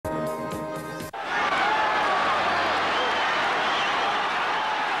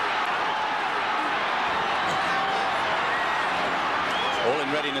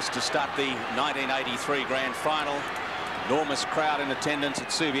famous to start the 1983 grand final. Enormous crowd in attendance at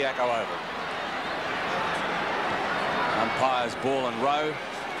Subiaco Oval. Umpires ball and row.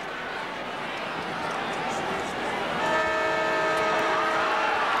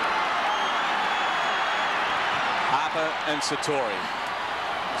 Harper and Satori.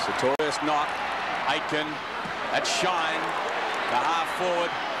 Sartorius knock. Aitken. That's Shine. The half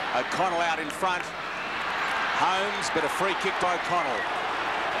forward. O'Connell out in front. Holmes, but a free kick by O'Connell.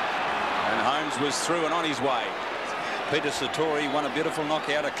 And Holmes was through and on his way. Peter Satori won a beautiful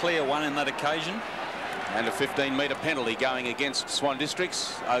knockout, a clear one in that occasion. And a 15-metre penalty going against Swan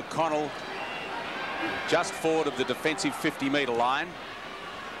Districts. O'Connell just forward of the defensive 50-metre line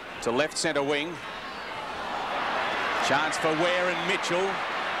to left centre wing. Chance for Ware and Mitchell.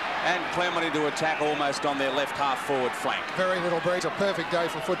 And Claremont into attack almost on their left half forward flank. Very little breeze. A perfect day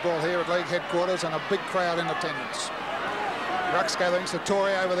for football here at league headquarters and a big crowd in attendance. Rucks gathering.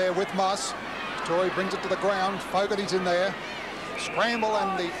 Satori over there with Moss. Satori brings it to the ground. Fogarty's in there. Scramble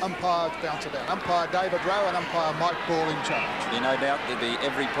and the umpires bounce it down. Umpire David Rowe and umpire Mike Ball in charge. No doubt that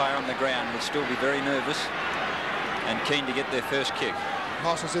every player on the ground will still be very nervous and keen to get their first kick.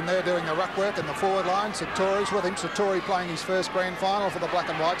 Moss is in there doing the ruck work in the forward line. Satori's with him. Satori playing his first grand final for the Black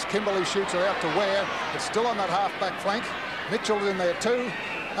and Whites. Kimberley shoots it out to Ware. It's still on that half-back flank. Mitchell's in there too.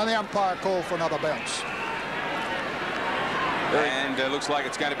 And the umpire called for another bounce. And looks like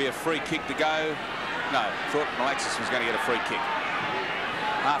it's going to be a free kick to go. No, thought Malaxis was going to get a free kick.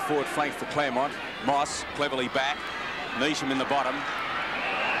 Half forward flank for Claremont. Moss cleverly back. Neesham in the bottom.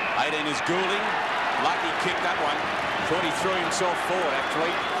 18 is Goulding. Lucky kick that one. Thought he threw himself forward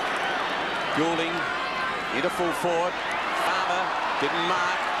actually. Goulding into full forward. Farmer didn't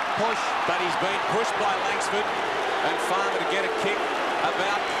mark. Push, but he's been pushed by Langsford. And Farmer to get a kick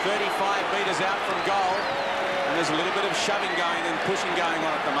about 35 metres out from goal. And there's a little bit of shoving going and pushing going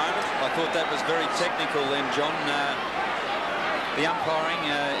on at the moment. I thought that was very technical then, John. The umpiring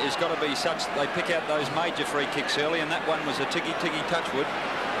has got to be such that they pick out those major free kicks early, and that one was a ticky-ticky touchwood.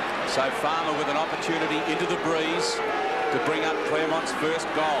 So Farmer with an opportunity into the breeze to bring up Claremont's first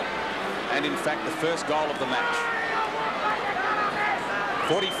goal. And in fact, the first goal of the match.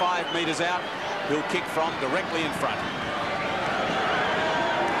 45 metres out, he'll kick from directly in front.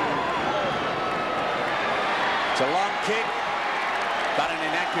 It's a long kick, but an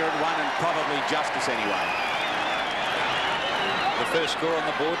inaccurate one and probably justice anyway. The first score on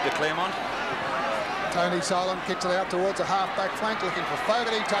the board to Claremont. Tony Solon kicks it out towards the half-back flank, looking for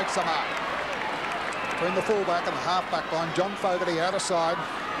Fogarty, takes the mark. Between the full-back and the half-back line, John Fogarty out of side.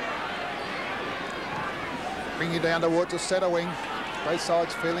 Bring you down towards the centre wing. Both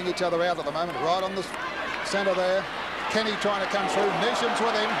sides feeling each other out at the moment. Right on the centre there. Kenny trying to come through. Neesham's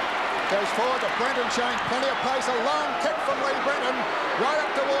with him. Goes forward to Brenton, showing plenty of pace. A long kick from Lee Brenton. Right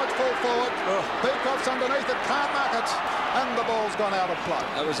up towards full forward. Beecroft's underneath it, can't mark it. And the ball's gone out of play.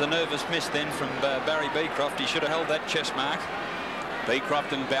 That was a nervous miss then from Barry Beecroft. He should have held that chest mark.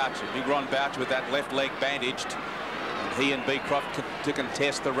 Beecroft and Boucher. Big Ron Boucher with that left leg bandaged. And he and Beecroft to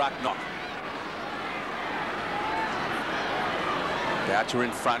contest the ruck knock. Boucher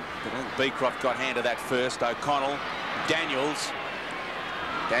in front. Beecroft got hand of that first. O'Connell. Daniels.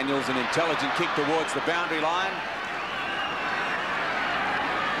 Daniels an intelligent kick towards the boundary line.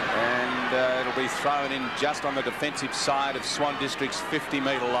 And it'll be thrown in just on the defensive side of Swan District's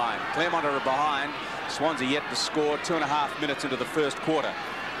 50-metre line. Claremont are behind. Swans are yet to score 2.5 minutes into the first quarter.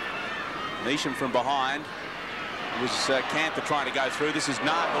 Neesham from behind. It was Camper trying to go through. This is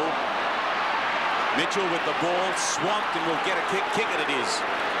Nargle. Mitchell with the ball, swamped and will get a kick. Kick it is.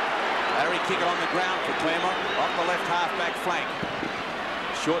 Larry kick it on the ground for Claremont off the left half-back flank.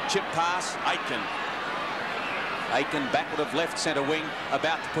 Short chip pass, Aitken. Aitken backward of left centre wing,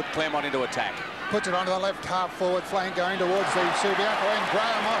 about to put Claremont into attack. Puts it onto the left half forward flank, going towards the Subiaco end.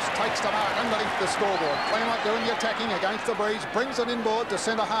 Graham Moss takes the mark underneath the scoreboard. Claremont doing the attacking against the breeze, brings it inboard to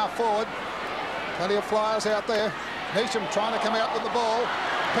centre half forward. Plenty of flyers out there. Neesham trying to come out with the ball.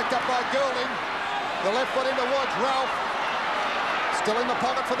 Picked up by Goulding. The left foot in towards Ralph. Still in the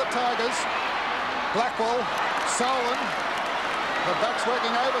pocket for the Tigers. Blackwell, Solon. The Bucks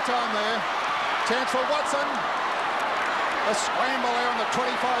working overtime there. Chance for Watson. A scramble there on the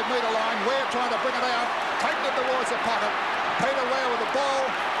 25-metre line. Ware trying to bring it out. Taking it towards the pocket. Peter Ware with the ball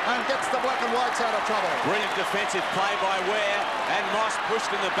and gets the Black and Whites out of trouble. Brilliant defensive play by Ware. And Moss pushed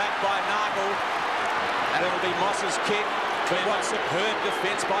in the back by Nargle. And it'll be Moss's kick. What superb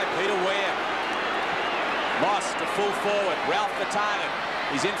defence by Peter Ware. Moss to full forward. Ralph the target.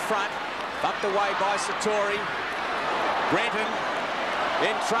 He's in front. Bumped away by Satori. Brenton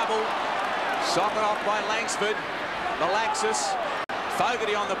in trouble. Socket off by Langsford. Malaxis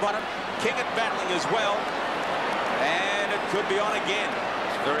Fogarty on the bottom. Kickett battling as well. And it could be on again.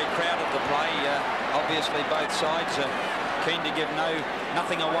 It's very crowded the play. Obviously both sides are keen to give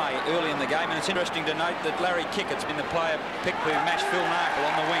nothing away early in the game. And it's interesting to note that Larry Kickett's been the player picked who matched Phil Narkle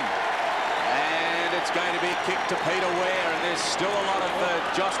on the wing. And it's going to be a kick to Peter Ware, and there's still a lot of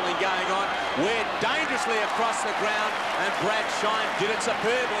jostling going on. Ware dangerously across the ground, and Brad Shine did it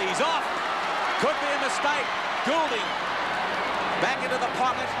superbly. He's off. Could be a mistake. Goulding back into the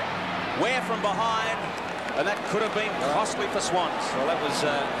pocket. Ware from behind, and that could have been costly for Swans. Well, that was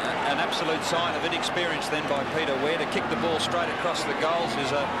an absolute sign of inexperience then by Peter Ware. To kick the ball straight across the goals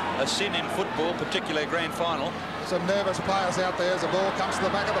is a sin in football, particularly a grand final. Some nervous players out there as the ball comes to the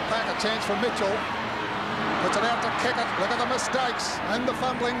back of the pack. A chance for Mitchell. Puts it out to Kickett. Look at the mistakes and the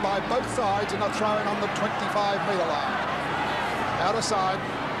fumbling by both sides, and a throw-in on the 25-metre line. Out of side.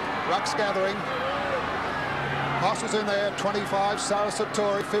 Ruck's gathering. Moss is in there, 25.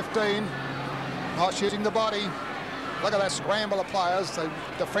 Sarasatore, 15. Moss using the body. Look at that scramble of players. The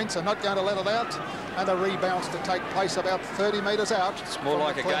defence are not going to let it out. And the rebounds to take place about 30 metres out. It's more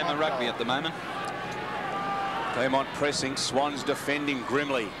like a game of rugby at the moment. Claremont pressing. Swans defending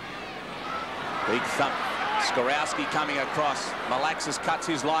grimly. Big thump. Skorowski coming across. Malaxis cuts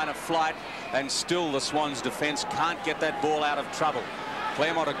his line of flight. And still the Swans defence can't get that ball out of trouble.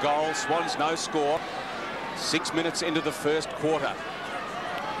 Claremont a goal. Swans no score. 6 minutes into the first quarter.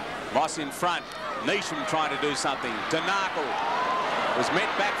 Moss in front. Neesham trying to do something. To Narkle. Was met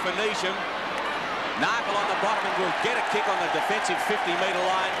back for Neesham. Narkle on the bottom and will get a kick on the defensive 50-metre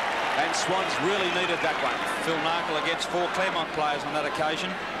line. And Swans really needed that one. Phil Narkle against 4 Claremont players on that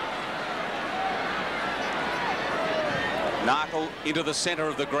occasion. Narkle into the centre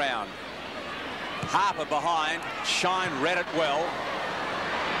of the ground. Harper behind. Shine read it well.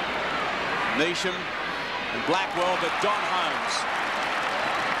 Neesham and Blackwell to Don Holmes.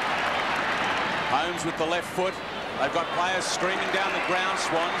 Holmes with the left foot. They've got players streaming down the ground,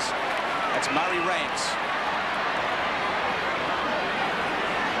 Swans. That's Murray Rance.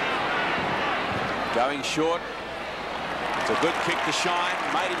 Going short. It's a good kick to Shine.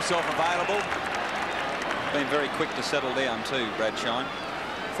 Made himself available. Been very quick to settle down too, Brad Shine.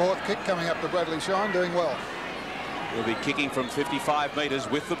 Fourth kick coming up to Bradley Shine, doing well. He'll be kicking from 55 metres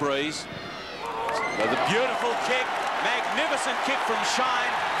with the breeze. So the beautiful kick. Magnificent kick from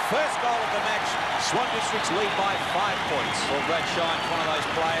Shine. First goal of the match. Swan Districts lead by 5 points. Well, Brad Shine's one of those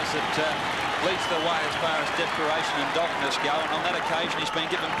players that leads the way as far as desperation and doggedness go. And on that occasion, he's been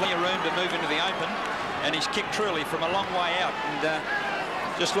given plenty of room to move into the open. And he's kicked truly from a long way out. And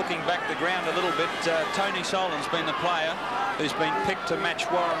just looking back the ground a little bit, Tony Solon's been the player who's been picked to match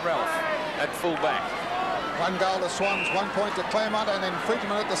Warren Ralph at full back. 1 goal to Swans, 1 point to Claremont, and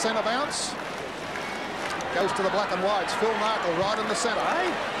infringement at the centre bounce. Goes to the black and whites. Phil Narkle right in the centre. Hey?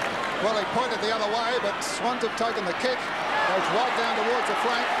 Well, he pointed the other way, but Swans have taken the kick. Goes right down towards the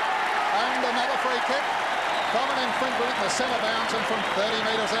flank. And another free kick. From an infringement in the centre bounce, and from 30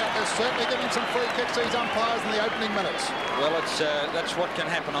 metres out, they're certainly giving some free kicks to these umpires in the opening minutes. Well, that's what can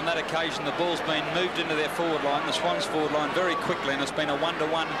happen. On that occasion, the ball's been moved into their forward line, the Swans forward line, very quickly, and it's been a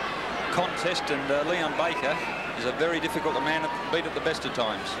 1-to-1 contest, and Leon Baker is a very difficult man to beat at the best of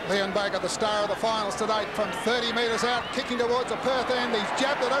times. Leon Baker, the star of the finals to date, from 30 metres out, kicking towards the Perth end. He's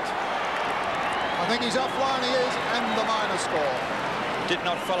jabbed at it. I think he's offline, he is, and the minor score. Did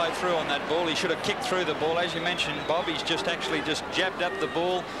not follow through on that ball. He should have kicked through the ball. As you mentioned, Bob, he's just actually just jabbed up the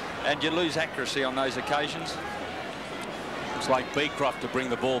ball, and you lose accuracy on those occasions. Looks like Beecroft to bring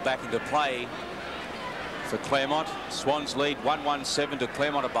the ball back into play for Claremont. Swans lead 1-1-7 to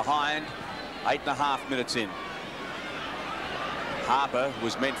Claremont are behind. 8.5 minutes in. Harper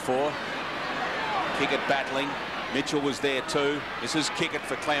was meant for. Kickett battling. Mitchell was there too. This is Kickett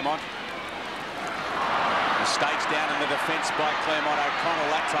for Claremont. Mistakes down in the defence by Claremont. O'Connell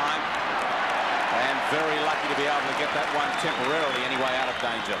that time. And very lucky to be able to get that one temporarily anyway out of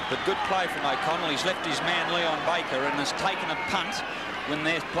danger. But good play from O'Connell. He's left his man Leon Baker and has taken a punt when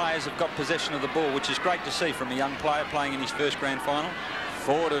their players have got possession of the ball, which is great to see from a young player playing in his first grand final.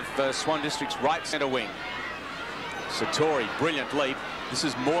 Forward of Swan District's right centre wing. Satori, brilliant leap. This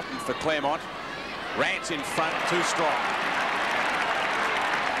is Morton for Claremont. Rance in front, too strong.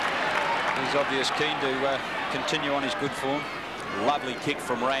 He's obviously keen to continue on his good form. Lovely kick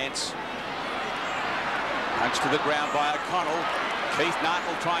from Rance. Punch to the ground by O'Connell. Keith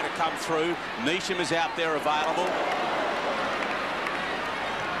Narkle trying to come through. Neesham is out there available.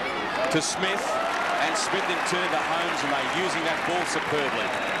 To Smith. And Smith in turn to Holmes, and they're using that ball superbly.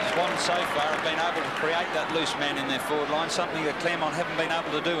 Swan so far have been able to create that loose man in their forward line, something that Claremont haven't been able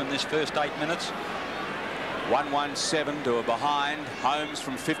to do in this first 8 minutes. 1-1-7 to a behind. Holmes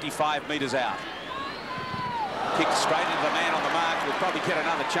from 55 metres out. Kicked straight into the man on the mark. Will probably get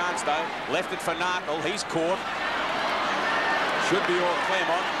another chance though. Left it for Narkle. He's caught. Should be all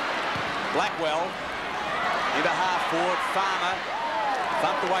Claremont. Blackwell into half forward. Farmer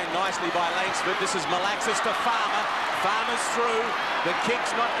bumped away nicely by Langsford. This is Malaxis to Farmer. Farmer's through. The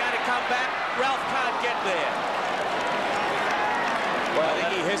kick's not going to come back. Ralph can't get there. Well, I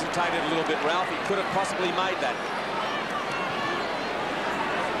think he hesitated a little bit, Ralph. He could have possibly made that.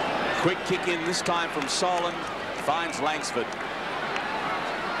 Quick kick in this time from Solon. Finds Langsford.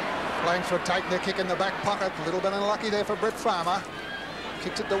 Langsford taking the kick in the back pocket. A little bit unlucky there for Brett Farmer.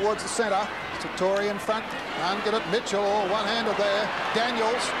 Kicks it towards the centre. Satori in front. Can't get it. Mitchell, all one-handed there.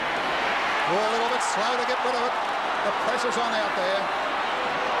 Daniels. Oh, a little bit slow to get rid of it. The pressure's on out there.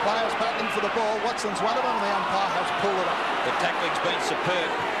 Players battling for the ball. Watson's one of them, and the umpire has pulled it up. The tackling's been superb.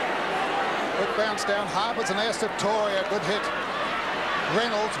 Quick bounce down. Harper's and there. Satori, a good hit.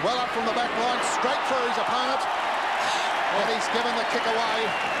 Reynolds well up from the back line, straight through his opponent. And he's given the kick away,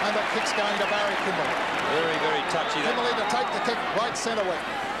 and the kick's going to Barry Kimberley. Very, very touchy. Kimberley to take the kick right centre wing.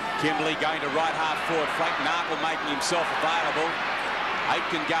 Kimberley going to right half forward flank. Narkle making himself available.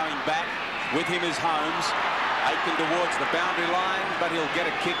 Aitken going back. With him is Holmes. Aitken towards the boundary line, but he'll get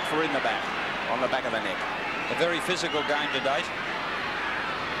a kick for in the back, on the back of the neck. A very physical game to date.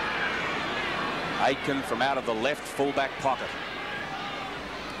 Aitken from out of the left fullback pocket.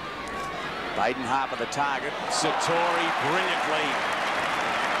 Baden Harper the target. Satori brilliantly.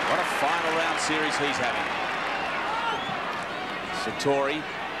 What a final round series he's having. Satori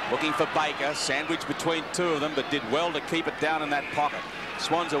looking for Baker. Sandwich between two of them, but did well to keep it down in that pocket.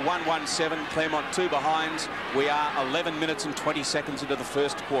 Swans are 1-1-7. Claremont 2 behinds. We are 11 minutes and 20 seconds into the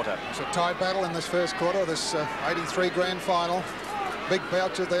first quarter. It's a tight battle in this first quarter, this 83 grand final. Big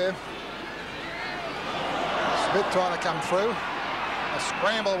Boucher there. Smith trying to come through. A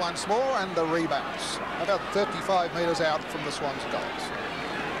scramble once more, and the rebounds. About 35 metres out from the Swans' goals.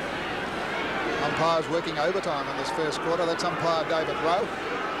 Umpires working overtime in this first quarter. That's umpire David Rowe.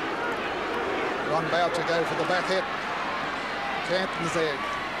 Ron Boucher go for the back hit. Canton's there.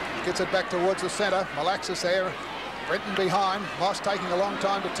 Gets it back towards the centre. Malaxis there. Brenton behind. Moss taking a long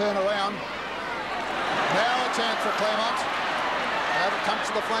time to turn around. Now a chance for Claremont. Now it comes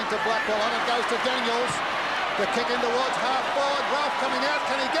to the flank to Blackwell, and it goes to Daniels. The kick in towards half forward. Ralph coming out.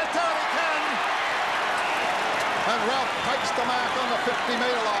 Can he get to it? He can. And Ralph takes the mark on the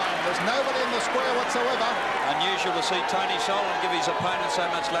 50-metre line. There's nobody in the square whatsoever. Unusual to see Tony Solon give his opponent so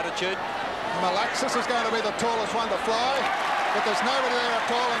much latitude. Malaxis is going to be the tallest one to fly, but there's nobody there at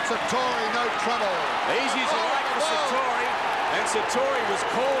all, and Satori no trouble. Easy as you like for Satori, and Satori was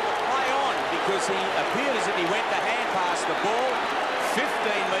called to play on because he appeared as if he went to hand pass the ball.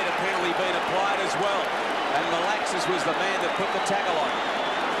 15-metre penalty being applied as well. And Malaxis was the man that put the tackle on.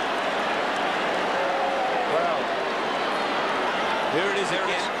 Well, here it is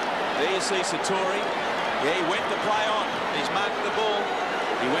again. There you see Satori. Yeah, he went to play on. He's marked the ball.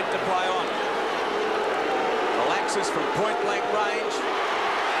 He went to play on. Malaxis from point-blank range.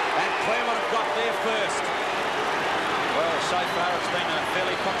 And Claremont have got there first. Well, so far it's been a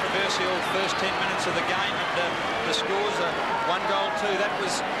fairly controversial first 10 minutes of the game, and the scores are 1-2. That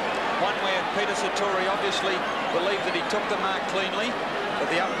was one where Peter Satori obviously believed that he took the mark cleanly, but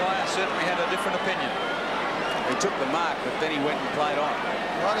the umpire certainly had a different opinion. He took the mark, but then he went and played on.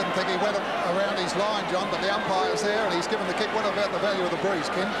 Well, I didn't think he went around his line, John, but the umpire's there, and he's given the kick. What about the value of the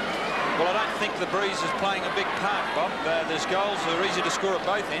breeze, Ken? Well, I don't think the breeze is playing a big part, Bob. There's goals that are easy to score at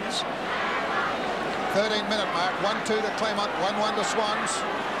both ends. 13-minute mark, 1-2 to Claremont, 1-1 to Swans.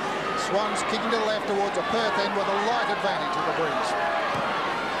 Swans kicking to the left towards the Perth end with a light advantage of the breeze.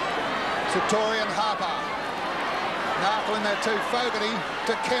 Satori and Harper. Narkle in there too. Fogarty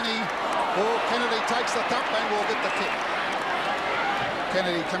to Kenny. Oh, Kennedy takes the thump and will get the kick.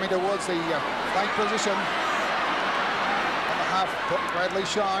 Kennedy coming towards the flank position. On the half, Bradley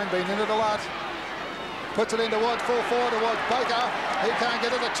Shine, been in it a lot. Puts it in towards full forward towards Baker. He can't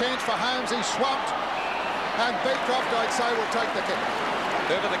get it. A chance for Holmes. He's swamped. And Beecroft, I'd say, will take the kick.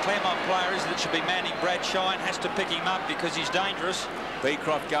 Whoever the Claremont player is that should be manning Brad Shine has to pick him up because he's dangerous.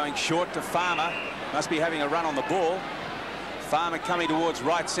 Beecroft going short to Farmer. Must be having a run on the ball. Farmer coming towards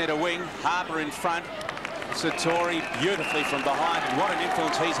right centre wing. Harper in front. Satori beautifully from behind. And what an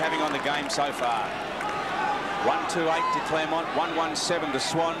influence he's having on the game so far. 1-2-8 to Claremont. 1-1-7 to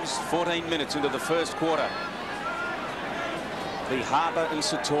Swans. 14 minutes into the first quarter. The Harper and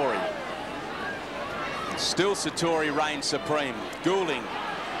Satori. Still Satori reigns supreme. Goulding.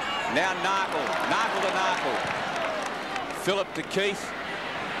 Now Narkle. Narkle to Narkle. Phillip to Keith.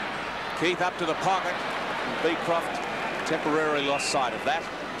 Keith up to the pocket. Beecroft temporarily lost sight of that.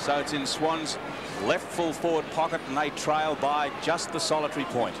 So it's in Swan's left full forward pocket, and they trail by just the solitary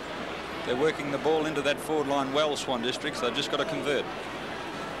point. They're working the ball into that forward line well, Swan Districts. They've just got to convert.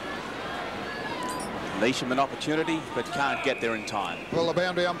 Neesham an opportunity, but can't get there in time. Well, the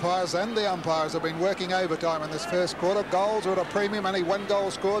boundary umpires and the umpires have been working overtime in this first quarter. Goals are at a premium, only 1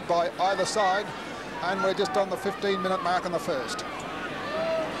 goal scored by either side, and we're just on the 15-minute mark in the first.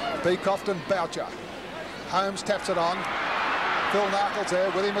 Beecroft and Boucher. Holmes taps it on. Phil Narkle's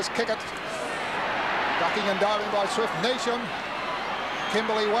there with him as Kickett. Ducking and diving by Swift. Neesham.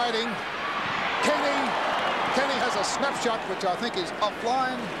 Kimberley waiting. Kenny has a snapshot, which I think is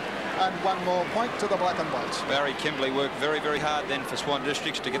offline. And 1 more point to the black and whites. Barry Kimberley worked very, very hard then for Swan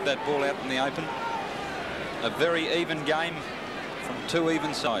Districts to get that ball out in the open. A very even game from 2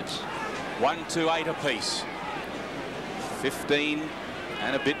 even sides. 1-2-8 apiece. 15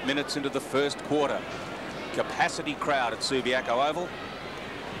 and a bit minutes into the first quarter. Capacity crowd at Subiaco Oval.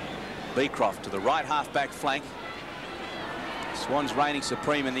 Beecroft to the right half-back flank. Swans reigning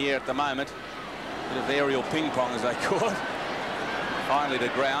supreme in the air at the moment. Bit of aerial ping-pong, as they call it. Finally to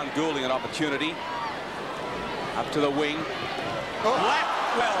ground, Goulding an opportunity. Up to the wing. Lap,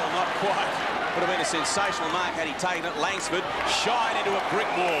 well, not quite. Would have been a sensational mark had he taken it. Langsford shied into a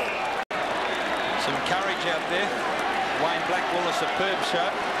brick wall. Some courage out there. Wayne Blackwell, a superb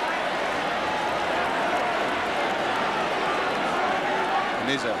shot.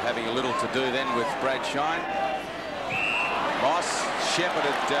 Nizza having a little to do then with Brad Shine. Moss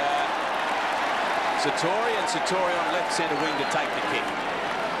shepherded Satori, and Satori on left centre wing to take the kick.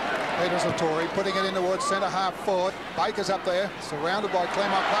 Peter Satori putting it in towards centre half forward. Baker's up there, surrounded by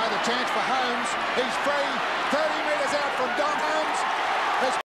Claremont player. The chance for Holmes. He's free. 30 metres out from Don Holmes.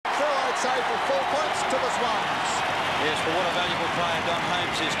 There's through, I'd say, for 4 points to the Swans. Yes, but what a valuable player Don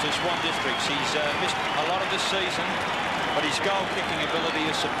Holmes is to Swan Districts. He's missed a lot of this season, but his goal-kicking ability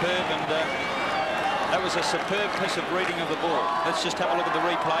is superb, and that was a superb piece of reading of the ball. Let's just have a look at the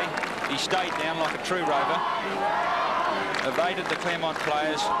replay. He stayed down like a true rover, evaded the Claremont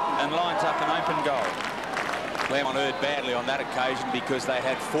players, and lines up an open goal. Claremont erred badly on that occasion because they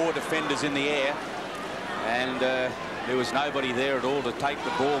had 4 defenders in the air, and there was nobody there at all to take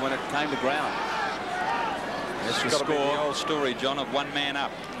the ball when it came to ground. This has got to be the old story, John, of 1 man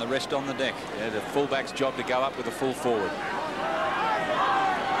up and the rest on the deck. Yeah, the fullback's job to go up with a full forward.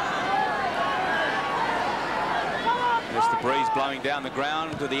 There's the breeze blowing down the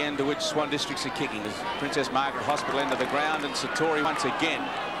ground to the end to which Swan Districts are kicking. There's Princess Margaret Hospital end of the ground, and Satori once again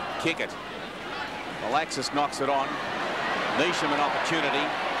kick it. Malaxis knocks it on. Neesham an opportunity.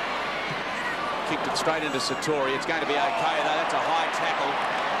 Kicked it straight into Satori. It's going to be okay though. That's a high tackle.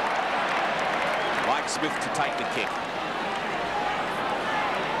 Mike Smith to take the kick.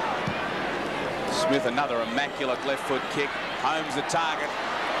 Smith another immaculate left foot kick. Holmes the target.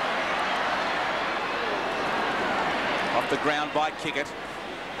 Off the ground by Kickett.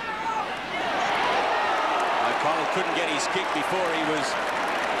 O'Connell couldn't get his kick before he was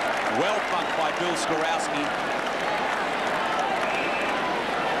well bumped by Bill Skorowski.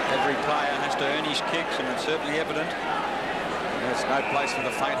 Every player has to earn his kicks, and it's certainly evident. There's no place for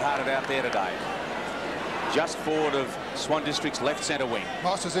the faint-hearted out there today. Just forward of Swan District's left centre wing.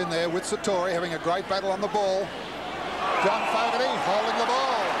 Moss is in there with Satori having a great battle on the ball. John Fogarty holding the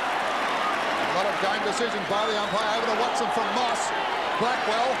ball. A lot of game decisions by the umpire over to Watson from Moss.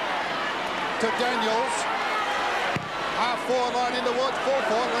 Blackwell to Daniels. Half forward line in towards full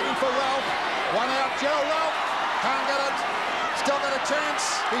forward, looking for Ralph. 1 out, Gerald Ralph. Can't get it. Still got a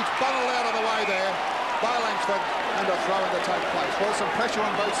chance. He's funneled out of the way there by Langsford, and a throw in to take place. Well, some pressure on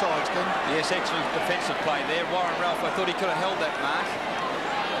both sides, Ken. Yes, excellent defensive play there. Warren Ralph, I thought he could have held that mark.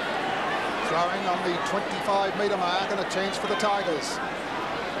 Throwing on the 25-metre mark, and a chance for the Tigers.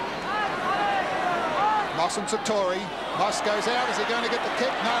 Moss and Satori. Moss goes out. Is he going to get the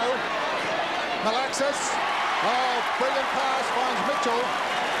kick? No. Malaxis. Oh, brilliant pass. Finds Mitchell.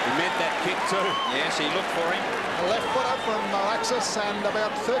 He meant that kick too. Yes, he looked for him. A left footer from Malaxis, and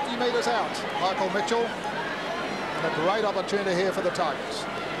about 30 metres out, Michael Mitchell. And a great opportunity here for the Tigers.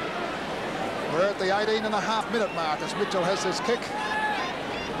 We're at the 18.5-minute mark as Mitchell has his kick.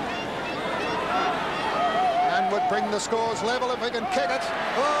 And would bring the scores level if he can kick it.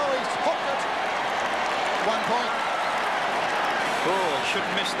 Oh, he's hooked it. 1 point. Oh,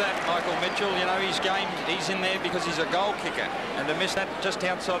 shouldn't miss that, Michael Mitchell. You know, he's in there because he's a goal kicker. And to miss that just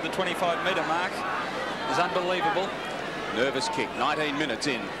outside the 25-metre mark is unbelievable. Nervous kick, 19 minutes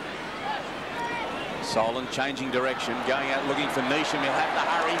in. Solon changing direction, going out looking for Neesham. He'll have to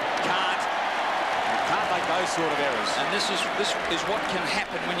hurry. Can't. And Can't make those sort of errors. And this is what can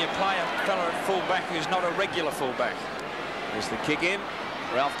happen when you play a fella at full-back who's not a regular full-back. There's the kick in.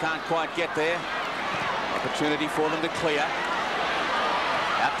 Ralph can't quite get there. Opportunity for them to clear.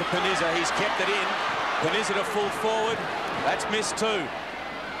 Out to Panizza. He's kept it in. Panizza to full forward. That's missed too.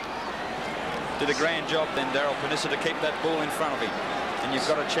 Did a grand job then, Daryl Panizza, to keep that ball in front of him. And you've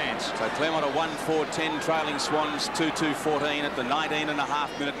got a chance. So Claremont are 1-4-10, trailing Swans 2-2-14 at the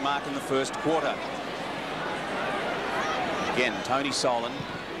 19.5-minute mark in the first quarter. Again, Tony Solon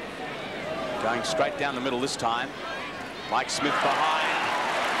going straight down the middle this time. Mike Smith behind.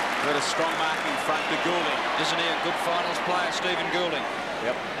 Got a strong mark in front to Goulding. Isn't he a good finals player, Stephen Goulding?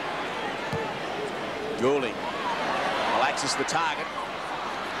 Yep. Goulding will access the target.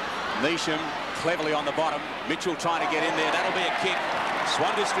 Neesham cleverly on the bottom. Mitchell trying to get in there. That'll be a kick.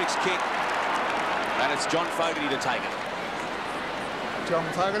 Swan District's kick. And it's John Fogarty to take it. John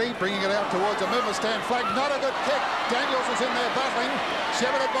Fogarty bringing it out towards a member stand flag. Not a good kick. Daniels is in there battling.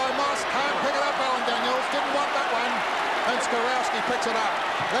 Shepherded by Moss. Can't pick it up, Alan Daniels. Didn't want that one. And Skorowski picks it up.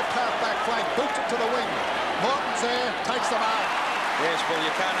 Left half back flank. Boots it to the wing. Morton's there. Takes the mark. Yes, well,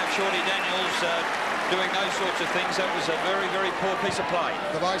 you can't have Shorty Daniels doing those sorts of things. That was a very, very poor piece of play.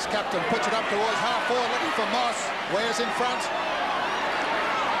 The vice-captain puts it up towards half-forward, looking for Moss. Ware's in front.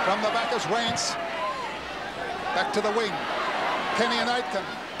 From the back is Rance. Back to the wing. Kenny and Aitken.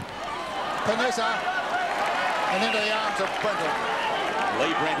 Panizza. And into the arms of Brenton.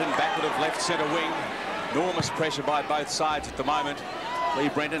 Lee Brenton backward of left centre wing. Enormous pressure by both sides at the moment. Lee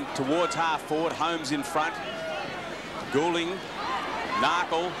Brenton towards half-forward. Holmes in front. Goulding.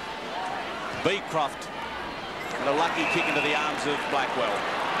 Narkle. Beecroft. And a lucky kick into the arms of Blackwell.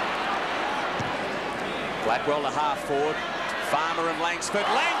 Blackwell to half-forward. Farmer and Langsford.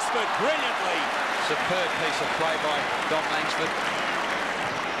 Langsford brilliantly. Superb piece of play by Don Langsford.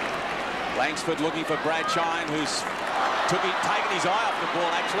 Langsford looking for Brad Shine, who's taken his eye off the ball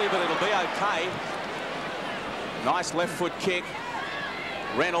actually, but it'll be okay. Nice left foot kick.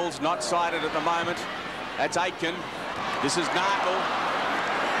 Reynolds not sighted at the moment. That's Aitken. This is Narkle.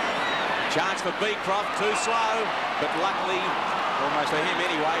 Chance for Beecroft, too slow, but luckily, almost for him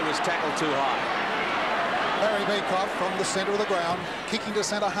anyway, was tackled too high. Larry Beecroft from the centre of the ground, kicking to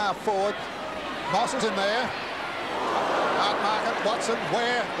centre half forward. Moss is in there. Art Market, Watson,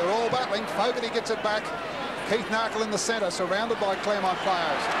 Ware, they're all battling. Fogarty gets it back. Keith Narkle in the centre, surrounded by Claremont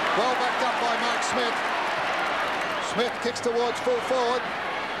players. Well backed up by Mike Smith. Smith kicks towards full forward.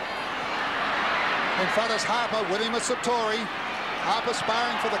 In front is Harper, with him is Satori. Harper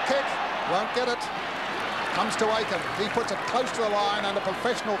sparring for the kick, won't get it. Comes to Aiken. He puts it close to the line and a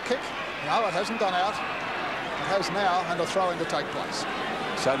professional kick. No, it hasn't gone out. It has now, and a throw-in to take place.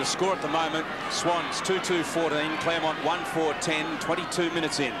 So the score at the moment, Swans 2-2-14, Claremont 1-4-10, 22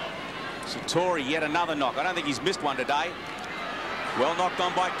 minutes in. Satori, yet another knock. I don't think he's missed one today. Well knocked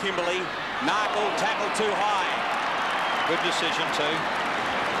on by Kimberley. Narkle tackled too high. Good decision too.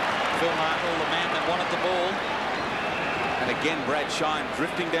 Phil Narkle, the man that wanted the ball. And again, Brad Shine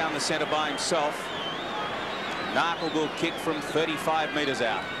drifting down the centre by himself. Narkle will kick from 35 metres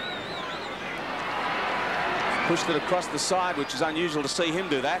out. Pushed it across the side, which is unusual to see him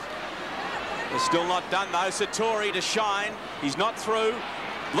do that. They're still not done though. Satori to Shine. He's not through.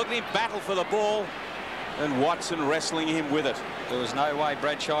 Look at him battle for the ball. And Watson wrestling him with it. There was no way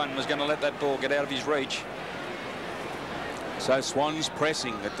Brad Shine was going to let that ball get out of his reach. So Swans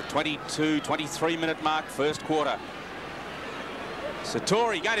pressing at the 22-23 minute mark, first quarter.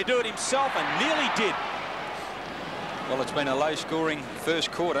 Satori going to do it himself and nearly did. Well, it's been a low-scoring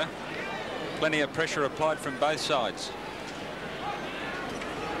first quarter. Plenty of pressure applied from both sides.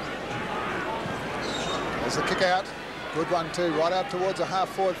 There's the kick out. Good one too. Right out towards the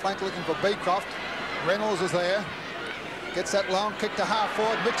half-forward flank, looking for Beecroft. Reynolds is there. Gets that long kick to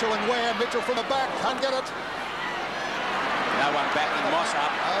half-forward. Mitchell and Ware. Mitchell from the back. Can't get it. No one backing Moss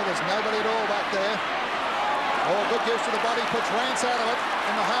up. Oh, there's nobody at all back there. All good use to the body. Puts Rance out of it.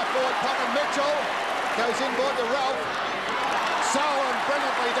 In the half-forward pocket. Mitchell goes inboard to Ralph. Solon,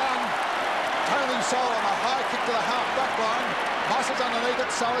 brilliantly done. Tony Solon, a high kick to the half-back line. Moss is underneath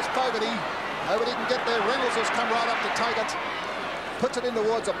it, so is Fogarty. Nobody can get there. Reynolds has come right up to take it. Puts it in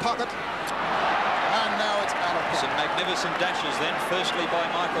towards a pocket. And now it's out of play. Some magnificent dashes then, firstly by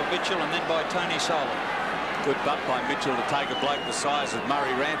Michael Mitchell and then by Tony Solon. Good bump by Mitchell to take a bloke the size of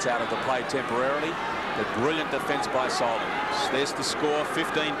Murray Rance out of the play temporarily. But brilliant defence by Solon. There's the score,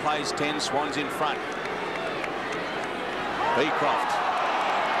 15 plays 10, Swans in front. Beecroft.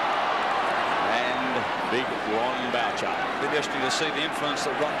 And big Ron Boucher. Interesting to see the influence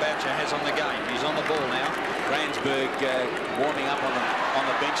that Ron Boucher has on the game. He's on the ball now. Ransburg warming up on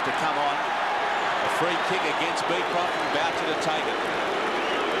the bench to come on. A free kick against Beecroft and Boucher to take it.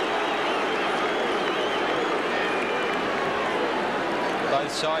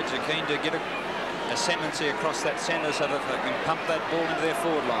 Both sides are keen to get a ascendancy across that centre so that they can pump that ball into their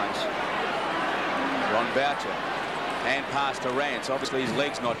forward lines. Ron Boucher. Hand pass to Rance. Obviously his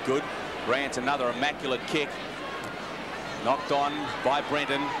leg's not good. Rance another immaculate kick. Knocked on by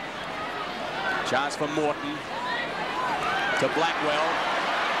Brenton. Chance for Morton. To Blackwell.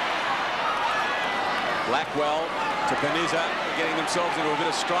 Blackwell to Peniza. Getting themselves into a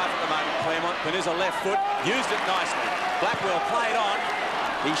bit of strife at the moment, Claremont. Peniza left foot. Used it nicely. Blackwell played on.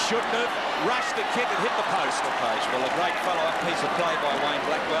 He shouldn't have. Rushed the kick and hit the post. Well, a great follow-up piece of play by Wayne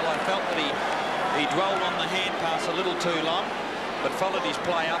Blackwell. I felt that he dwelled on the hand pass a little too long, but followed his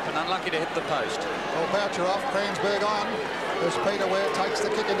play up and unlucky to hit the post. Well, Boucher off, Cransberg on. As Peter Ware takes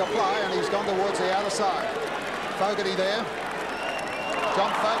the kick into play, and he's gone towards the outer side. Fogarty there. John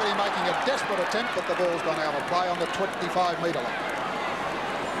Fogarty making a desperate attempt, but the ball's gone out of play on the 25-metre line.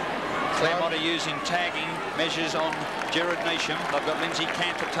 Claremont are using tagging measures on Gerard Neesham. They've got Lindsay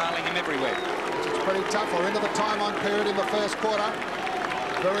Cantor tailing him everywhere. It's pretty tough. We're into the time-on period in the first quarter.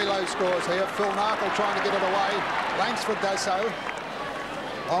 Very low scores here. Phil Narkle trying to get it away. Langsford does so.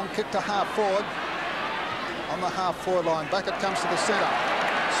 Long kick to half forward. On the half forward line. Back it comes to the centre.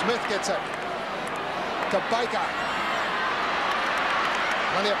 Smith gets it. To Baker.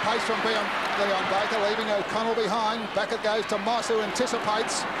 Plenty of pace from Leon Baker, leaving O'Connell behind. Back it goes to Moss, who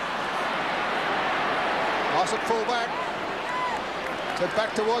anticipates. Moss at full back. So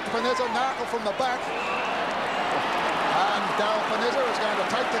back towards Peniza. Narkle from the back. And Darryl Peniza is going to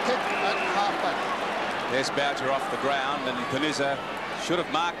take the kick at half-back. There's Boucher off the ground, and Peniza should have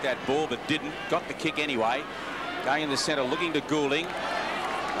marked that ball, but didn't. Got the kick anyway. Going in the centre, looking to Goulding.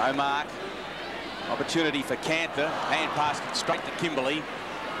 No mark. Opportunity for Cantor. Hand passed straight to Kimberley.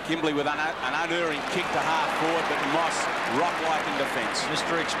 Kimberley with an unerring kick to half forward, but Moss rock-like in defence.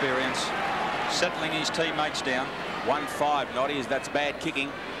 Mr. Experience, settling his teammates down. 1-5, Noddy, as that's bad kicking.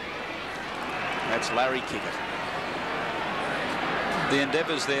 That's Larry Kickett. The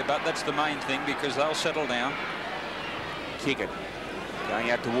endeavours there, but that's the main thing because they'll settle down. Kickett going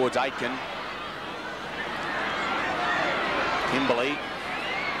out towards Aitken. Kimberley.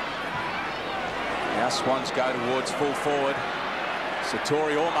 Now Swans go towards full forward.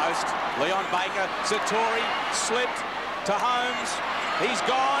 Satori almost. Leon Baker. Satori slipped to Holmes. He's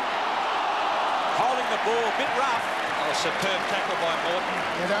gone. Holding the ball, a bit rough. Oh, superb tackle by Morton.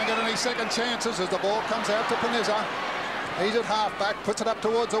 You don't get any second chances as the ball comes out to Peniza. He's at half-back, puts it up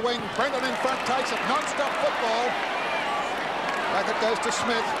towards the wing. Brendan in front takes it. Non-stop football. Back it goes to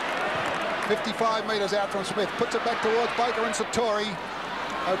Smith. 55 metres out from Smith. Puts it back towards Baker and Satori.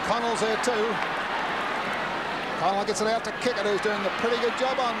 O'Connell's there too. O'Connell gets it out to Kickett, who's doing a pretty good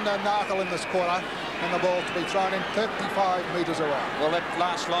job on Narkle in this quarter. And the ball to be thrown in 35 metres around. Well, that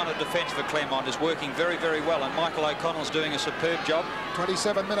last line of defence for Claremont is working very, very well, and Michael O'Connell's doing a superb job.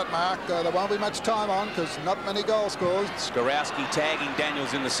 27-minute mark. There won't be much time on because not many goals scored. Skorowski tagging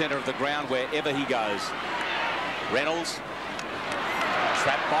Daniels in the centre of the ground wherever he goes. Reynolds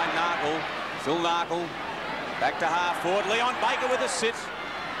trapped by Narkle. Phil Narkle back to half forward. Leon Baker with a sit.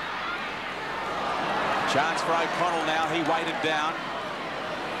 Chance for O'Connell now. He weighted down.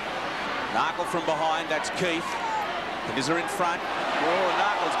 Narkle from behind. That's Keith. Peniza in front. Oh,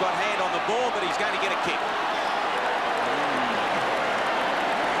 Narkle's got hand on the ball, but he's going to get a kick.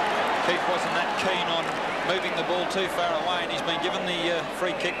 Keith wasn't that keen on moving the ball too far away, and he's been given the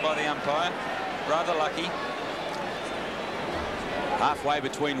free kick by the umpire. Rather lucky. Halfway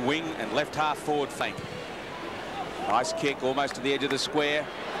between wing and left half forward flank. Nice kick, almost to the edge of the square.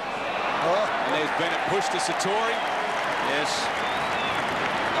 And there's been a push to Satori. Yes.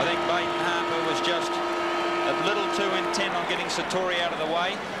 I think Baden Harper was just a little too intent on getting Satori out of the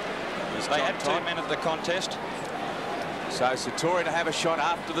way. They had two men of the contest. So Satori to have a shot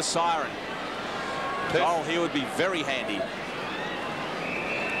after the siren. Goal here would be very handy.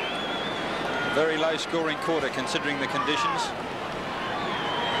 Very low scoring quarter considering the conditions.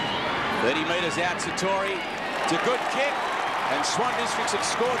 30 metres out, Satori. It's a good kick. And Swan Districts have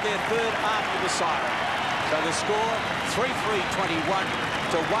scored their third after the siren. So the score 3-3-21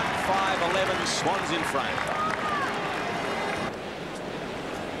 to 1-5-11. Swans in front.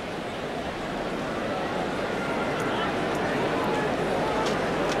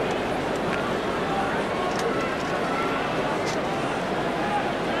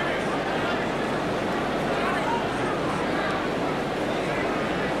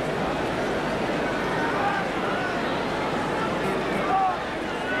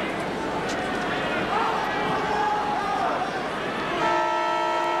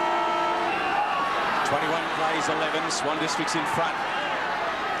 21 plays 11. Swan District's in front.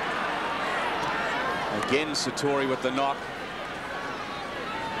 Again, Satori with the knock.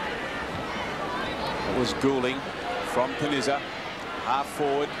 It was Goulding from Peniza. Half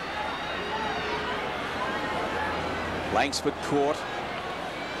forward. Langsford caught.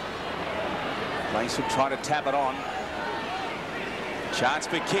 Langsford trying to tap it on. Chance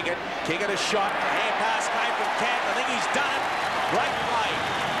for Kickett. Kickett a shot. Hand pass came from Camp. I think he's done it. Great play.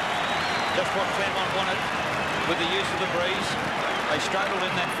 Just what Claremont wanted with the use of the breeze. They struggled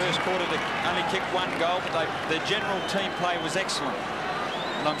in that first quarter to only kick one goal, but their general team play was excellent.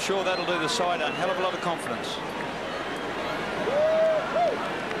 And I'm sure that'll do the side a hell of a lot of confidence.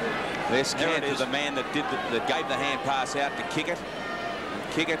 There's Camp, the man that gave the hand pass out to Kickett.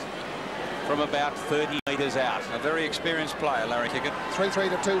 Kickett from about 30 metres out. A very experienced player, Larry Kickett. 3-3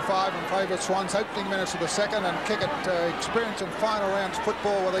 to 2-5 in favour of Swans. Opening minutes of the second, and Kickett experienced in final rounds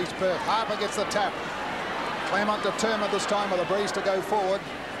football with East Perth. Harper gets the tap. Claremont determined this time with a breeze to go forward.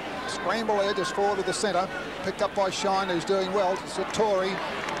 Scramble there just forward to the centre. Picked up by Shine, who's doing well. Satori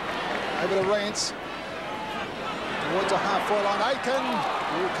over to Rance. Towards a half-forward line. Aiken.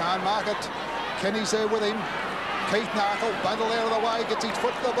 Ooh, can't mark it. Kenny's there with him. Keith Narkle, bundle out of the way, gets his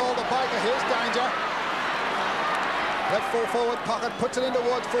foot to the ball to Baker. Here's danger. Left full forward pocket, puts it in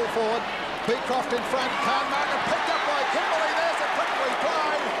towards full forward. Beecroft in front, can't mark it. Picked up by Kimberley. There's a quick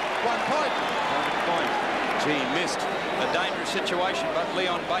reply. 1 point. 1 point. Gee, missed. A dangerous situation, but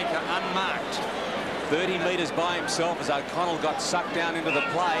Leon Baker unmarked. 30 metres by himself as O'Connell got sucked down into the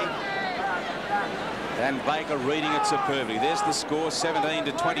play. And Baker reading it superbly. There's the score, 17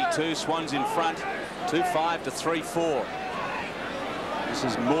 to 22. Swans in front, 2-5 to 3-4. This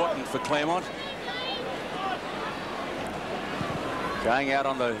is Morton for Claremont. Going out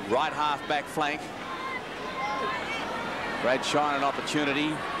on the right half back flank. Brad Shine an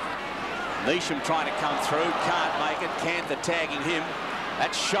opportunity. Neesham trying to come through, can't make it. Cantha tagging him.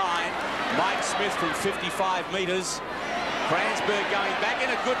 That's Shine. Mike Smith from 55 metres. Kransberg going back in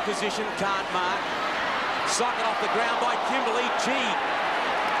a good position, can't mark. Socket off the ground by Kimberley. Gee,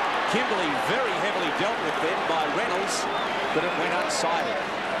 Kimberley very heavily dealt with then by Reynolds, but it went unsided.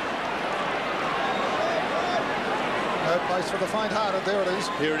 No place for the faint-hearted. There it is.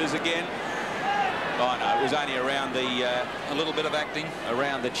 Here it is again. Oh no, it was only around the A little bit of acting.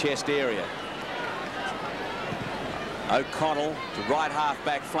 around the chest area. O'Connell to right half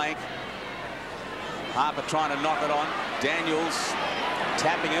back flank. Harper trying to knock it on. Daniels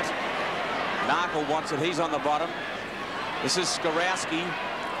tapping it. Narkle wants it. He's on the bottom. This is Skorowski.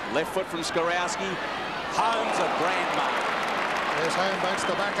 Left foot from Skorowski. Holmes a grand mark. There's Holmes,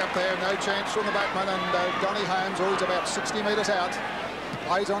 the backup there. No chance from the backman, and Donny Holmes, always about 60 metres out.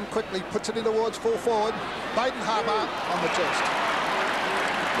 Plays on quickly, puts it in towards full forward. Baden Harper on the chest.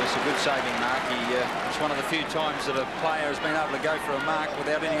 That's a good saving mark. It's one of the few times that a player has been able to go for a mark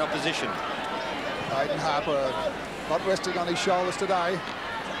without any opposition. Baden Harper not resting on his shoulders today.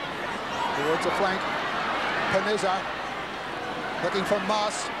 Towards the flank. Peniza looking for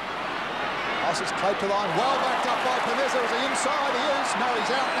Moss. Moss is close to the line. Well backed up by Peniza. Is he inside? He is. No,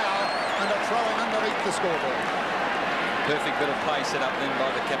 he's out now. And a throw-in underneath the scoreboard. Perfect bit of play set up then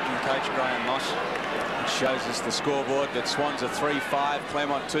by the captain coach, Graham Moss. It shows us the scoreboard that Swans are 3-5,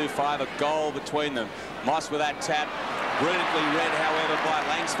 Claremont 2-5, a goal between them. Moss with that tap, brilliantly read, however, by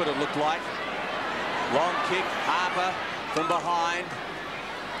Langsford, it looked like. Long kick, Harper from behind.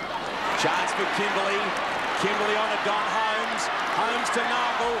 Chance for Kimberley. Kimberley on to Don Holmes. Holmes to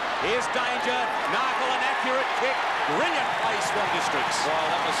Narkle. Here's danger. Narkle, an accurate kick. Brilliant play, Swan Districts. Well,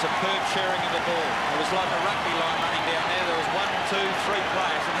 that was superb sharing of the ball. It was like a rugby line running down there. There was 1, 2, 3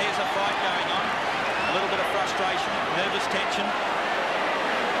 players, and here's a fight going on. A little bit of frustration, nervous tension.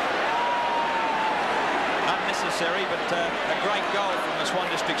 Unnecessary, but a great goal from the Swan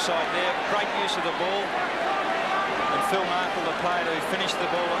District side there. Great use of the ball. And Phil Narkle, the player who finished the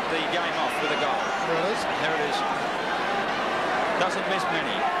game off with a goal. There it is. There it is. Doesn't miss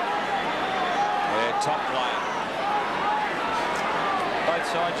many. Yeah, top player. Both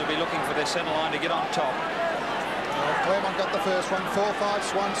sides will be looking for their centre line to get on top. Well, Claremont got the first one. 4-5,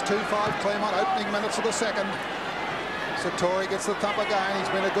 Swans 2-5. Claremont opening minutes of the second. Satori gets the thump again. He's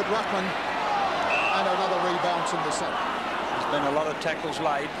been a good ruckman. And another rebound in the centre. There's been a lot of tackles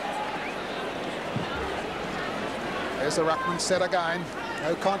laid. There's the ruckman set again.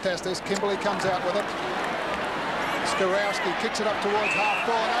 No contest. This Kimberley comes out with it. Skorowski kicks it up towards half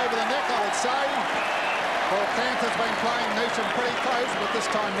forward, over the neck, I would say. Well, Panther's been playing Neesham pretty close, but this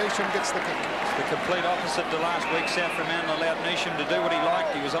time Neesham gets the kick. It's the complete opposite to last week. South Fremantle allowed Neesham to do what he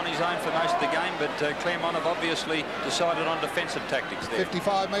liked. He was on his own for most of the game, but Claremont have obviously decided on defensive tactics there.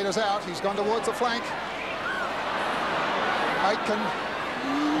 55 metres out. He's gone towards the flank. Aitken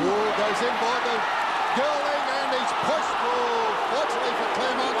goes inboard to Goulding, and he's pushed. Fortunately for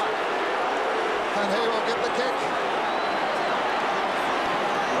Claremont, and he will get the kick.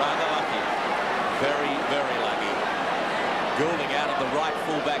 Rather lucky. Very, very lucky. Goulding out of the right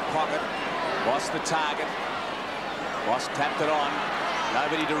full-back pocket. Lost the target. Moss tapped it on.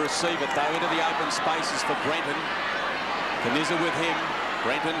 Nobody to receive it, though. Into the open spaces for Brenton. Caniza with him.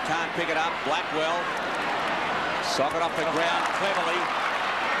 Brenton can't pick it up. Blackwell. Sock it off the ground cleverly.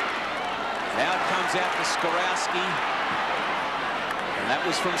 Now it comes out to Skorowski. And that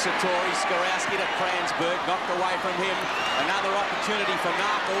was from Satori. Skorowski to Kransberg. Knocked away from him. Another opportunity for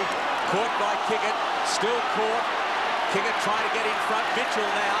Narkle. Caught by Kickett. Still caught. Kickett trying to get in front. Mitchell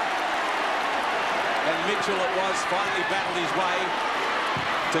now. And Mitchell it was. Finally battled his way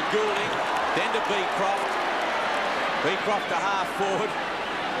to Goulding. Then to Beecroft. Beecroft to half forward.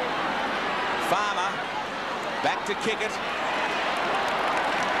 Farmer. Back to Kickett.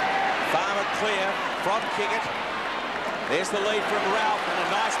 Farmer clear from Kickett. There's the lead from Ralph and a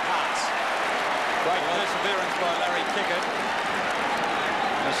nice pass. Great perseverance by Larry Kickett.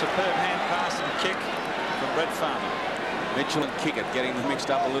 A superb hand pass and kick from Brett Farmer. Mitchell and Kickett getting them mixed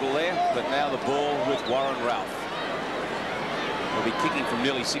up a little there, but now the ball with Warren Ralph. He'll be kicking from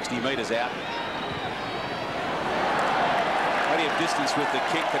nearly 60 metres out. Plenty of distance with the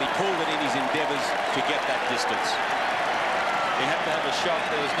kick, but he pulled it in his endeavours to get that distance. He had to have a shot.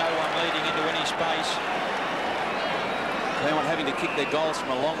 There was no one leading into any space. Claremont having to kick their goals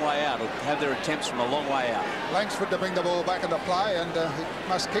from a long way out, or have their attempts from a long way out. Langsford to bring the ball back into play, and he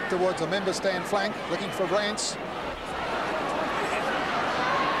must kick towards the member stand flank, looking for Rance.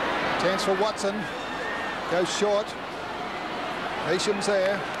 Chance for Watson. Goes short. Neesham's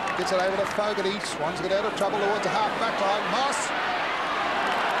there. Gets it over to Fogarty. Swans get out of trouble towards the half-back line. Moss.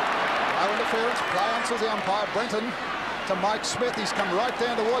 No interference. Play answers the umpire. Brenton to Mike Smith. He's come right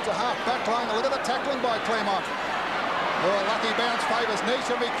down towards the half-back line. And look at the tackling by Claremont. Oh, a lucky bounce favours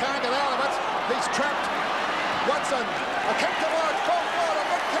Neesham. He can't get out of it. He's trapped. Watson. A kick towards full forward. A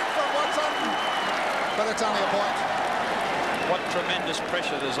good kick from Watson. But it's only a point. What tremendous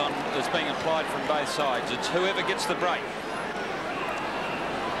pressure that's being applied from both sides. It's whoever gets the break.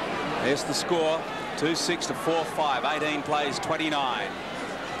 There's the score, 2-6 to 4-5, 18 plays 29.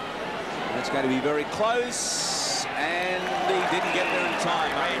 And it's going to be very close, and he didn't get there in time.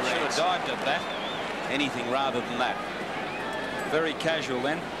 He should have dived at that. Anything rather than that. Very casual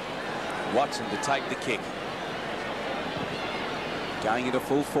then. Watson to take the kick. Going into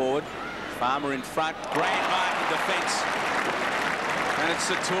full forward. Farmer in front. Grand mark in defence. And it's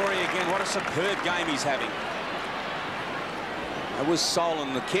Satori again. What a superb game he's having. That was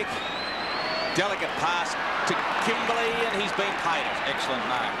Solon the kick. Delicate pass to Kimberley, and he's been paid it. Excellent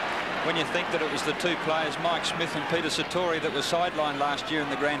mark. When you think that it was the two players, Mike Smith and Peter Satori, that were sidelined last year in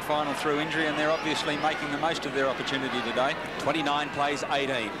the grand final through injury, and they're obviously making the most of their opportunity today. 29 plays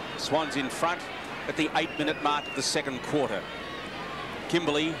 18. Swans in front at the 8-minute mark of the second quarter.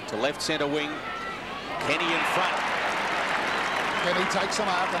 Kimberley to left centre wing. Kenny in front. Kenny takes a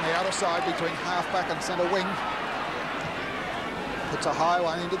mark on the outer side between half-back and centre wing. Puts a high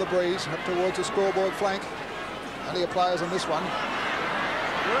one into the breeze, up towards the scoreboard flank. Plenty of players on this one.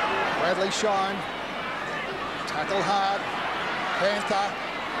 Bradley Shine. Tackle hard. Panther.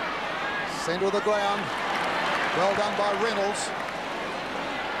 Centre of the ground. Well done by Reynolds.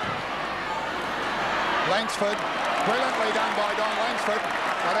 Langsford. Brilliantly done by Don Langsford.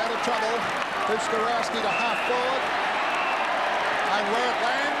 Got out of trouble. To Skorowski to half forward. And where it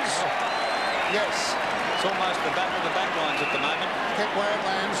lands, yes. It's almost the battle of the back lines at the moment. Kick where it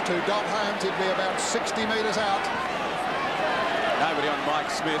lands to Don Holmes. He'd be about 60 metres out. Nobody on Mike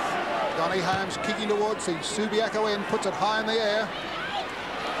Smith. Donny Holmes kicking towards the Subiaco end, puts it high in the air.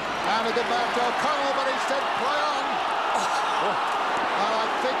 And a good back to O'Connell, but he said play on. And I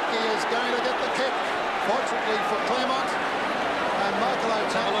think he is going to get the kick. Fortunately for Claremont. And Michael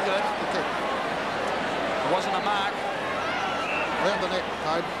O'Connell. Have a look at it. The kick. It wasn't a mark. Round the neck,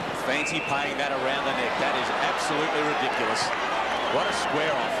 no. Fancy paying that around the neck. That is absolutely ridiculous. What a square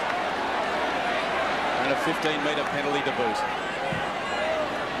off. And a 15-metre penalty to boot.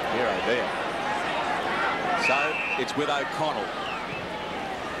 Here, oh there. So it's with O'Connell.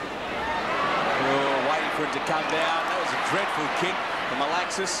 Oh, waiting for it to come down. That was a dreadful kick to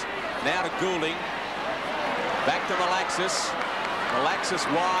Malaxis. Now to Goulding. Back to Malaxis. Malaxis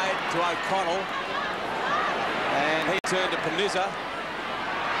wide to O'Connell. And he turned to Panizza.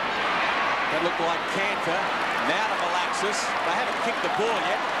 That looked like Cantor. Now to Malaxis. They haven't kicked the ball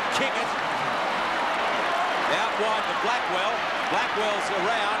yet. Kick it. Out wide to Blackwell. Blackwell's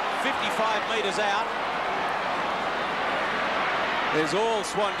around, 55 metres out. There's all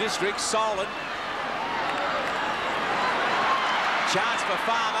Swan District. Solon. Chance for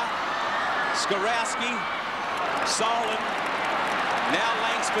Farmer. Skorowski. Solon. Now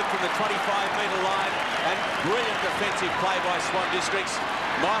Langsford from the 25-metre line. And brilliant defensive play by Swan Districts.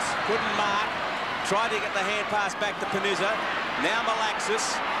 Moss couldn't mark. Tried to get the hand pass back to Panizza. Now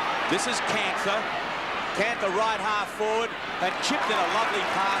Malaxis. This is Cantor. Cantor right half forward and chipped in a lovely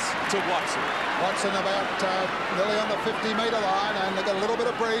pass to Watson. Watson about nearly on the 50-metre line, and they got a little bit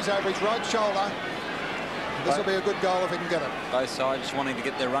of breeze over his right shoulder. This will be a good goal if he can get it. Both sides wanting to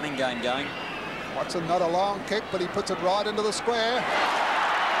get their running game going. Watson, not a long kick, but he puts it right into the square.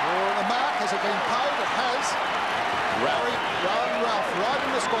 Oh, the mark, has it been paid? It has. Ralph right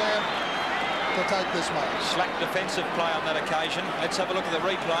in the square to take this match. Slack defensive play on that occasion. Let's have a look at the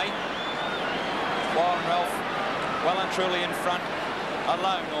replay. Warren Ralph well and truly in front,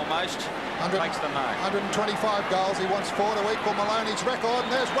 alone almost, takes the mark. 125 goals. He wants 4 to equal Maloney's record,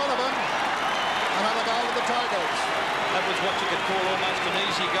 and there's one of them. Another goal of the Tigers. That was what you could call almost an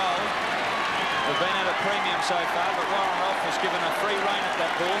easy goal. We've been at a premium so far, but Warren Ralph was given a free rein at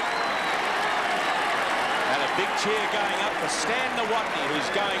that ball. And a big cheer going up for Stan Nawatney,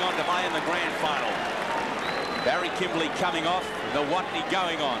 who's going on to play in the grand final. Barry Kimberley coming off, Nawatney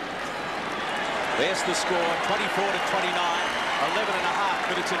going on. There's the score, 24 to 29, 11 and a half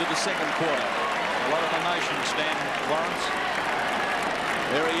minutes into the second quarter. A lot of emotion, Stan Lawrence.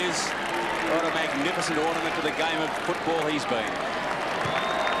 There he is. What a magnificent ornament to the game of football he's been.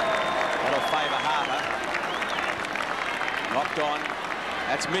 That'll favour Harper. Knocked on.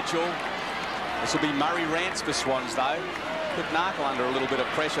 That's Mitchell. This will be Murray Rance for Swans, though. Put Narkle under a little bit of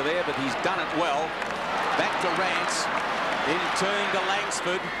pressure there, but he's done it well. Back to Rance. In turn to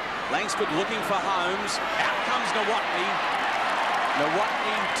Langsford. Langsford looking for Holmes. Out comes Nawatney.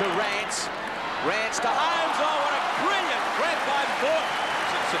 Nawatney to Rance. Rance to Holmes. Oh, what a brilliant grab by Morton.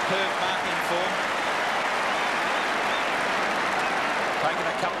 Superb marking form. Taking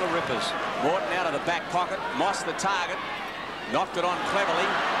a couple of rippers. Morton out of the back pocket. Moss the target. Knocked it on cleverly.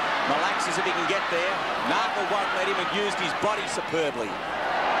 Malaxis if he can get there. Narkle won't let him and used his body superbly.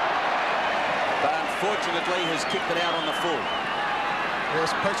 But unfortunately has kicked it out on the full.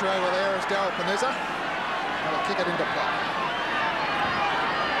 There's pressure over there as Darryl Panizza. I'll kick it into play.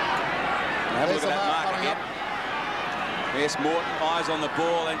 Have a look at that mark again. Yes, Morton, eyes on the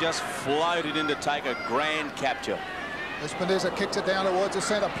ball and just floated in to take a grand capture. As Panizza kicks it down towards the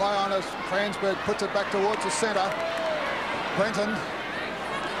centre. Play on as Fransberg puts it back towards the centre. Brenton.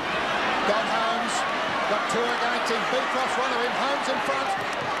 Got Holmes. Got 2 against him. Beecroft's one of him. Holmes in front.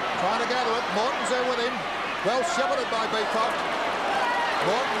 Trying to gather it. Morton's there with him. Well shepherded by Beecroft.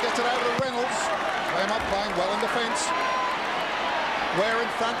 Morton gets it over to Reynolds. Claremont playing well in defence. Ware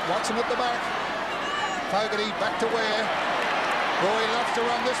in front. Watson at the back. Fogarty back to Ware. Boy, he loves to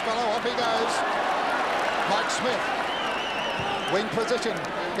run this fellow. Off he goes. Mike Smith. Wing position.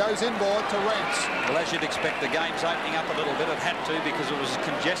 Goes inboard to Rance. Well, as you'd expect, the game's opening up a little bit. It had to because it was as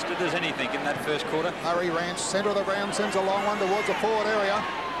congested as anything in that first quarter. Murray Rance, centre of the ground, sends a long one towards the forward area.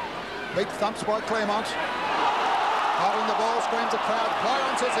 Big thumps by Claremont. Holding the ball, screams the crowd. Play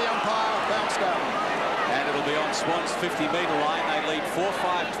on, says the umpire. Bounced out. And it'll be on Swan's 50-metre line. They lead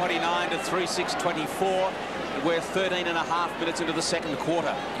 4-5-29 to 3-6-24. We're 13 and a half minutes into the second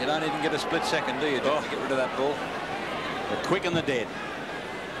quarter. You don't even get a split second, do you, to get rid of that ball? The quick and the dead.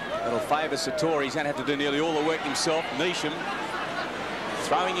 It'll favour Satori. He's going to have to do nearly all the work himself. Neesham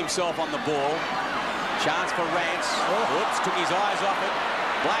throwing himself on the ball. Chance for Rance. Whoops, took his eyes off it.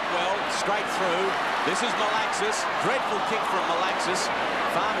 Blackwell straight through. This is Malaxis. Dreadful kick from Malaxis.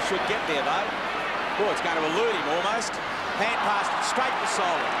 Farmer should get there, though. Oh, it's going to elude him almost. Hand pass straight to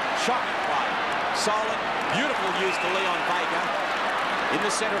Solon. Shocking play. Solon, beautiful use to Leon Baker. In the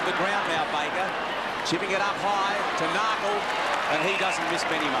centre of the ground now, Baker. Chipping it up high to Narkle, and he doesn't miss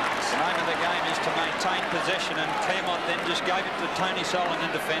many marks. The name of the game is to maintain possession, and Claremont then just gave it to Tony Solon in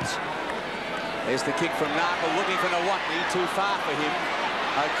defence. There's the kick from Narkle, looking for Nawatney. Too far for him.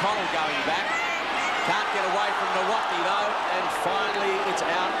 O'Connell going back. Can't get away from Nawatney, though, and finally it's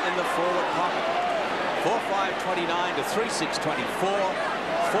out in the forward pocket. 4-5-29 to 3-6-24.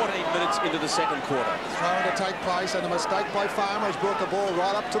 14 minutes into the second quarter. Throwing to take place, and a mistake by Farmer has brought the ball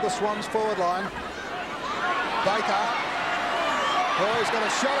right up to the Swans forward line. Baker. Oh, he's got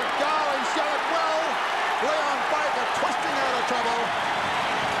a shot at goal. He shot it well. Leon Baker twisting out of trouble.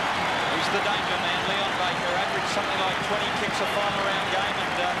 He's the danger man, Leon Baker. Average something like 20 kicks a final round game, and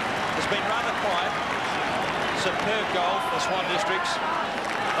it's been rather quiet. Superb goal for Swan Districts.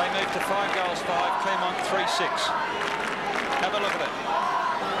 They moved to 5 goals 5, Claremont 3-6. Have a look at it.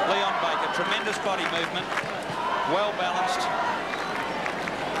 Leon Baker, tremendous body movement, well balanced.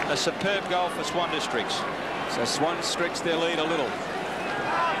 A superb goal for Swan Districts. So Swan stretch their lead a little.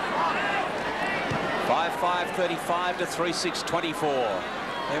 5-5-35 to 3-6-24.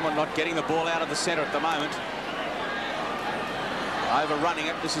 Claremont not getting the ball out of the centre at the moment. Overrunning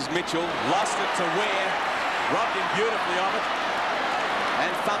it. This is Mitchell. Lost it to Ware. Robbed him beautifully of it.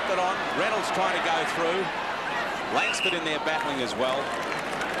 And thumped it on. Reynolds trying to go through. Langsford in there battling as well.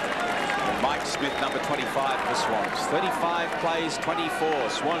 And Mike Smith, number 25 for Swans. 35 plays, 24.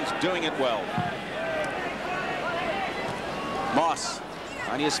 Swans doing it well. Moss.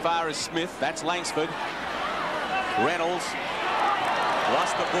 Only as far as Smith. That's Langsford. Reynolds.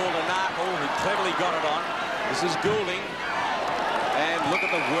 Lost the ball to Narkle, who cleverly got it on. This is Goulding. And look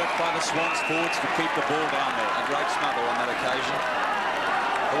at the work by the Swans forwards to keep the ball down there. A great smother on that occasion.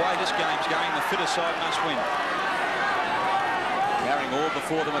 The way this game's going, the fitter side must win. Carrying all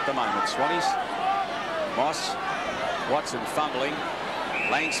before them at the moment. Swannies. Moss. Watson fumbling.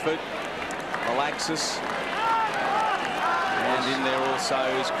 Langsford. Malaxis. And in there also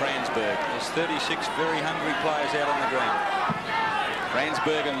is Kransberg. There's 36 very hungry players out on the ground.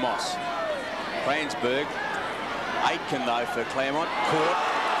 Kransberg and Moss. Kransberg. Aitken though for Claremont. Caught.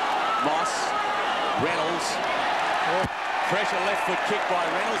 Moss. Reynolds. Pressure left foot kick by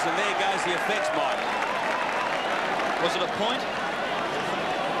Reynolds, and there goes the effects, Mike. Was it a point?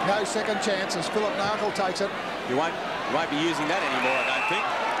 No second chance as Philip Narkle takes it. You won't be using that anymore, I don't think.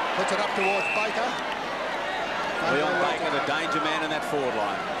 Puts it up towards Baker. Leon Baker, the danger man in that forward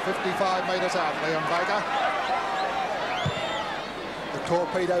line. 55 metres out, Leon Baker. The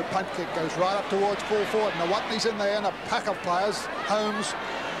torpedo punt kick goes right up towards full forward, and the Watney's in there, and a pack of players. Holmes,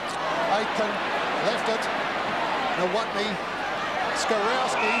 Aitken, left it. The Watney,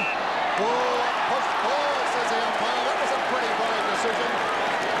 Skorowski. Oh, push ball, says the umpire. That was a pretty brave decision.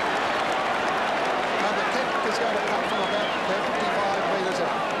 And the kick is going to come from about 55 metres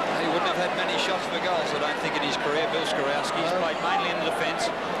out. He wouldn't have had many shots for goals, I don't think, in his career. Bill Skorowski. He's played mainly in the defence.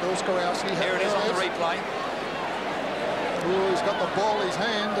 Bill Skorowski. Here it is on the replay. Oh, he's got the ball in his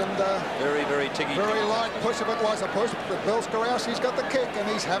hand, and very, very tiggy. Very light push if it was a push, but Bill Skorowski's got the kick, and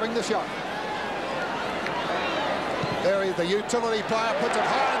he's having the shot. There, the utility player puts it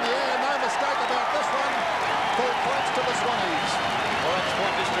high in the air. No mistake about this one. 4 points to the Swannies. Well, that's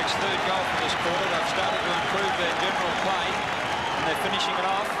Swan District's 3rd goal for this quarter. They've started to improve their general play, and they're finishing it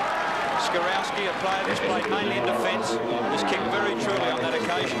off. Skorowski, a player that's played mainly in defence, has kicked very truly on that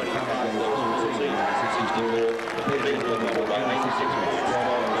occasion.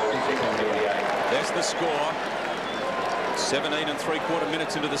 There's the score. 17 3/4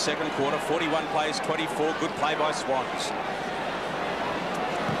 minutes into the second quarter. 41 plays, 24. Good play by Swans.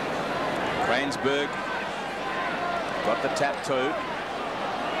 Kransberg got the tap too.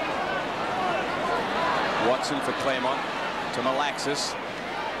 Watson for Claremont to Malaxis.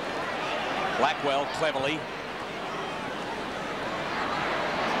 Blackwell cleverly.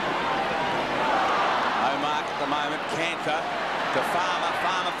 No mark at the moment. Canker to Farmer.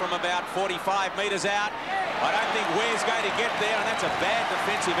 Farmer from about 45 metres out. I don't think Ware's going to get there, and that's a bad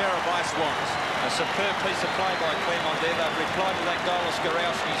defensive error by Swans. A superb piece of play by Claremont there. They've replied to that goal of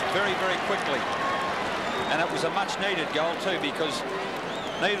Skorowski's very, very quickly. And it was a much-needed goal too, because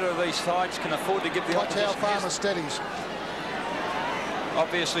neither of these sides can afford to give the opposition. Watch how Farmer steadies.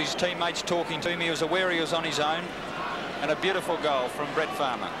 Obviously, his teammates talking to him. He was aware he was on his own. And a beautiful goal from Brett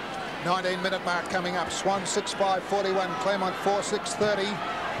Farmer. 19-minute mark coming up. Swan 6-5-41, Claremont 4-6-30.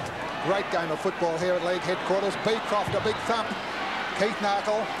 Great game of football here at league headquarters. Beecroft, a big thump. Keith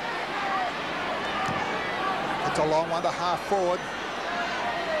Narkle. It's a long one to half forward.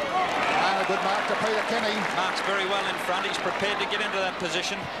 And a good mark to Peter Kenny. Marks very well in front. He's prepared to get into that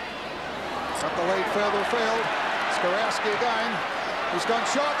position. Up the lead further afield. Skorowski again. He's gone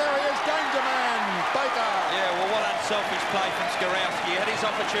short. There he is. Danger man. Baker. Yeah, well, what unselfish play from Skorowski. He had his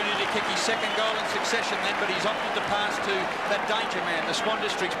opportunity to kick his 2nd goal in succession then, but he's opted to pass to that danger man, the Swan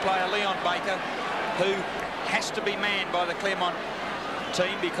Districts player, Leon Baker, who has to be manned by the Claremont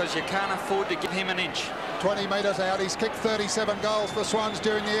team because you can't afford to give him an inch. 20 metres out. He's kicked 37 goals for Swans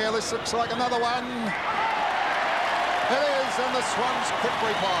during the year. This looks like another one. It is, and the Swans quick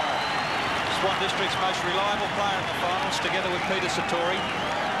reply. Swan District's most reliable player in the finals, together with Peter Satori,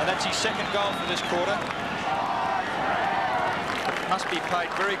 and that's his 2nd goal for this quarter. Must be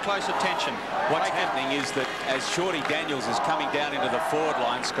paid very close attention. What's happening is that as Shorty Daniels is coming down into the forward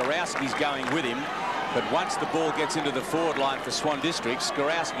line, Skorowski's going with him. But once the ball gets into the forward line for Swan District,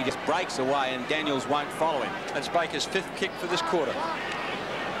 Skorowski just breaks away and Daniels won't follow him. That's Baker's 5th kick for this quarter.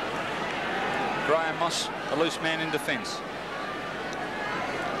 Graham Moss, a loose man in defence.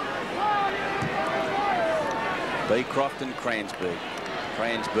 Beecroft and Cransberg.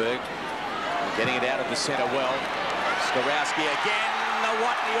 Cransberg getting it out of the centre well. Skorowski again. The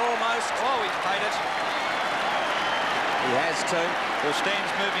Watney almost. Oh, he's paid it. He has to. Well,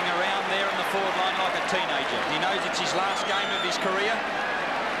 Stan's moving around there in the forward line like a teenager. He knows it's his last game of his career.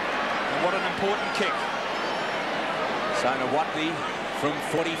 And what an important kick. So Watney from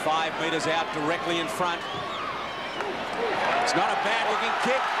 45 metres out directly in front. It's not a bad looking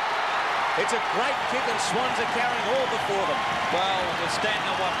kick. It's a great kick and Swans are carrying all before them. Well, with Stan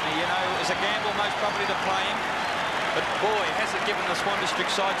Watney, you know, it's a gamble most probably to play him. But boy, has it given the Swan District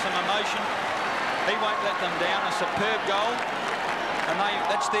side some emotion. He won't let them down. A superb goal. And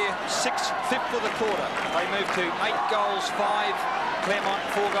that's their 5th for the quarter. They move to 8 goals, 5. Claremont,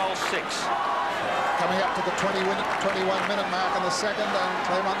 4 goals, 6. Coming up to the 21-minute mark in the second, and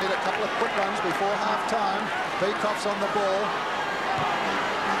Claremont need a couple of quick runs before half-time. Beecroft's on the ball.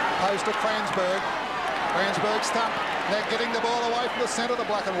 Post to Cransberg. Cransberg's thump. They're getting the ball away from the centre, the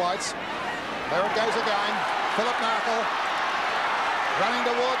black and whites. There it goes again. Philip Narkle running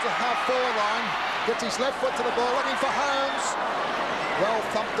towards the half-forward line. Gets his left foot to the ball, looking for Holmes. Well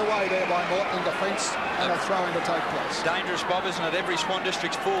thumped away there by Morton in defence, and a throw-in to take place. Dangerous, Bob, isn't it? Every Swan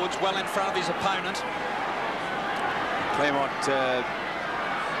District's forwards well in front of his opponent. Claremont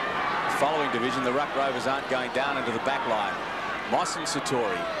following division, the Ruck Rovers aren't going down into the back line. Moss and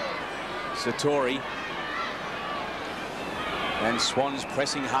Satori. Satori. And Swans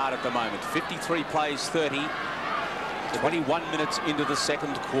pressing hard at the moment. 53 plays 30. 21 minutes into the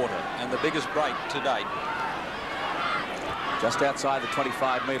second quarter. And the biggest break to date. Just outside the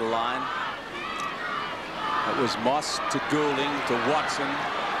 25-metre line. It was Moss to Goulding to Watson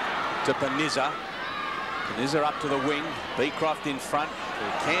to Panizza. Panizza up to the wing. Beecroft in front.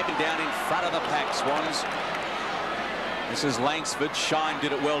 Camping down in front of the pack, Swans. This is Langsford. Shine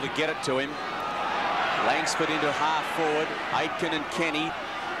did it well to get it to him. Langsford into half forward. Aitken and Kenny.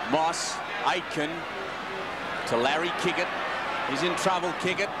 Moss. Aitken to Larry Kickett. He's in trouble,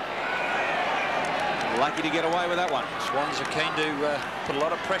 Kickett. Lucky to get away with that one. Swans are keen to put a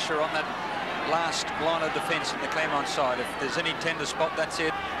lot of pressure on that last line of defence in the Claremont side. If there's any tender spot, that's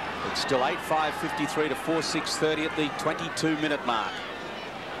it. It's still 8-5-53 to 4-6-30 at the 22-minute mark.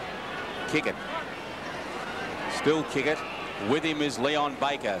 Kickett. Still Kickett. With him is Leon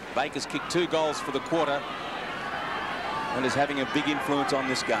Baker. Baker's kicked 2 goals for the quarter and is having a big influence on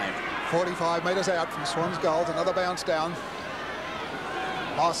this game. 45 metres out from Swan's goals. Another bounce down.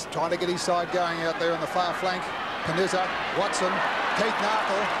 Moss trying to get his side going out there on the far flank. Panizza, Watson, Keith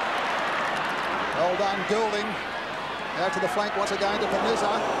Narkle. Well done, Goulding. Out to the flank once again to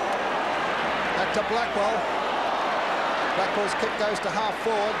Panizza. Back to Blackwell. Blackwell's kick goes to half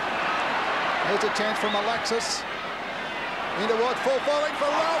forward. Here's a chance from Alexis. In towards full falling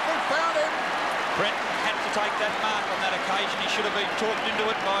for Ralph and found him. Brent had to take that mark on that occasion. He should have been talked into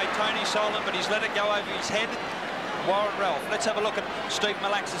it by Tony Solon, but he's let it go over his head. Warren Ralph. Let's have a look at Steve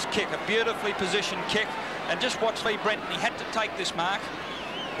Malax's kick. A beautifully positioned kick. And just watch Lee Brenton. He had to take this mark.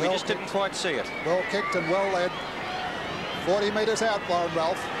 We just didn't quite see it. Well kicked and well led. 40 metres out, Warren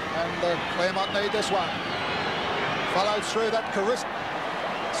Ralph. And Claremont need this one. Follows through that charisma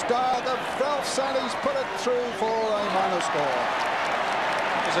style of Ralph Sonny's put it through for a minor score.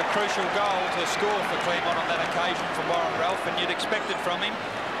 It was a crucial goal to score for Claremont on that occasion from Warren Ralph, and you'd expect it from him.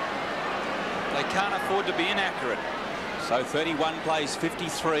 They can't afford to be inaccurate. So 31 plays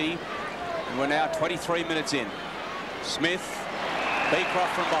 53, and we're now 23 minutes in. Smith,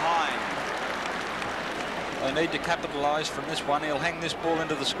 Beecroft from behind. They need to capitalise from this one. He'll hang this ball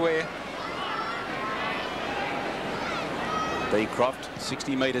into the square. Beecroft,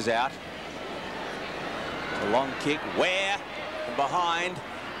 60 metres out. A long kick. Ware from behind.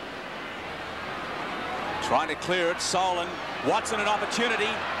 Trying to clear it. Solon. Watson an opportunity.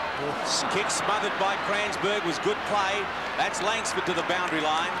 Kick smothered by Cransberg was good play. That's Langsford to the boundary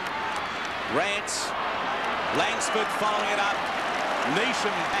line. Rance. Langsford following it up.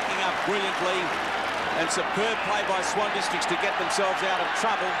 Neesham backing up brilliantly. And superb play by Swan Districts to get themselves out of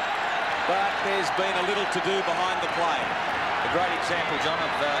trouble. But there's been a little to do behind the play. A great example, John,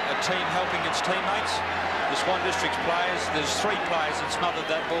 of a team helping its teammates. The Swan Districts players, there's 3 players that smothered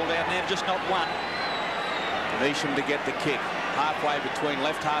that ball down there, just not one. Neesham to get the kick. Halfway between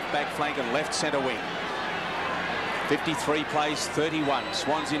left half-back flank and left centre wing. 53 plays 31.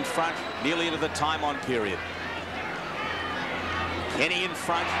 Swans in front, nearly into the time-on period. Kenny in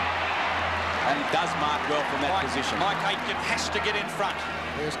front. and does mark well from that position. Mike Aitken has to get in front.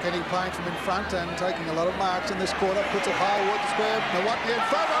 There's Kenny playing from in front and taking a lot of marks in this quarter. Puts it high towards the square. Nawatney in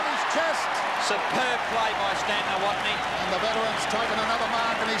front on his chest. Superb play by Stan Nawatney. And the veteran's taken another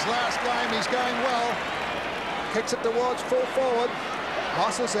mark in his last game. He's going well. Kicks it towards full forward.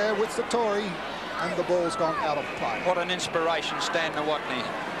 Moss is there with Satori, and the ball's gone out of play. What an inspiration, Stan Nawatney.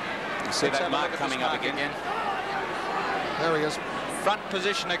 You see that mark coming up again. There he is. Front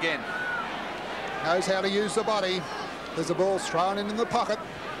position again. Knows how to use the body. There's the ball thrown in the pocket.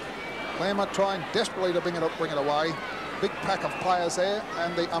 Claremont trying desperately to bring it away. Big pack of players there,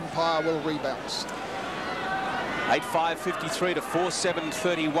 and the umpire will rebalance. 8:5:53 to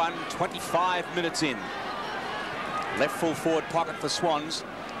 4:7:31. 25 minutes in. Left full forward pocket for Swans.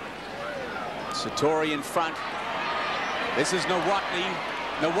 Satori in front. This is Nawatney.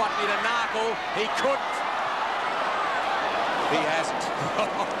 Nawatney to Narkle. He couldn't. He hasn't.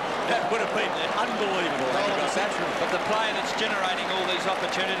 That would have been unbelievable. But the player that's generating all these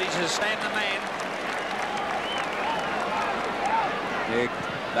opportunities is Stan the man. Yeah,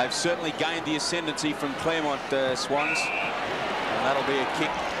 they've certainly gained the ascendancy from Claremont, Swans. And that'll be a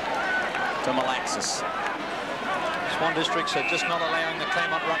kick to Malaxis. Swan Districts are just not allowing the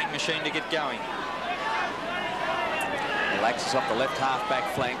Claremont running machine to get going. Malaxis off the left half-back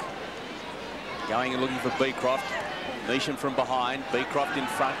flank. Going and looking for Beecroft. Neesham from behind. Beecroft in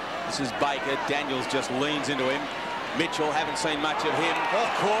front. This is Baker. Daniels just leans into him. Mitchell, haven't seen much of him.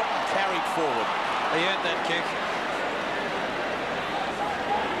 Caught and carried forward. He earned that kick.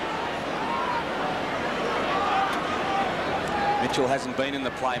 Mitchell hasn't been in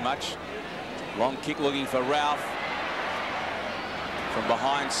the play much. Long kick looking for Ralph. From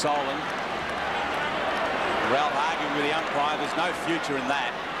behind Solon. Ralph arguing with the umpire. There's no future in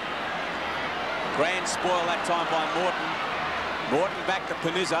that. Grand spoil that time by Morton. Morton back to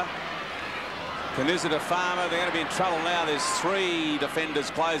Panizza. Panizza to Farmer. They're going to be in trouble now. There's 3 defenders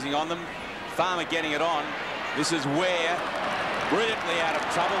closing on them. Farmer getting it on. This is Ware. Brilliantly out of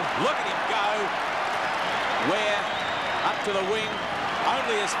trouble. Look at him go. Ware up to the wing.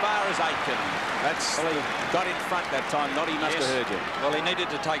 Only as far as Aitken. That's got in front that time. Noddy must have heard you. Well, he needed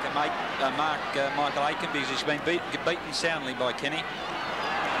to take a mark, Michael Aitken, because he's been beaten soundly by Kenny.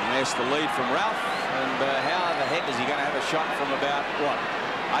 And there's the lead from Ralph. And how the heck is he going to have a shot from about, what,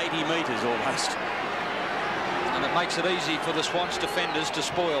 80 metres almost? And it makes it easy for the Swans defenders to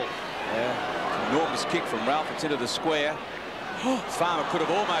spoil. Yeah, enormous kick from Ralph. It's into the square. Farmer could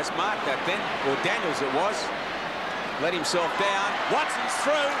have almost marked that then, or Daniels it was. Let himself down. Watson's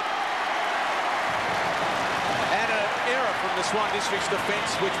through. And an error from the Swan Districts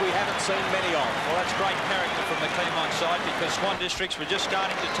defence, which we haven't seen many of. Well, that's great character from the Claremont side, because Swan Districts were just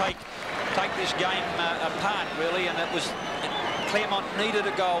starting to take this game apart, really, and Claremont needed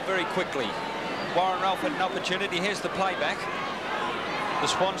a goal very quickly. Warren Ralph had an opportunity. Here's the playback. The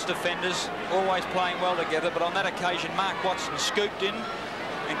Swans defenders always playing well together, but on that occasion, Mark Watson scooped in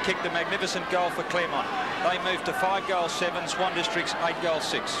and kicked a magnificent goal for Claremont. They moved to 5-7, Swan Districts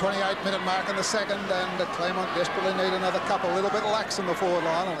 8-6. 28-minute mark in the second, and Claremont desperately need another couple. A little bit lax on the forward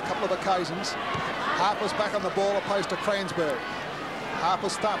line on a couple of occasions. Harper's back on the ball opposed to Cransberg.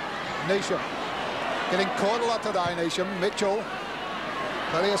 Harper's thump. Neesham. Getting caught a lot today, Neesham. Mitchell.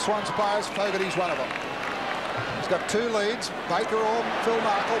 Plenty of Swans players. Fogarty's one of them. He's got 2 leads. Baker or Phil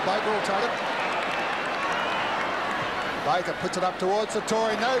Narkle. Baker will take it. Baker puts it up towards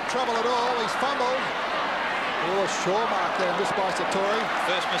Satori. No trouble at all. He's fumbled. Oh, a sure mark there, missed by Satori.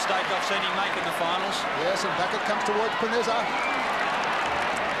 First mistake I've seen him make in the finals. Yes, and back it comes towards Panizza.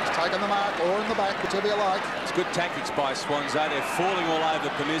 He's taken the mark, or in the back, whichever you like. It's good tactics by Swans, though. They're falling all over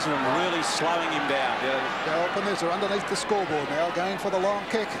Panizza and really slowing him down. Daryl Panizza underneath the scoreboard now, going for the long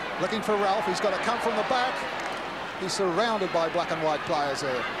kick. Looking for Ralph. He's got to come from the back. He's surrounded by black and white players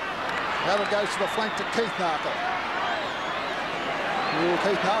there. Now it goes to the flank to Keith Narkle.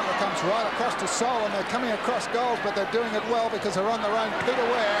 Keith Narkle comes right across to Sol, and they're coming across goals, but they're doing it well because they're on their own. Peter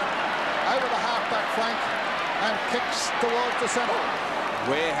Ware over the half-back flank and kicks towards the centre.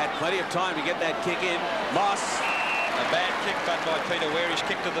 Ware had plenty of time to get that kick in. Moss. A bad kick done by Peter Ware. He's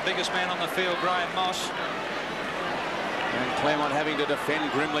kicked to the biggest man on the field, Graham Moss. And Claremont having to defend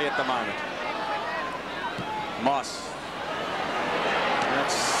grimly at the moment. Moss.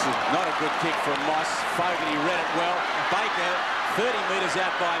 That's not a good kick from Moss. Fogarty read it well. Baker 30 metres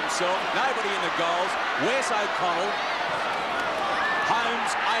out by himself. Nobody in the goals. Where's O'Connell?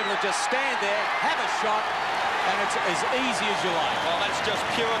 Holmes able to just stand there, have a shot, and it's as easy as you like. Well, that's just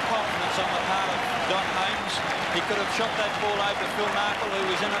pure confidence on the part of Don Holmes. He could have shot that ball over to Phil Narkle, who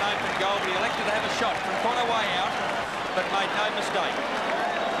was in an open goal, but he elected to have a shot from quite a way out, but made no mistake.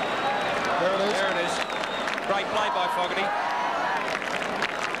 There it Great play by Fogarty.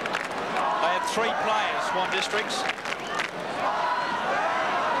 They had 3 players, Swan Districts.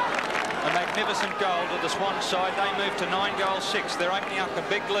 A magnificent goal to the Swan side. They moved to 9-6. They're opening up a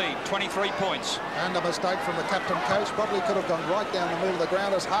big lead, 23 points. And a mistake from the captain coach. Probably could have gone right down the middle of the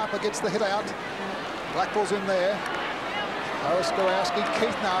ground as Harper gets the hit out. Blackpool's in there. Harris Gorowski,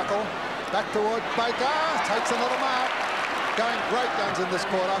 Keith Narkle. Back toward Baker. Takes another mark. Going great guns in this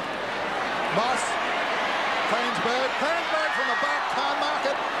quarter. Moss. Cransberg from the back. Can't mark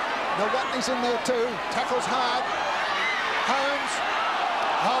it. Nawatney's in there too. Tackles hard. Holmes.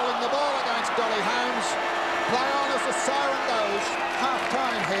 Holding the ball against Dolly Holmes. Play on as the siren goes.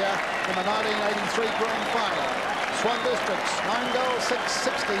 Half-time here in the 1983 Grand Final. Swan Districts,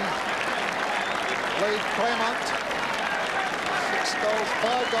 9-6-60. Lead Claremont. 6 goals,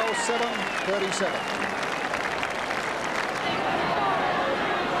 5 goals, 7-37.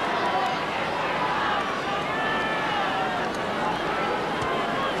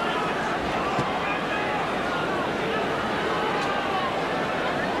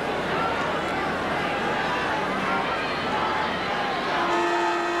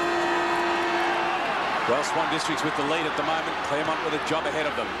 Well, Swan Districts with the lead at the moment. Claremont with a job ahead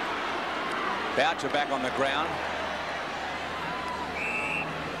of them. Boucher back on the ground.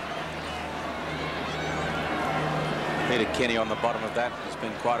 Peter Kenny on the bottom of that has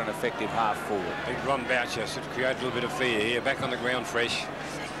been quite an effective half forward. Big Ron Boucher should create a little bit of fear here. Back on the ground fresh.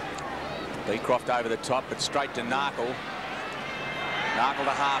 Beecroft over the top, but straight to Narkle. Narkle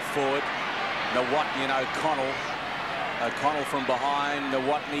to half forward. Nawatney and O'Connell. O'Connell from behind.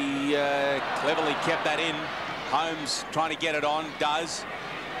 Nawatney cleverly kept that in. Holmes trying to get it on. Does.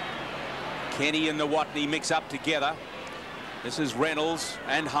 Kenny and Nawatney mix up together. This is Reynolds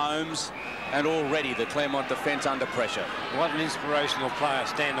and Holmes. And already the Claremont defence under pressure. What an inspirational player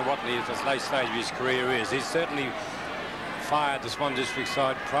Stan Nawatney at this late stage of his career is. He's certainly fired the Swan District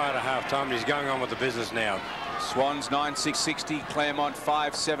side prior to half-time, and he's going on with the business now. Swans 9-6-60, Claremont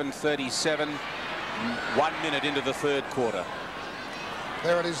 5-7-37. 1 minute into the third quarter.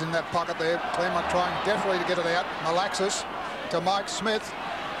 There it is in that pocket there. Claremont trying desperately to get it out. Malaxis to Mike Smith.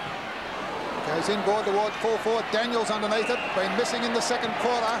 Goes inboard towards full forward. Daniels underneath it. Been missing in the second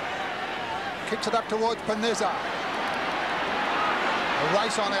quarter. Kicks it up towards Panizza. A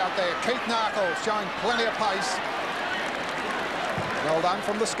race on out there. Keith Narkle showing plenty of pace. Well done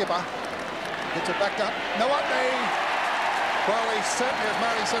from the skipper. Gets it back to Nawatney. Well, he certainly, as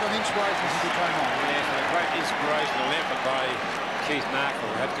Murray said, an inspiration since he came on. Yes, and a great inspirational effort by Keith Narkle.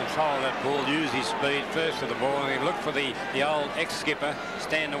 Had control of that ball, used his speed first to the ball, and he looked for the old ex-skipper,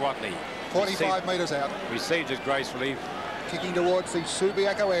 Stan Nawatney. 45 metres out. Received it gracefully. Kicking towards the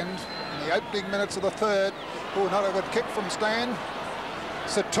Subiaco end in the opening minutes of the third. Oh, not a good kick from Stan.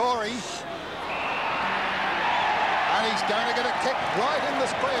 Satori. And he's going to get a kick right in the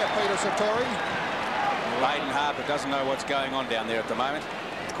square, Peter Satori. Hayden Harper doesn't know what's going on down there at the moment.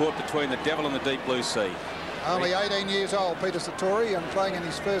 Caught between the devil and the deep blue sea. Only 18 years old, Peter Satori, and playing in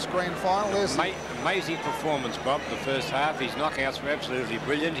his first grand final. There's amazing performance, Bob, the first half. His knockouts were absolutely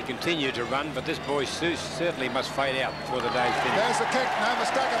brilliant. He continued to run, but this boy certainly must fade out before the day's finished. There's the kick, no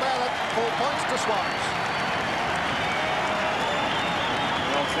mistake about it. 4 points to Swans.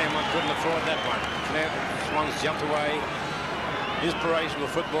 Well, Claremont couldn't afford that one. Swans jumped away. Inspirational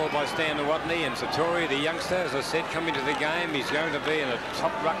football by Stan Nawatney, and Satori, the youngster, as I said, coming to the game. He's going to be a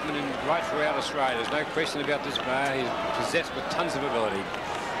top ruckman right throughout Australia. There's no question about this player. He's possessed with tons of ability.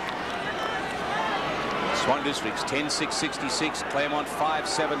 Swan Districts 10-6-66, Claremont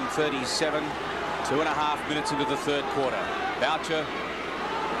 5-7-37. 2.5 minutes into the third quarter. Boucher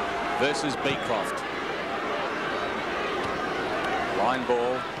versus Beecroft. Line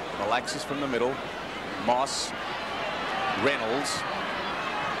ball, Malaxis from the middle. Moss. Reynolds,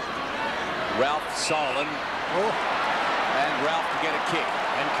 Ralph Solon, and Ralph to get a kick.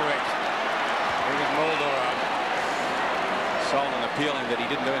 And correct. It was Moldora. Solon appealing that he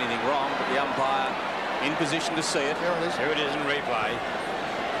didn't do anything wrong, but the umpire in position to see it. Here it is. Here it is in replay.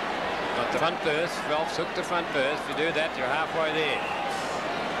 Got the front burst. Ralph took the front burst. If you do that, you're halfway there.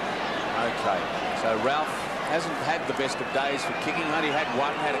 Okay, so Ralph hasn't had the best of days for kicking. Only had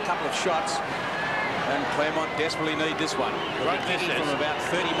one, had a couple of shots. And Claremont desperately need this one. Right, kicking from about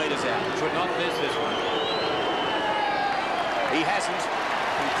 30 metres out. Should not miss this one. He hasn't.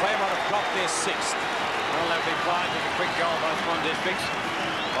 And Claremont have dropped their 6th. Well, they've been playing with a quick goal by Swan Districts.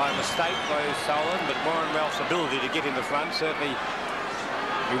 By mistake by Solon, but Warren Ralph's ability to get in the front certainly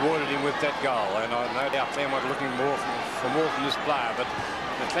rewarded him with that goal. And I no doubt Claremont looking for more from this player, but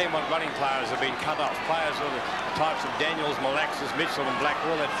the Claremont running players have been cut off. Players of the types of Daniels, Malaxis, Mitchell and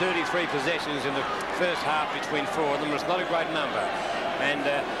Blackwell had 33 possessions in the first half between four of them. It's not a great number. And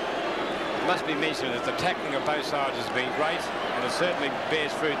it must be mentioned that the tackling of both sides has been great, and it certainly bears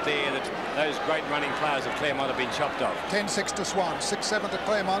fruit there that those great running players of Claremont have been chopped off. 10-6 to Swan, 6-7 to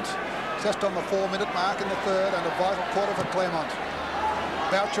Claremont, just on the 4-minute mark in the third, and a vital quarter for Claremont.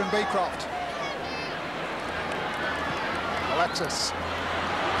 Boucher and Beecroft. Alexis.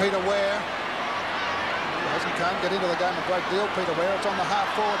 Peter Ware. Can't get into the game a great deal, Peter Ware. It's on the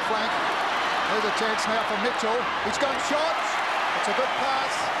half-forward flank. There's a chance now for Mitchell. He's got shots. It's a good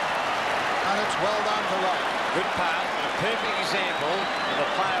pass. And it's well done to Ray. Good pass, and a perfect example of a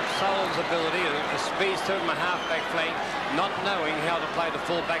player of Solon's ability, a speedster from a half-back flank, not knowing how to play the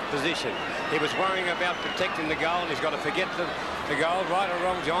full-back position. He was worrying about protecting the goal, and he's got to forget the goal, right or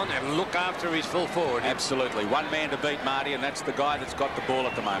wrong, John, and look after his full forward. Absolutely. One man to beat, Marty, and that's the guy that's got the ball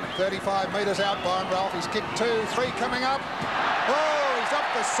at the moment. 35 metres out by Ralph. He's kicked 2, 3 coming up. Oh, he's up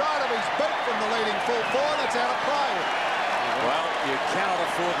the side of his boot from the leading full forward. It's out of play. Well, you cannot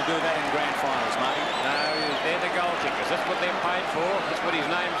afford to do that in grand finals, Marty. No, they're the goal kickers. That's what they're paid for. That's what his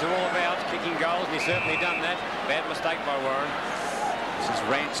name's all about, kicking goals, and he's certainly done that. Bad mistake by Warren. This is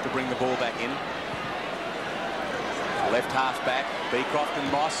Rance to bring the ball back in. Left half back, Beecroft and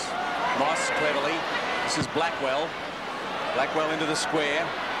Moss. Moss cleverly. This is Blackwell. Blackwell into the square.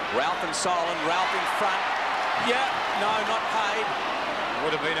 Ralph and Solon. Ralph in front. Yeah, no, not paid.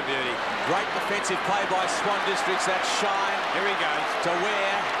 Would have been a beauty. Great defensive play by Swan Districts. That shine. Here he goes. To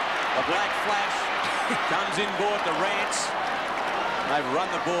Ware. The black flash. Comes inboard to Rance. They've run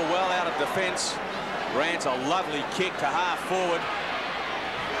the ball well out of defence. Rance, a lovely kick to half forward.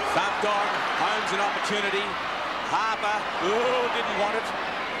 Thumped on. Holmes an opportunity. Harper, oh, didn't want it.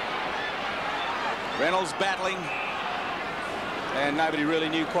 Reynolds battling. And nobody really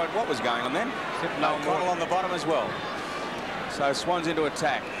knew quite what was going on then. No, Connell on the bottom as well. So Swan's into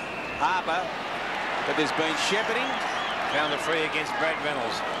attack. Harper, but there's been shepherding. Found the free against Brad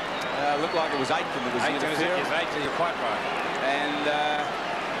Reynolds. Looked like it was Aitken that was the interferer. Yes, Aitken, you're quite right. And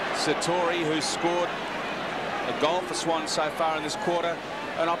Satori, who scored a goal for Swan so far in this quarter,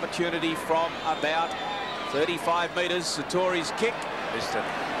 an opportunity from about 35 metres. Satori's kick.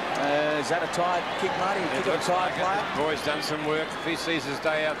 Is that a tired kick, Marty? It looks like it. Boy's done some work. If he sees his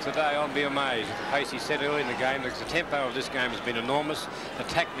day out today, I'll be amazed. At the pace he set early in the game, because the tempo of this game has been enormous. The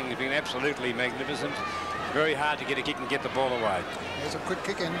tackling has been absolutely magnificent. Very hard to get a kick and get the ball away. There's a quick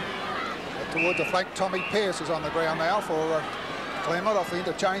kick in towards the flank. Tommy Pearce is on the ground now for Claremont off the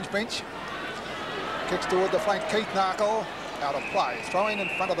interchange bench. Kicks toward the flank. Keith Narkle out of play. Throwing in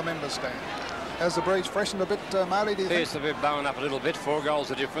front of the members' stand. Has the breeze freshened a bit, Marley, do you think? Pearce a bit blowing up a little bit. 4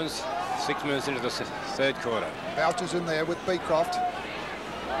 goals the difference. 6 minutes into the third quarter. Boucher's in there with Beecroft.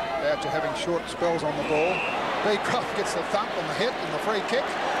 Boucher having short spells on the ball. Beecroft gets the thump on the hit and the free kick.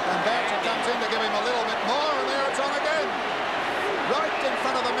 And Boucher comes in to give him a little bit more, and there it's on again. Right in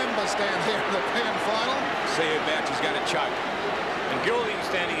front of the members' stand here in the grand final. See who Boucher's going to choke. And Goulding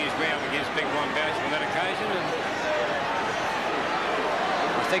standing his ground against Big Ron Boucher on that occasion. And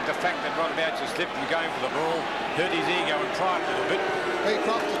I think the fact that Ron Boucher slipped and going for the ball hurt his ego and pride a little bit.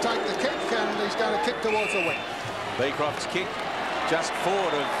 Beecroft to take the kick, and he's going to kick towards the wing. Beecroft's kick just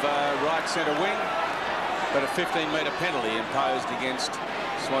forward of right centre wing, but a 15-metre penalty imposed against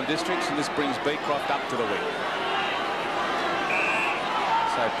Swan Districts, and this brings Beecroft up to the wing.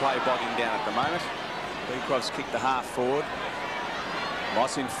 So play bogging down at the moment. Beecroft's kicked the half forward.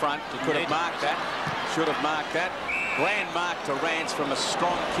 Moss in front. He could have marked that. Should have marked that. Grand mark to Rance from a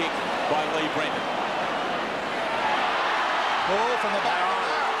strong kick by Lee Brenton. Ball from the back.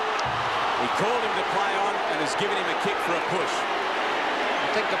 He called him to play on and has given him a kick for a push. I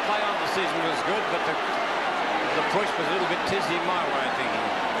think the play on decision was good, but the push was a little bit tizzy in my way of thinking.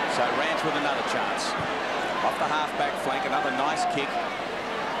 So Rance with another chance. Off the half-back flank, another nice kick.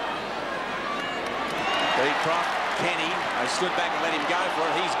 Beecroft, Kenny, they stood back and let him go for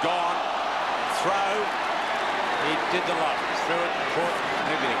it. He's gone. Throw. He did the lot. Threw it, caught,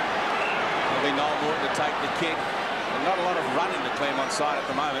 everything. It'll be Noel Morton to take the kick. And not a lot of run in the Claremont side at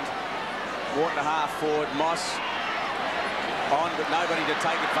the moment. Morton to half forward. Moss on, but nobody to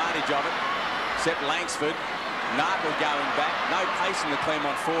take advantage of it, except Langsford. Narkle going back. No pace in the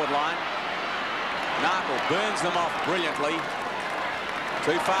Claremont forward line. Narkle burns them off brilliantly.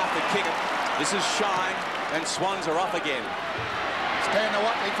 Too far to kick it. This is Shine, and Swans are off again. Stan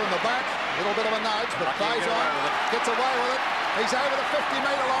Watney from the back. A little bit of a nudge, but plays on. Gets away with it. He's over the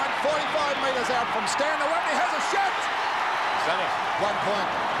 50-metre line. 45 metres out from Stan Watney. Has a shot. He's done it. 1 point.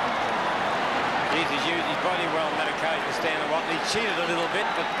 He's used his body well on that occasion to stand and what. He cheated a little bit,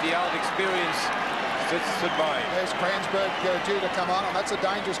 but the old experience stood by him. There's Cransburg due to come on, and that's a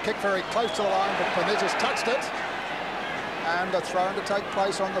dangerous kick very close to the line, but Panez has touched it. And a throw to take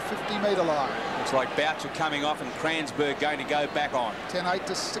place on the 50-metre line. Looks like Boucher coming off and Cransburg going to go back on. 10-8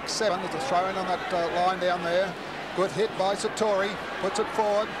 to 6-7. There's a throw in on that line down there. Good hit by Satori. Puts it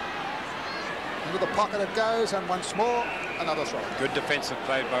forward. Into the pocket it goes, and once more, another throw. Good defensive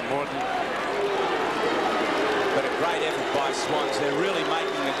play by Morton. But a great effort by Swans. They're really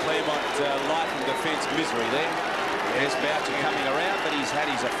making the Claremont life and defence misery there. There's Boucher coming around, but he's had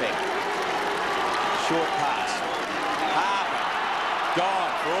his effect. Short pass. Harper,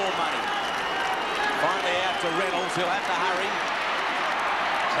 gone for all money. Finally out to Reynolds. He'll have to hurry.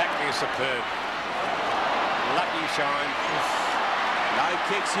 Tackling is superb. Lucky Shine. No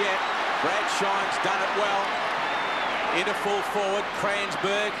kicks yet. Brad Shine's done it well. Into full forward.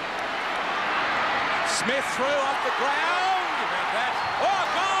 Cransburg. Smith through off the ground. Oh,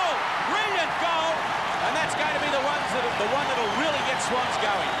 goal! Brilliant goal! And that's going to be the one that'll really get Swans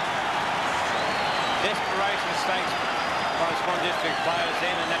going. Desperation stakes by Swan District players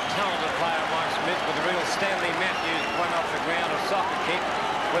then, and that talented player Mike Smith with a real Stanley Matthews one off the ground, a soccer kick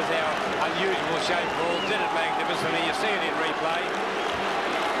with our unusual shaped ball. Did it magnificently. You see it in replay.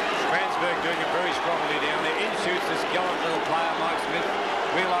 Cransburg doing it very strongly down there. In shoots this gallant little player Mike Smith.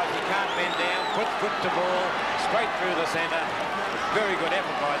 Realised he can't bend down. Put the ball straight through the centre. Very good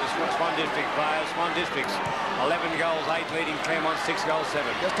effort by the Swan District players. Swan District's 11 goals, 8 leading Claremont, 6 goals,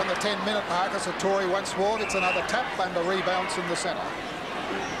 7. Just on the 10-minute mark, as Satori once more gets another tap and a rebound in the centre.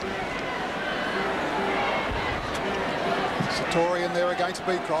 Satori in there against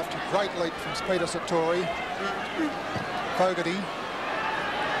Beecroft. Great leap from Peter Satori. Fogarty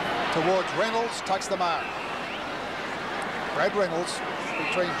towards Reynolds, takes the mark. Brad Reynolds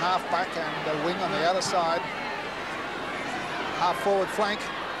between half-back and a wing on the outer side. Half-forward flank.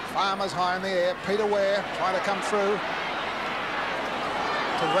 Farmer's high in the air. Peter Ware trying to come through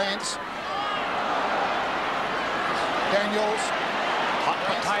to Rance. Daniels. Hot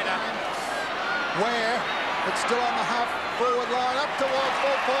potato. Ware. It's still on the half-forward line up towards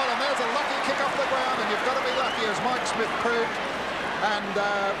full forward, and there's a lucky kick off the ground, and you've got to be lucky, as Mike Smith proved. And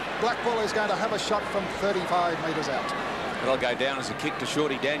Blackwell is going to have a shot from 35 metres out. It'll go down as a kick to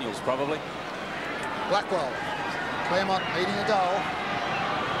Shorty Daniels, probably. Blackwell. Claremont needing a goal.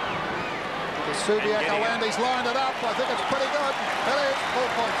 The Subiaco, and he's lined it up. I think it's pretty good. It is 4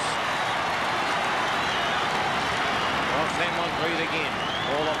 points. Well, Claremont breathe again.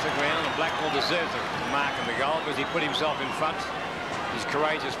 Ball off the ground, and Blackwell deserves the mark of the goal because he put himself in front. He's a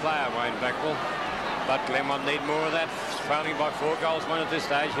courageous player, Wayne Blackwell. But Claremont need more of that. Trailing by 4 goals, 1 at this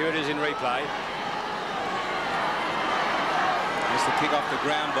stage. Here it is in replay. There's the kick off the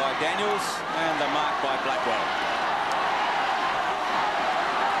ground by Daniels and the mark by Blackwell.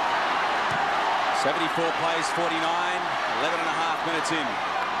 74 plays, 49, 11.5 minutes in.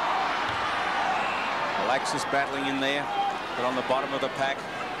 Alexis battling in there, but on the bottom of the pack,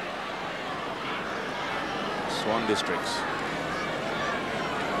 Swan Districts.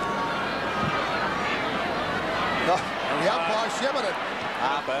 The umpire shivered it.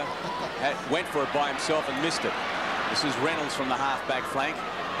 Harper went for it by himself and missed it. This is Reynolds from the half-back flank.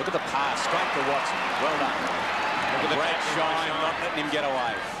 Look at the pass, straight to Watson. Well done. Look at the Brad Shine, not letting him get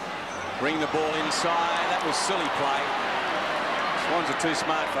away. Bring the ball inside. That was silly play. Swans are too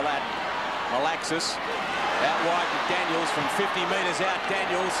smart for that. Alexis out wide to Daniels from 50 metres out.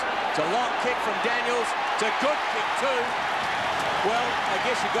 Daniels. It's a long kick from Daniels. It's a good kick too. Well, I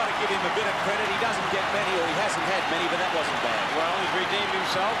guess you've got to give him a bit of credit. He doesn't get many, or he hasn't had many, but that wasn't bad. Well, he's redeemed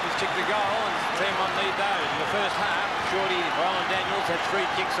himself. He's kicked the goal, and Claremont lead those. In the first half, Shorty Roland Daniels had 3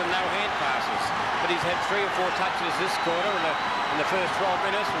 kicks and no hand passes. But he's had 3 or 4 touches this quarter in the first 12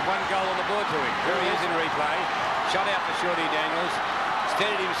 minutes with 1 goal on the board to him. Here he is in replay. Shot out to Shorty Daniels.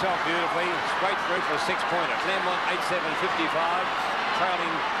 Steadied himself beautifully. Straight through for a 6-pointer. Claremont 8-7-55.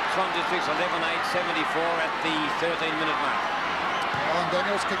 Trailing Swan Districts 11-8-74 at the 13-minute mark. Alan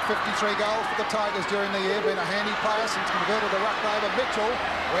Daniels kicked 53 goals for the Tigers during the year, been a handy player since converted a ruck over. Mitchell,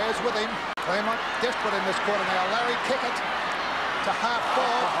 Ware's with him. Claremont desperate in this quarter now. Larry Kickett to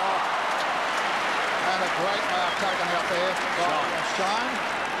half-forward. And a great mark taken out there by Shine.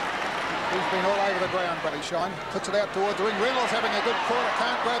 He's been all over the ground, buddy Shine. Puts it out towards the ring. Reynolds having a good quarter,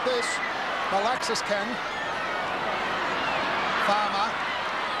 can't grab this. Alexis can. Farmer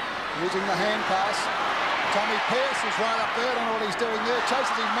using the hand pass. Tommy Pearce is right up there. I don't know what he's doing there.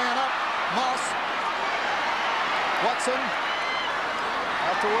 Chases his man up. Moss. Watson.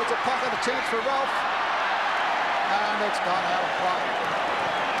 Out towards the pocket. A chance for Rolfe. and it's gone out of play.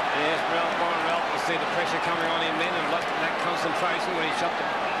 Yes, Warren Ralph will see the pressure coming on him then and lost that concentration when he shot the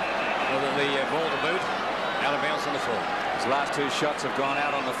ball to boot. Out of bounds on the full. His last two shots have gone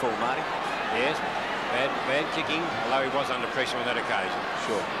out on the full, Marty. Yes, bad kicking, although he was under pressure on that occasion.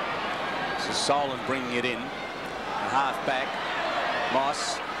 Sure. So Solon bringing it in. A half back.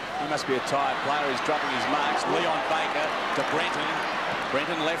 Moss. He must be a tired player. He's dropping his marks. Leon Baker to Brenton.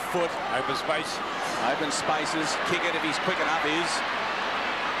 Brenton left foot. Open space. Open spaces. Kick it if he's quick enough is.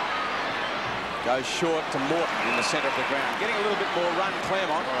 Goes short to Morton in the centre of the ground. Getting a little bit more run,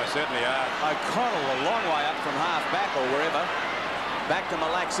 Claremont. Oh, they certainly are. O'Connell a long way up from half back or wherever. Back to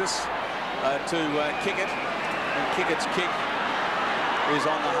Malaxis to kick it. And Kickett's kick is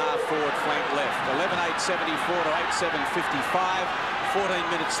on the half-forward flank left. 11:8:74 to 8:7:55. 14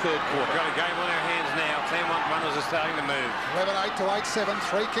 minutes, third quarter. We've got a game on our hands now. Claremont runners are starting to move. 11:8 to 8:7.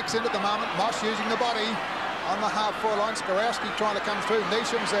 3 kicks in at the moment. Moss using the body on the half-forward line. Skorowski trying to come through.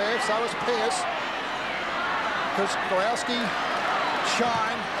 Neesham's there. So is Pearce. Because Skorowski,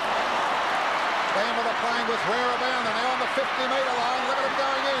 Shine. Bamber are playing with Rarebound. And now on the 50-metre line. Look at him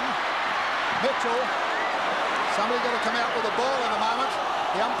going in. Mitchell. Somebody got to come out with the ball in the moment.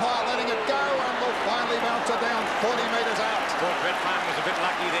 The umpire letting it go and will finally bounce it down 40 metres out. Thought Brett Farm was a bit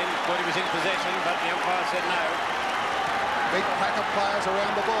lucky then. Thought he was in possession, but the umpire said no. Big pack of players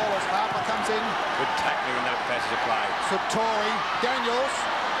around the ball as Harper comes in. Good tackling in that passage of play. Satori, Daniels.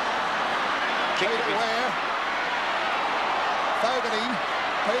 Peter Ware. Fogarty.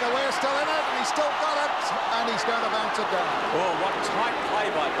 Peter Ware still in it, and he's still got it, and he's going to bounce it down. Oh, what tight play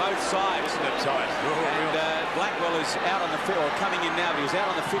by both sides. Isn't it tight? And Blackwell is out on the field, or coming in now, but he was out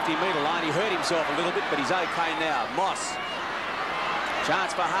on the 50-metre line. He hurt himself a little bit, but he's okay now. Moss.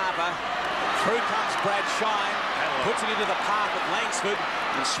 Chance for Harper. Through comes Brad Shine. Puts it into the path of Langsford,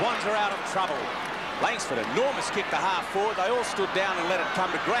 and Swans are out of trouble. Langsford, enormous kick to half forward. They all stood down and let it come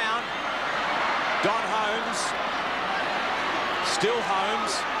to ground. Don Holmes. Still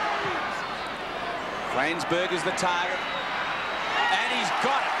Holmes. Fransberg is the target. And he's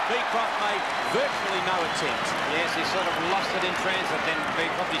got it. Beecroft made virtually no attempt. Yes, he sort of lost it in transit then.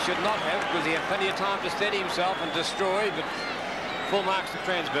 Beecroft he should not have, because he had plenty of time to steady himself and destroy, but full marks to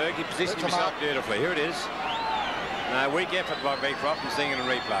Fransberg. He positioned himself beautifully. Here it is. No, weak effort by Beecroft and seeing it in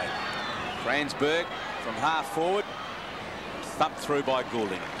replay. Fransberg from half forward. Thumped through by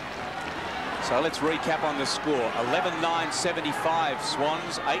Goulding. So let's recap on the score. 11:9:75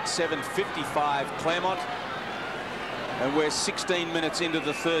 Swans, 8:7:55 Claremont. And we're 16 minutes into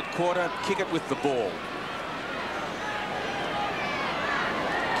the third quarter. Kick it with the ball.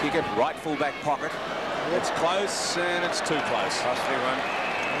 Kick it right full back pocket. It's close and it's too close. Costly one.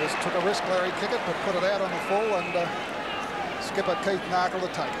 Just took a risk, Larry Kickett, but put it out on the full, and skipper Keith Narkle to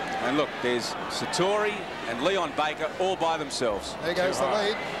take it. And look, there's Satori and Leon Baker all by themselves. There goes the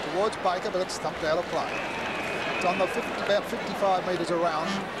lead towards Baker, but it's thumped out of play. It's on the about 55 metres around,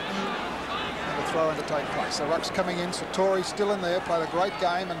 and the throw-in to take place. So ruck's coming in. Satori still in there, played a great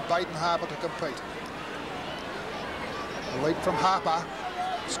game, and Baton Harper to compete. The lead from Harper.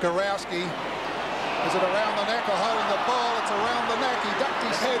 Skorowski. Is it around the neck or holding the ball? It's around the neck. He ducked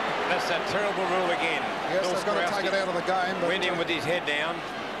his head. That's that terrible rule again. Yes, they've got to take it out of the game. But went in with his head down.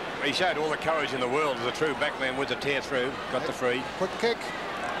 He showed all the courage in the world as a true backman with the tear through. Got the free. Quick kick.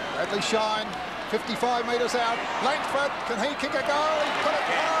 Bradley Shine. 55 metres out. Langford. Can he kick a goal? He put it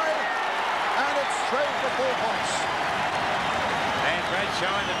high. And it's through for 4 points. And Brad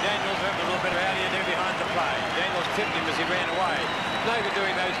Shine and Daniels have a little bit of how do you do behind the play. Daniels tipped him as he ran away. No good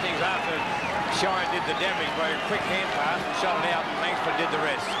doing those things after Shine did the damage by a quick hand pass and shot it out, and Langsford did the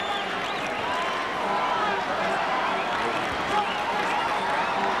rest.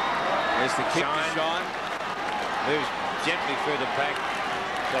 There's the kick to Shine. Moves gently through the pack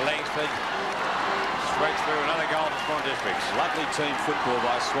to Langsford. Straight through, another goal for Swan Districts. Lovely team football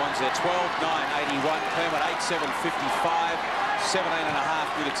by Swans there. 12:9:81. Claremont 8:7:55. 17.5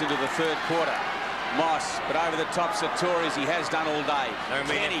 minutes into the third quarter. Moss, but over the top Satori as he has done all day.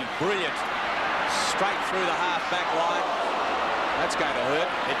 Kenny, brilliant. Straight through the half-back line. That's going to hurt.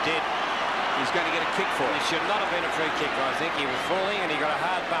 It did. He's going to get a kick for it. It should not have been a free kick, I think. He was falling and he got a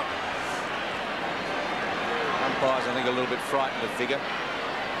hard bump. Umpires, I think, a little bit frightened of figure.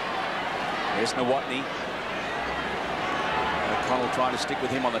 There's Nawatney. O'Connell trying to stick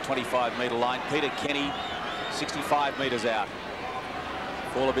with him on the 25-metre line. Peter Kenny, 65 metres out.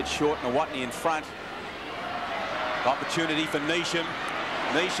 Ball a bit short, Nawatney in front. Opportunity for Neesham.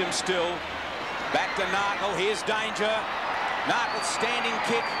 Neesham still. Back to Narkle. Here's danger. Narkle's standing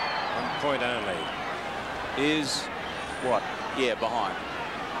kick. 1 point only. Is what? Yeah, behind.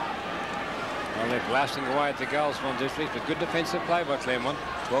 Well, they're blasting away at the goal, Swan District, but good defensive play by Claremont.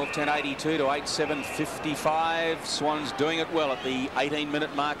 12-10-82 to 8-7-55. Swans doing it well at the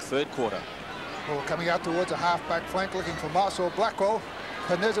 18-minute mark, third quarter. Well, coming out towards a half-back flank, looking for Moss or Blackwell.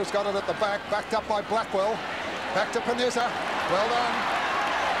 Panizza's got it at the back, backed up by Blackwell. Back to Panizza. Well done.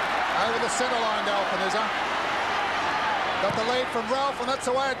 Over the centre line now, Panizza. Got the lead from Ralph, and that's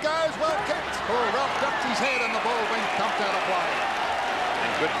the way it goes. Well kicked. Oh, Ralph ducked his head, and the ball being pumped out of play. And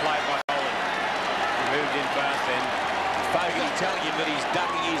good play by Holland. He moved in fast then. Fogarty telling him that he's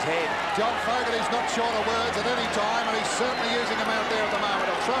ducking his head. John Fogarty's not short of words at any time, and he's certainly using them out there at the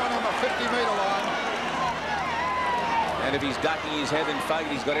moment. A throw on the 50-metre line. And if he's ducking his head, then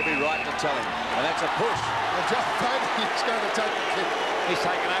Fogarty's got every right to tell him. And that's a push. And John Fogarty's going to take the kick. He's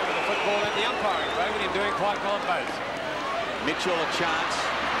taken over the football and the umpiring. Fogarty doing quite well at both. Mitchell a chance.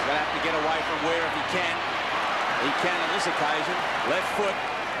 He's going to have to get away from where if he can. He can on this occasion. Left foot.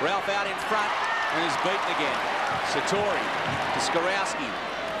 Ralph out in front, and he's beaten again. Satori to Skorowski.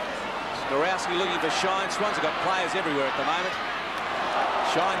 Skorowski looking for Shine. Swans have got players everywhere at the moment.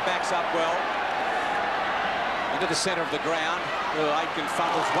 Shine backs up well. Into the centre of the ground. Aitken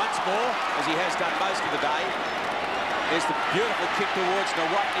fumbles once more, as he has done most of the day. There's the beautiful kick towards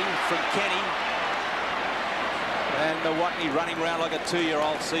Nawatney from Kenny. And Nawatney running around like a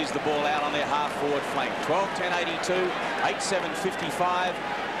 2-year-old sees the ball out on their half-forward flank. 12-10-82, 8-7-55.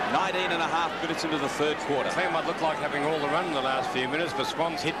 19.5 minutes into the third quarter. Claremont looked like having all the run in the last few minutes, but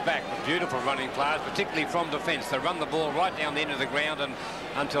Swans hit back with beautiful running players, particularly from defence. They run the ball right down the end of the ground and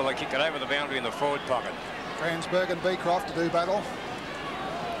until they kick it over the boundary in the forward pocket. Gransberg and Beecroft to do battle.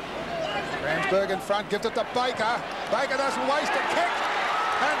 Gransberg in front, gives it to Baker. Baker doesn't waste a kick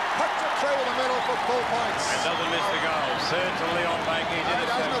and puts it through the middle for full points. And doesn't miss the goal. Certainly on Baker. He did it.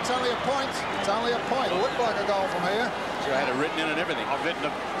 Doesn't. It's only a point. It's only a point. It looked like a goal from here. Sure had it written in and everything. I've written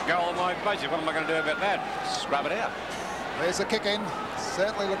a goal on my budget. What am I going to do about that? Scrub it out. There's the kick in.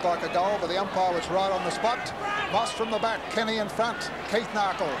 Certainly looked like a goal, but the umpire was right on the spot. Moss from the back, Kenny in front, Keith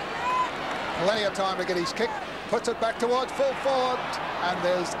Narkle. Plenty of time to get his kick. Puts it back towards full forward, and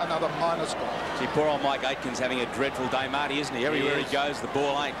there's another minus goal. See, poor old Mike Aitken's having a dreadful day, Marty, isn't he? Everywhere he goes, the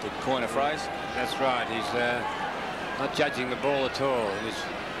ball ain't, to coin a phrase. That's right. He's not judging the ball at all. He's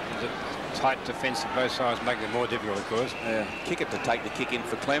a tight defence of both sides, making it more difficult, of course. Yeah. Kick it to take the kick in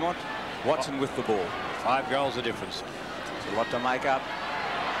for Claremont. Watson with the ball. 5 goals of difference. It's a lot to make up.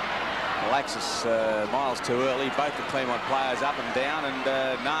 Alexis miles too early. Both the Claremont players up and down, and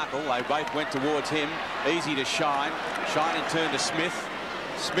Narkle, they both went towards him. Easy to Shine. Shine in turn to Smith.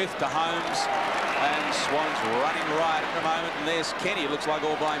 Smith to Holmes. And Swan's running right at the moment. And there's Kenny, looks like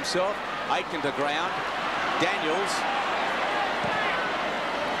all by himself. Aitken to ground. Daniels.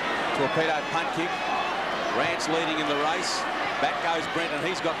 Torpedo punt kick. Rance leading in the race. Back goes Brent, and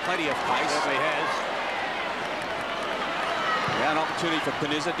he's got plenty of pace. Certainly has. Now an opportunity for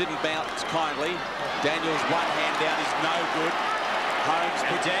Panizza, didn't bounce kindly. Daniels one hand down is no good. Holmes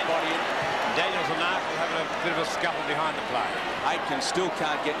puts his body in. Daniels and Narkle having a bit of a scuffle behind the play. Aitken still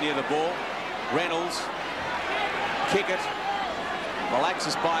can't get near the ball. Reynolds, kick it.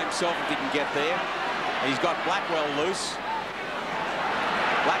 Malaxis by himself if he can get there. He's got Blackwell loose.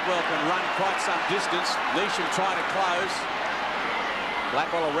 Blackwell can run quite some distance. Neesham trying to close.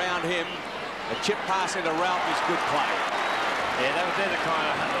 Blackwell around him. A chip pass into Ralph is good play. Yeah, they're the kind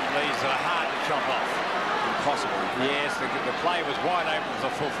of leads that are hard to chop off. Impossible. Yes, the play was wide open as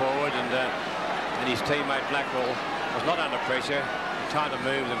a full forward, and his teammate Blackwell was not under pressure. Time to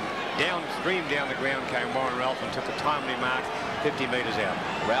move them down, stream down the ground came Warren Ralph and took a timely mark 50 metres out.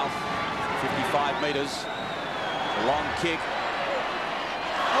 Ralph, 55 metres. A long kick.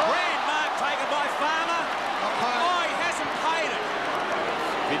 Grand mark taken by Farmer. Oh, he hasn't paid it.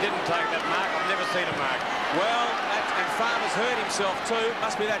 If he didn't take that mark, I've never seen a mark. Well, and Farmer's hurt himself too.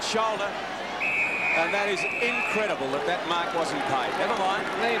 Must be that shoulder. And that is incredible that that mark wasn't paid. Never mind.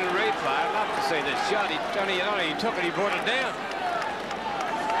 Need a replay. I'd love to see this shot. He took it, he brought it down.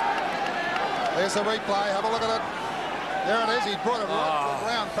 There's the replay. Have a look at it. There it is. He brought it right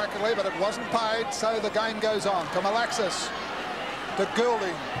around practically, but it wasn't paid. So the game goes on. To Malaxis. To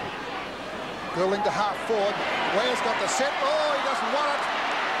Goulding. Goulding to half forward. Ware's got the set. Oh, he doesn't want it.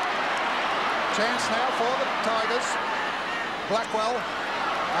 Chance now for the Tigers. Blackwell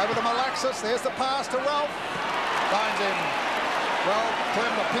over to Malaxis. There's the pass to Ralph. Finds him. Well,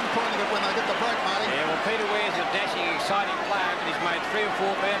 Claremont are pinpointing it when they get the break, Marty. Yeah, well, Peter Ware's a dashing, exciting player, but he's made 3 or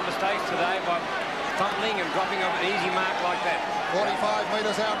 4 bad mistakes today by fumbling and dropping off an easy mark like that. 45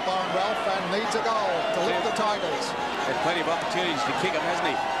 metres out, Byron Ralph, and needs a goal to lift the Tigers. Had plenty of opportunities to kick him, hasn't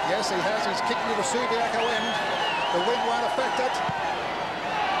he? Yes, he has. He's kicking to the Subiaco end. The wind won't affect it.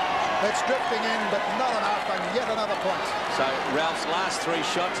 It's drifting in, but not enough, and yet another point. So Ralph's last 3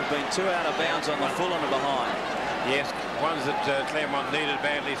 shots have been 2 out of bounds on the full and a behind. Yes, ones that Claremont needed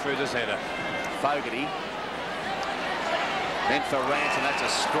badly through the centre. Fogarty. Meant for Rance, and that's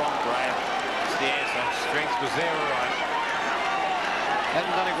a strong grab. That's the answer. Strength was there, all right.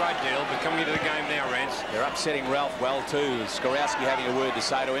 Hasn't done a great deal, but coming into the game now, Rance. They're upsetting Ralph well too. Skorowski having a word to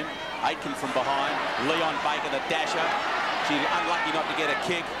say to him. Aitken from behind. Leon Baker, the dasher. She's unlucky not to get a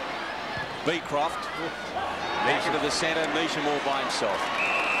kick. Beecroft. Back into the centre. Neesham all by himself.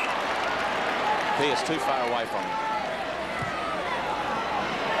 Pierce too far away from him.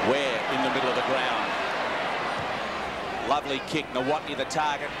 Ware in the middle of the ground. Lovely kick. Nawatney the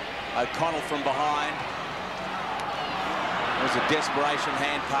target. O'Connell from behind. There's a desperation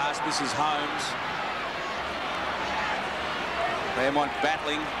hand pass. This is Holmes. Claremont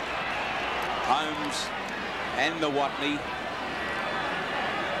battling. Holmes and Nawatney.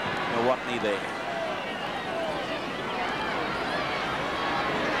 Nawatney there.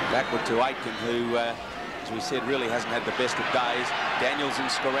 Backward to Aitken, who, as we said, really hasn't had the best of days. Daniels and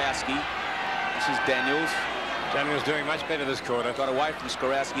Skorowski. This is Daniels. Daniels doing much better this quarter. Got away from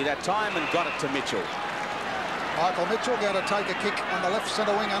Skorowski that time and got it to Mitchell. Michael Mitchell going to take a kick on the left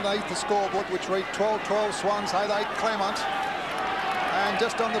centre wing underneath the scoreboard, which read 12-12 Swans, 8-8 Claremont. And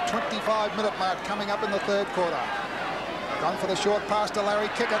just on the 25-minute mark coming up in the third quarter. Gone for the short pass to Larry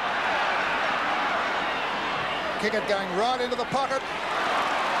Kickett. Kickett going right into the pocket.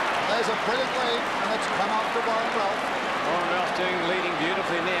 There's a brilliant lead, and it's come off to Warren Ralph. Warren Ralph leading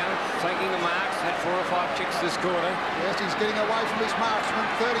beautifully now, taking the marks, had 4 or 5 kicks this quarter. Yes, he's getting away from his marksman,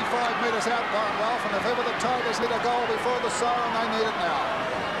 35 metres out, Warren Ralph, and if ever the Tigers need a goal before the siren, they need it now.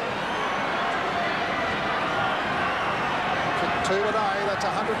 Kick 2 today, that's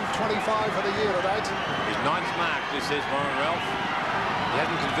 125 for the year to date. His 9th mark, this is Warren Ralph. He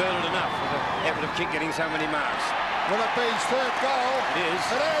hasn't converted enough with the effort of kick getting so many marks. Will it be his 3rd goal? It is.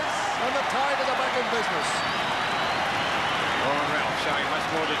 It is, and the Tigers are back in business. Warren Ralph showing much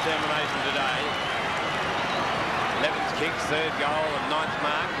more determination today. 11th kick, 3rd goal and 9th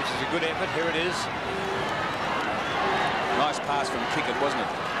mark, which is a good effort. Here it is. Nice pass from Kickett, wasn't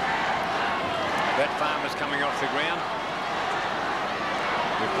it? Brett Farmer's coming off the ground.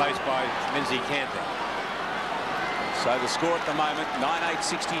 Replaced by Lindsay Cantor. So the score at the moment,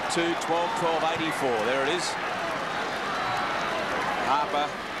 9-8-62, 12-12-84. There it is. Harper.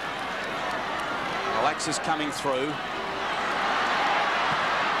 Alexis coming through.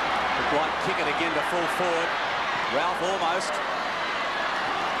 Looked like Kickett again to full forward. Ralph almost.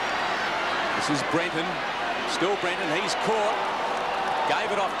 This is Brenton. Still Brenton. He's caught. Gave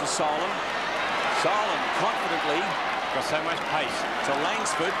it off to Solon. Solon confidently. Got so much pace. To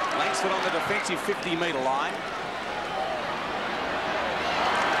Langsford. Langsford on the defensive 50-metre line.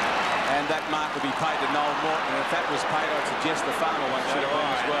 And that mark will be paid to Noel Morton. And if that was paid, I'd suggest the Farmer one should have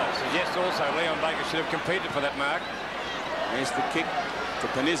been as well. I suggest also Leon Baker should have competed for that mark. There's the kick to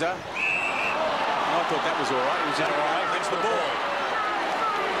Panizza. I thought that was all right. He was all right against the ball.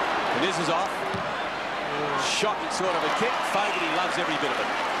 Panizza's off. Shot sort of a kick. Fogarty loves every bit of it.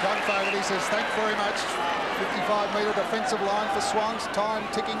 John Fogarty says, thanks very much. 55-metre defensive line for Swans. Time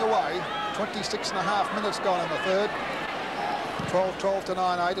ticking away. 26.5 minutes gone in the third. 12-12 to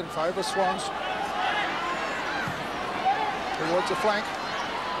 9-8 in favour of Swans. Towards the flank.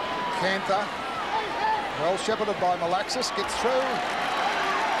 Cantha. Well shepherded by Malaxis. Gets through.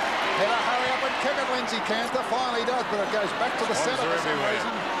 Better hurry up and kick it, Lindsay Cantha. Finally does, but it goes back to the centre for some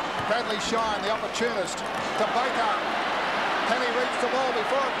reason. Bradley Shine, the opportunist, to Baker. Can he reach the ball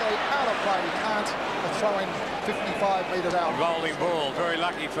before it goes out of play? He can't. A throw in 55 metres out. Rolling ball. Very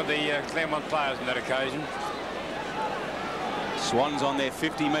lucky for the Claremont players on that occasion. Swans on their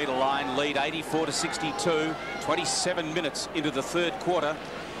 50-metre line, lead 84-62. 27 minutes into the third quarter.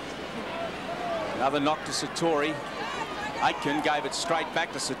 Another knock to Satori. Aitken gave it straight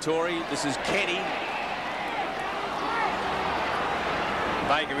back to Satori. This is Kenny.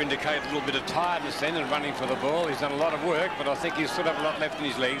 Baker indicated a little bit of tiredness then and running for the ball. He's done a lot of work, but I think he's still have a lot left in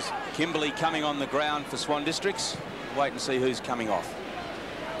his legs. Kimberley coming on the ground for Swan Districts. Wait and see who's coming off.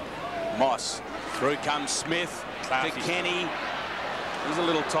 Moss. Through comes Smith. Classy. To Kenny. He's a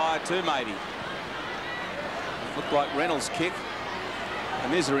little tired too, maybe. Looked like Reynolds' kick.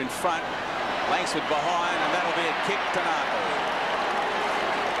 And these are in front. Langsford behind, and that'll be a kick to Narco.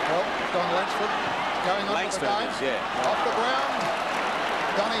 Well, Don Langsford going on Langsford, the game. yeah. Off the ground.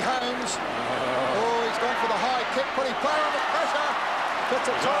 Donny Holmes. Oh, he's gone for the high kick. Putting player under pressure. Puts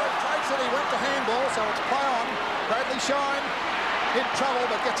it tight. Takes it. He went to handball, so it's play on. Bradley Shine in trouble,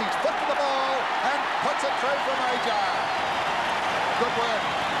 but gets his foot to the ball and puts it through from Ajar. Good work.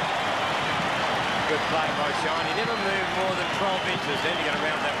 good play by Swan. He never moved more than 12 inches then to get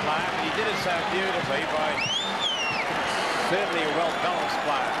around that player, but he did it so beautifully by certainly a well-balanced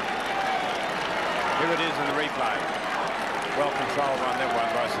player. Here it is in the replay. Well controlled on that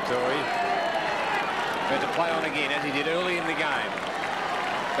one by Satori. But to play on again, as he did early in the game.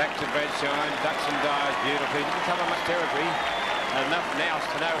 Back to Bradshaw, ducks and dives beautifully. Didn't cover much territory. And enough now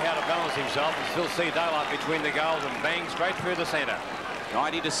to know how to balance himself and still see daylight between the goals and bang straight through the centre.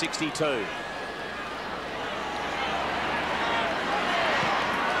 90 to 62.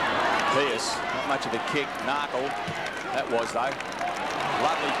 Pierce, not much of a kick. Narkle, that was though.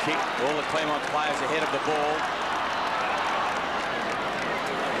 Lovely kick. All the Claremont players ahead of the ball.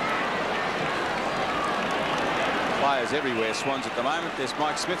 Players everywhere, Swans at the moment. There's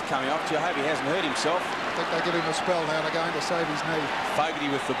Mike Smith coming off. I hope he hasn't hurt himself. I think they give him a spell now and again to save his knee. Fogarty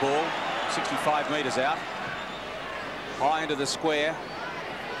with the ball, 65 metres out. High into the square.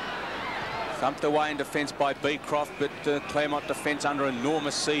 Thumped away in defence by Beecroft, but Claremont defence under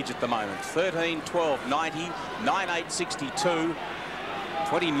enormous siege at the moment. 13-12, 90, 9-8, 62.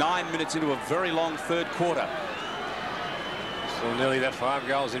 29 minutes into a very long third quarter. Still nearly that 5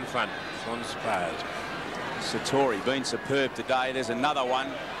 goals in front. Swans players. Satori been superb today. There's another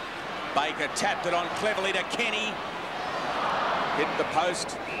one. Baker tapped it on cleverly to Kenny. Hit the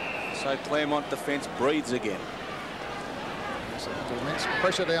post. So Claremont defence breathes again. So immense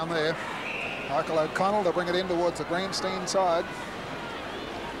pressure down there. Michael O'Connell to bring it in towards the grandstand side.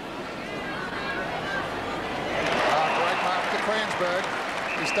 Great mark to Cransburg.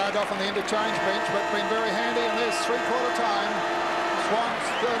 He started off on the interchange bench, but been very handy, and there's three-quarter time. Swan's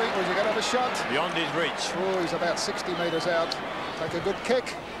 30. Was he going to have a shot? Beyond his reach. Oh, he's about 60 metres out. Take a good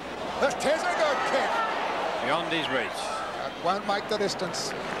kick. There's a good kick. Beyond his reach. That won't make the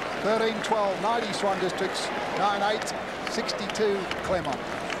distance. 13-12, 90 Swan Districts. 9-8, 62 Claremont.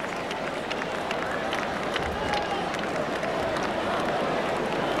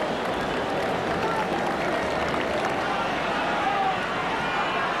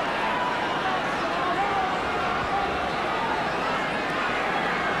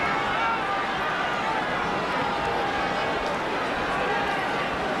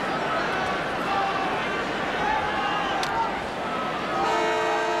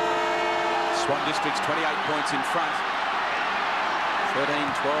 Swan Districts 28 points in front. 13-12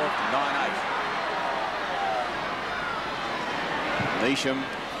 to 9-8. Neesham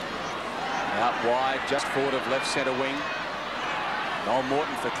out wide, just forward of left centre wing. Noel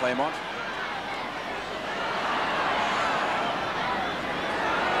Morton for Claremont.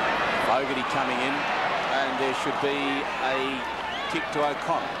 Fogarty coming in, and there should be a kick to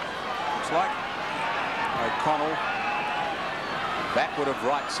O'Connell. Looks like O'Connell backward of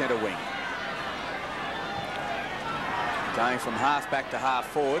right centre wing. Going from half back to half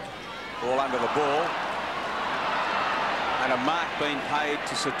forward, all under the ball, and a mark being paid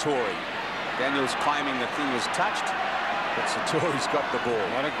to Satori. Daniels claiming the thing was touched, but Satori's got the ball.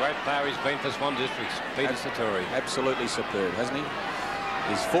 What a great player he's been for Swan Districts, Peter Satori. Absolutely superb, hasn't he?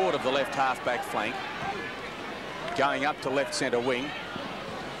 He's forward of the left half-back flank, going up to left centre wing.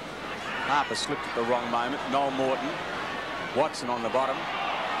 Harper slipped at the wrong moment. Noel Morton, Watson on the bottom.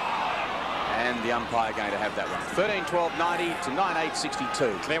 And the umpire going to have that one. 13-12, 90 to 9-8,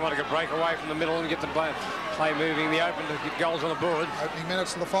 62. Claremont could break away from the middle and get the play moving the open to get goals on the board. Opening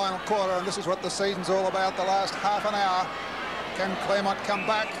minutes of the final quarter, and this is what the season's all about, the last half an hour. Can Claremont come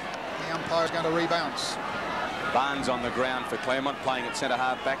back? The umpire's going to rebounce. Barnes on the ground for Claremont, playing at centre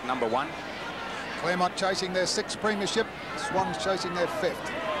half back, number 1. Claremont chasing their 6th premiership. Swans chasing their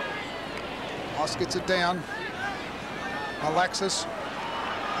 5th. Moss gets it down. Alexis.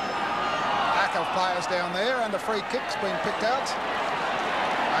 Pack of players down there, and the free kick's been picked out.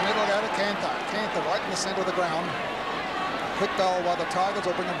 And it'll go to Cantha. Cantha right in the centre of the ground. Quick goal by the Tigers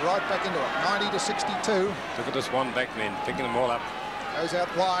will bring them right back into it. 90 to 62. Look at the Swan backmen, picking them all up. Goes out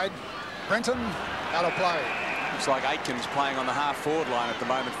wide. Brenton out of play. Looks like Aitken's playing on the half-forward line at the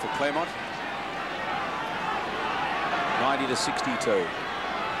moment for Claremont. 90 to 62.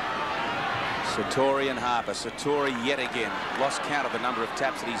 Satori and Harper. Satori yet again. Lost count of the number of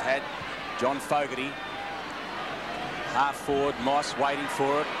taps that he's had. John Fogarty. Half-forward. Moss waiting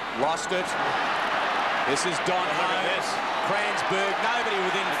for it. Lost it. This is Don Holmes. Cransburg. Nobody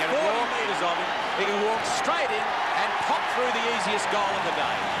within 40 metres of him. He can walk straight in and pop through the easiest goal of the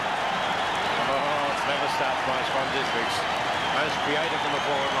day. Oh, it's never starts by Swan Districts. Most creative from the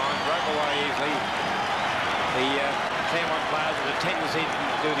forward line. Broke away easily. The Claremont players have a tendency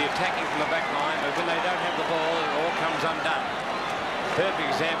to do the attacking from the back line, but when they don't have the ball, it all comes undone. Perfect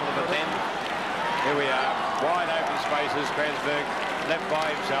example of it then. Here we are. Wide open spaces. Cransburg left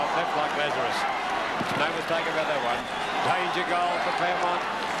by himself, left like Lazarus. No mistake about that one. Danger goal for Claremont.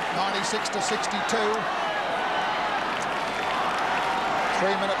 96-62.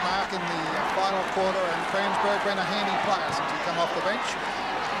 3-minute mark in the final quarter, and Cransberg been a handy player since he come off the bench.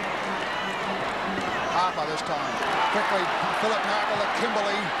 Harper this time. Quickly, Philip Narkle at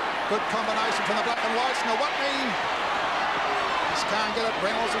Kimberley. Good combination from the black and whites. Now Watney. Just can't get it.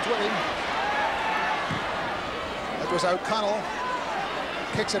 Reynolds is with him. It was O'Connell.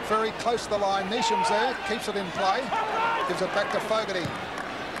 Kicks it very close to the line. Neesham's there. Keeps it in play. Gives it back to Fogarty.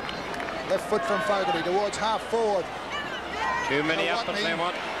 Left foot from Fogarty towards half forward. Too many up for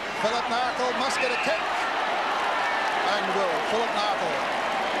Claremont. Philip Narkle must get a kick. And will. Philip Narkle.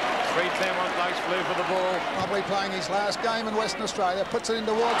 3 Claremont blokes flew for the ball. Probably playing his last game in Western Australia. Puts it in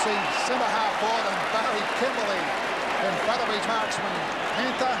towards the centre half forward, and Barry Kimberley in front of his marksman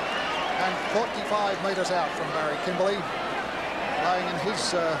Panther, and 45 metres out from Barry Kimberley, playing in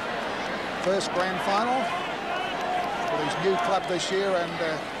his first grand final for his new club this year. And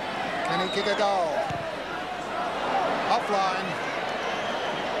can he kick a goal? Offline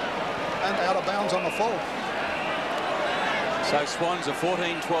and out of bounds on the full. So Swans are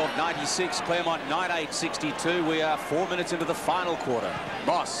 14-12-96, Claremont 9-8-62. We are 4 minutes into the final quarter.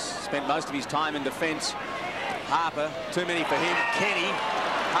 Moss spent most of his time in defence. Harper, too many for him. Kenny,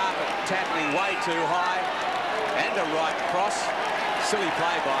 Harper tackling way too high. And a right cross. Silly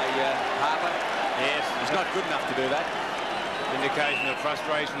play by Harper. Yes. He's not good enough to do that. Indication of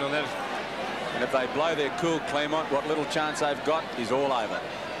frustration on that. And if they blow their cool, Claremont, what little chance they've got is all over.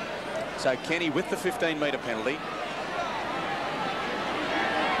 So Kenny with the 15-metre penalty.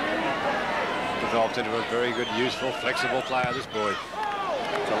 Developed into a very good, useful, flexible player, this boy.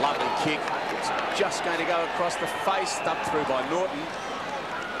 It's a lovely kick. It's just going to go across the face, stumped through by Norton.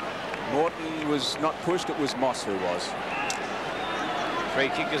 Norton was not pushed, it was Moss who was. Free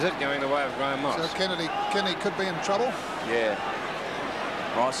kick, is it, going the way of Graham Moss? So Kenny could be in trouble. Yeah.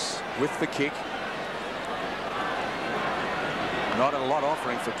 Moss with the kick. Not a lot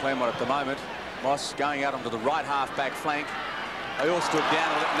offering for Claremont at the moment. Moss going out onto the right half-back flank. They all stood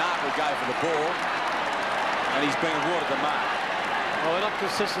down and let Narkle go for the ball. And he's been awarded the mark. Well, they're not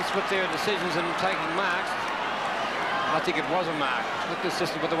consistent with their decisions in taking marks. I think it was a mark. Not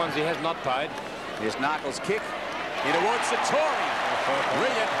consistent with the ones he has not paid. Here's Narkle's kick. In towards Satori.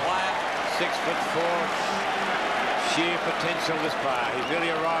 Brilliant player. 6'4". Sheer potential, this player. He's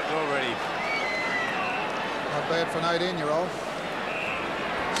really arrived already. Not bad for an 18-year-old.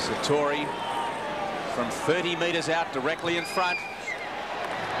 Satori from 30 metres out, directly in front.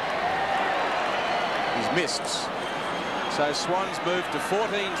 He's missed. So Swans moved to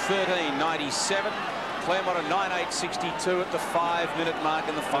 14-13-97. Claremont at 9-8-62 at the 5-minute mark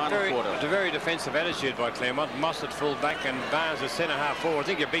in the final quarter. It's a very defensive attitude by Claremont. Moss at full back and Barnes at centre half forward. I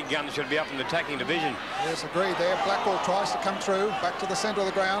think your big guns should be up in the attacking division. Yes, agreed there. Blackwell tries to come through. Back to the centre of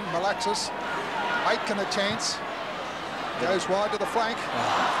the ground. Malaxis. Aitken a chance. Goes wide to the flank.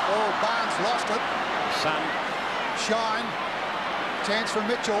 Oh, Barnes lost it. Sun. Shine. Chance for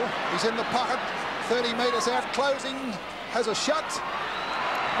Mitchell. He's in the pocket. 30 metres out. Closing. Has a shot.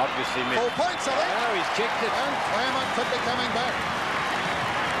 Obviously missed. 4 points, I think. Oh, he's kicked it. And Claremont could be coming back.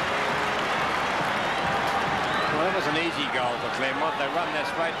 Well, that was an easy goal for Claremont. They run that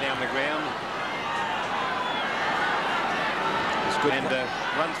straight down the ground. It's good. And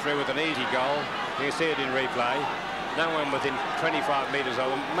run through with an easy goal. You can see it in replay. No one within 25 metres of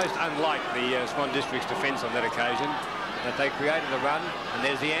them. Most unlike the Swan District's defence on that occasion. That they created a run, and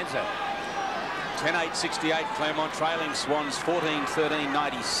there's the answer. 10-8-68, Claremont trailing Swans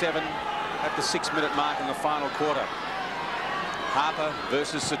 14-13-97 at the 6-minute mark in the final quarter. Harper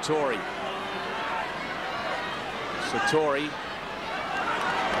versus Satori. Satori.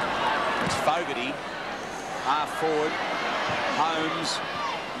 It's Fogarty. Half forward. Holmes.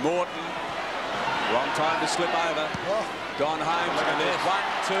 Morton. Wrong time to slip over. Oh. Don Holmes. And there's 1,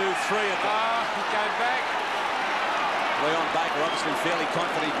 2, 3 of them. He's going back. Leon Baker obviously fairly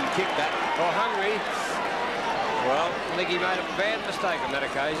confident he can kick that. Or hungry. Well, I think he made a bad mistake on that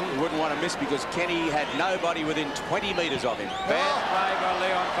occasion. He wouldn't want to miss because Kenny had nobody within 20 metres of him. Bad play by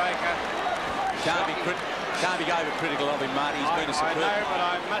Leon Baker. Can't be overcritical of him, Marty. He's been a superb. I know, but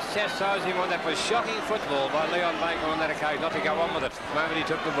I must chastise him on that. Was shocking football by Leon Baker on that occasion. Not to go on with it the moment he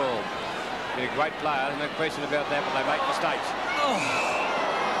took the ball. He's a great player, no question about that, but they make mistakes. Oh.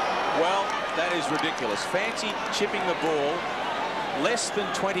 Well, that is ridiculous. Fancy chipping the ball less than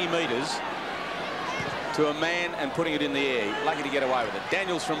 20 metres to a man and putting it in the air. Lucky to get away with it.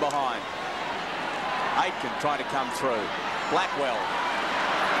 Daniels from behind. Aitken trying to come through. Blackwell.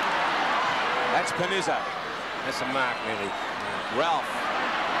 That's Panizza. That's a mark, really. Ralph.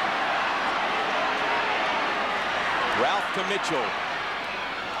 Ralph to Mitchell.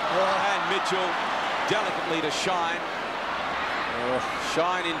 And Mitchell delicately to Shine.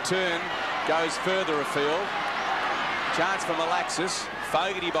 Shine in turn goes further afield. Chance for Malaxis.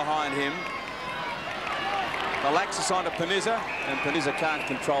 Fogarty behind him. Malaxis onto Panizza, and Panizza can't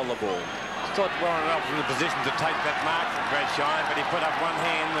control the ball. Thought Warren Ralph in the position to take that mark from Brad Shine, but he put up one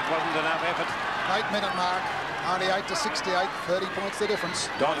hand that wasn't enough effort. 8-minute mark, 98 to 68, 30 points the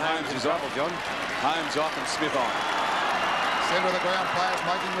difference. Don Holmes is off. John. Holmes off and Smith on. Centre of the ground players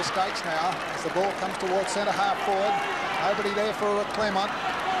making mistakes now as the ball comes towards centre half forward. Nobody there for Claremont.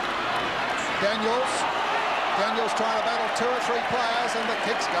 Daniels trying to battle 2 or 3 players, and the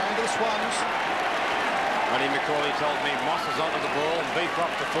kick's going to the Swans. Ronnie McCauley told me Moss is onto the ball and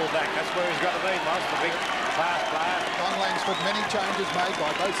Beecroft to full back. That's where he's got to be, Moss, the big fast player. Don Langsford, many changes made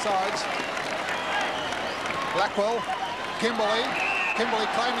by both sides. Blackwell, Kimberley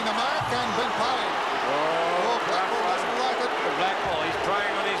claiming the mark and been paid. Oh, Blackwell doesn't like it. Blackwell, he's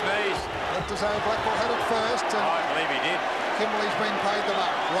praying on his knees. Looked as though Blackwell had it first. And I believe he did. Kimberley's been paid the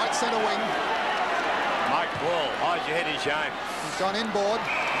mark. Right centre wing. Mike Wall, hide your head in shame. He's gone inboard.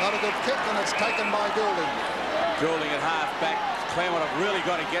 Not a good kick, and it's taken by Goulding. Goulding at half-back. Claremont have really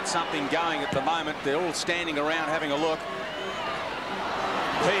got to get something going at the moment. They're all standing around having a look.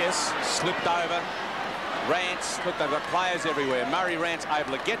 Pearce slipped over. Rance, look, they've got players everywhere. Murray Rance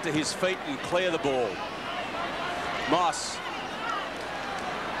able to get to his feet and clear the ball. Moss.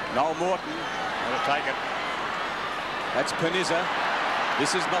 Noel Morton. That'll take it. That's Panizza.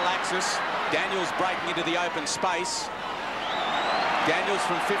 This is Malaxis. Daniels breaking into the open space. Daniels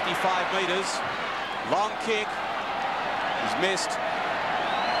from 55 metres. Long kick. He's missed.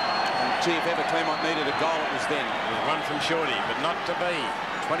 And gee, if ever Claremont needed a goal, it was then. It was one from Shorty, but not to be.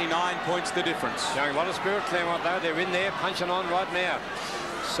 29 points the difference. Showing a lot of spirit, Claremont, though. They're in there, punching on right now.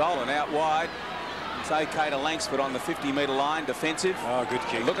 Solon out wide. It's OK to Langsford on the 50-metre line, defensive. Oh, good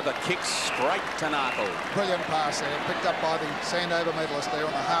kick. Look at the kick straight to Narkle. Brilliant pass there, picked up by the Sandover medalist there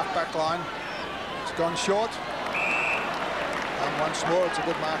on the half-back line. It's gone short. And once more, it's a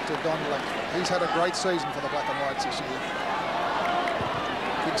good mark to Don Langsford. He's had a great season for the Black and Whites this year.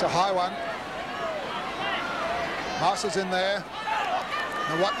 Kicks a high one. Moss is in there.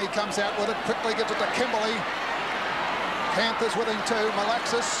 Watney comes out with it, quickly gets it to Kimberley. Panthers with him too.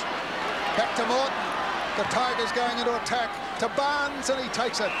 Malaxis. Back to Morton. The Tigers going into attack to Barnes, and he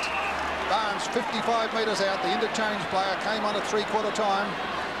takes it. Barnes 55 metres out. The interchange player came on at 3/4 time.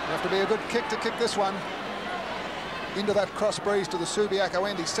 It'll have to be a good kick to kick this one. Into that cross breeze to the Subiaco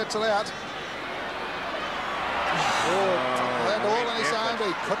end. He sets it out. Had all in his own, but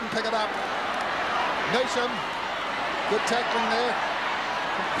he couldn't pick it up. Neesham. Good tackling there.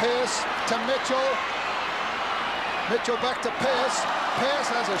 From Pearce to Mitchell. Mitchell back to Pearce. Pearce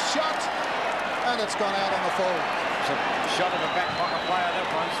has a shot, and it's gone out on the full. It's a shot of a back pocket player, that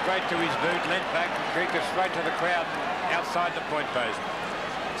one, straight to his boot, leant back and kicked it straight to the crowd outside the point post.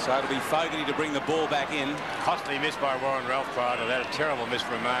 So it'll be Fogarty to bring the ball back in. Costly miss by Warren Ralph prior to that. A terrible miss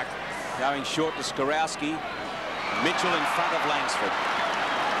from Mark. Going short to Skorowski. Mitchell in front of Langsford.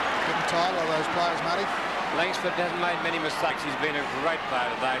 Couldn't tire all those players, Matty. Langsford hasn't made many mistakes. He's been a great player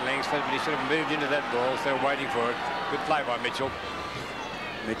today, Langsford, but he should have moved into that ball, so waiting for it. Good play by Mitchell.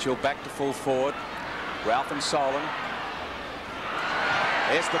 Mitchell back to full forward. Ralph and Solon.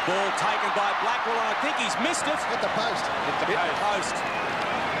 There's the ball taken by Blackwell, and I think he's missed it. Hit the post. Hit the post.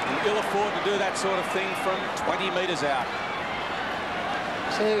 And ill afford to do that sort of thing from 20 metres out.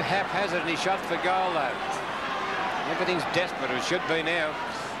 So haphazard, and he shot for goal, though. Everything's desperate, it should be now.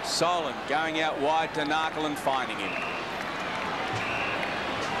 Solon going out wide to Narkle and finding him.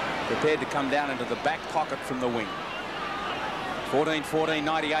 Prepared to come down into the back pocket from the wing. 14-14,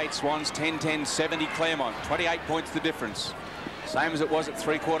 98 Swans, 10-10, 70 Claremont. 28 points the difference. Same as it was at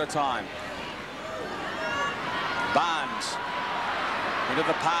 3/4 time. Barnes into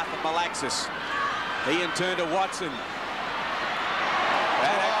the path of Malaxis. He in turn to Watson.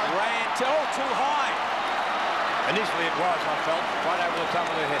 And it ran too high. Initially it was, I felt, right over the top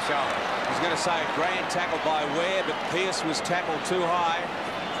of the shoulder. I was going to say a grand tackle by Ware, but Pearce was tackled too high.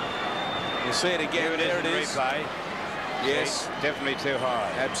 You see it again. There it is. Replay. Yes. Definitely too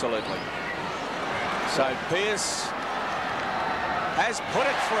high. Absolutely. So Pearce has put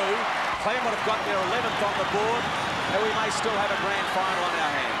it through. Claremont have got their 11th on the board, and we may still have a grand final on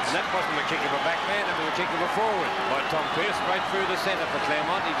our hands. And that wasn't a kick of a back man, it was a kick of a forward by Tom Pearce, right through the centre for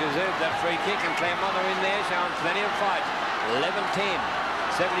Claremont. He deserved that free kick, and Claremont are in there showing plenty of fight. 11-10,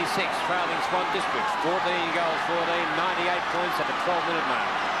 76 trailing Swan Districts. 14 goals, 14, 98 points at the 12-minute mark.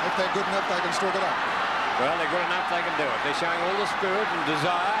 If they're good enough, they can still get up. Well, they're good enough, they can do it. They're showing all the spirit and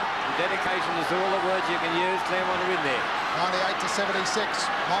desire The dedication is all the words you can use. Claremont are in there. 98-76.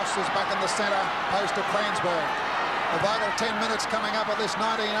 Moss is back in the centre, post to Cransburg. The vital 10 minutes coming up at this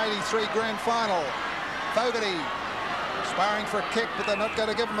 1983 grand final. Fogarty sparring for a kick, but they're not going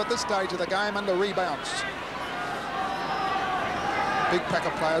to give him at this stage of the game under rebounds. Big pack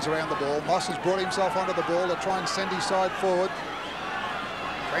of players around the ball. Moss has brought himself onto the ball to try and send his side forward.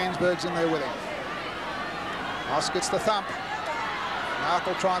 Cransburg's in there with him. Moss gets the thump.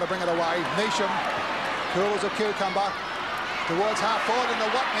 Narkle trying to bring it away. Neesham, cool as a cucumber, towards half forward into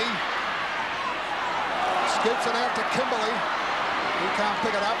Watney. Scoops it out to Kimberley. He can't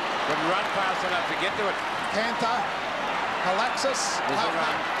pick it up. Couldn't run fast enough to get to it. Panther. Malaxis.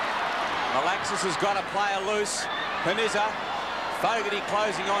 Malaxis has got a player loose. Panizza. Fogarty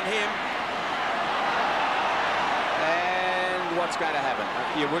closing on him. And what's going to happen?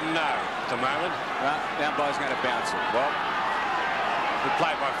 You wouldn't know at the moment. Now Bo's going to bounce it. Well, good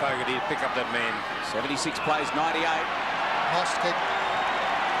play by Fogarty to pick up that man. 76 plays 98. Moss kick.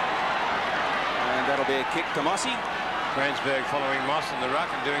 And that'll be a kick to Mossy. Cransburg following Moss in the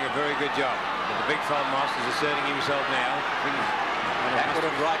ruck and doing a very good job. But the big fella Moss is asserting himself now. Backward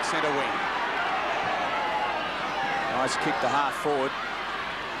and right centre wing. Nice kick to half forward.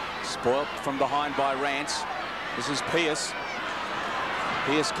 Spoilt from behind by Rance. This is Pearce.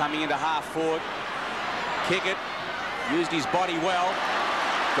 Pearce coming into half forward. Kick it. Used his body well.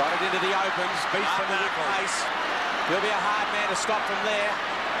 Got it into the opens. Beats the pace. He'll be a hard man to stop from there.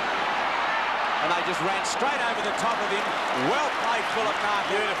 And they just ran straight over the top of him. Well played, Philip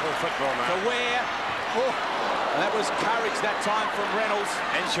Narkle. Beautiful football, man. To Ware. Oh. And that was courage that time from Reynolds.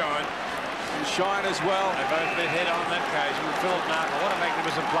 And Shine. And Shine as well. They both been head on that occasion. Philip Narkle, what a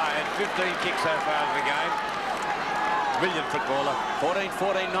magnificent player. 15 kicks so far in the game. Brilliant footballer.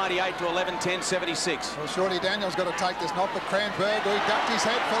 14-14, 98 to 11-10, 76. Well, Shorty Daniels got to take this knock, but Cranberg, who ducked his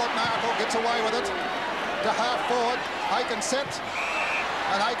head. Philip Narkle gets away with it. To half forward. Aiken set.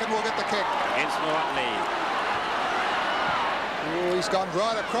 And Aiken will get the kick. Against Watney. Oh, he's gone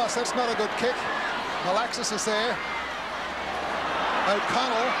right across. That's not a good kick. Malaxis is there.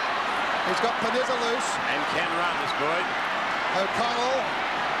 O'Connell. He's got Panizza loose. And can run this boy. O'Connell.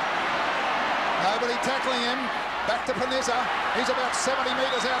 Nobody tackling him. Back to Panizza. He's about 70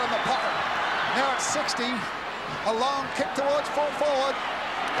 metres out in the pocket. Now it's 60. A long kick towards full forward.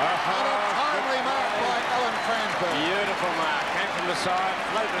 And a timely mark by Alan Cransburg. Beautiful mark. Came from the side,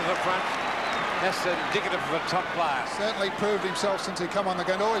 floated to the front. That's indicative of a top player. Certainly proved himself since he come on the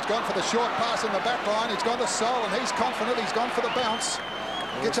gun. Oh, he's gone for the short pass in the back line. He's gone to Sol, and he's confident. He's gone for the bounce.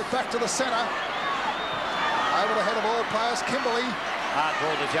 Gets it back to the centre. Over the head of all players, Kimberley. Hard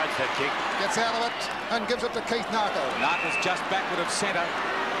ball to judge that kick. Gets out of it and gives it to Keith Narkle. Narkle's just backward of centre.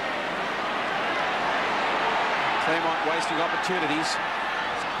 Claremont wasting opportunities.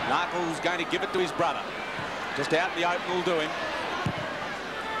 Narkle's going to give it to his brother. Just out in the open will do him.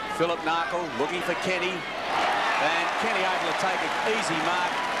 Philip Narkle looking for Kenny. And Kenny able to take an easy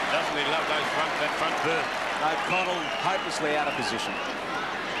mark. Doesn't he love that front berth? O'Connell hopelessly out of position.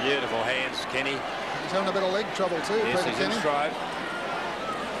 Beautiful hands, Kenny. He's having a bit of leg trouble too, Yes, Peter he's Kenny. in stride.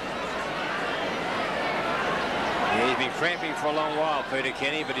 Yeah, he's been cramping for a long while, Peter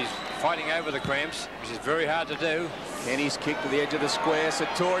Kenny, but he's fighting over the cramps, which is very hard to do. Kenny's kick to the edge of the square.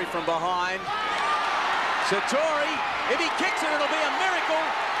 Satori from behind. Satori, if he kicks it, it'll be a miracle.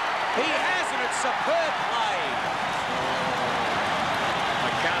 He has, and it's superb play.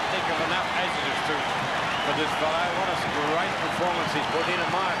 I can't think of enough adjectives for this fellow. What a great performance he's put in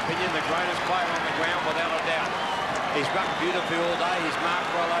my opinion, the greatest player on the ground without a doubt. He's rucked beautifully all day. He's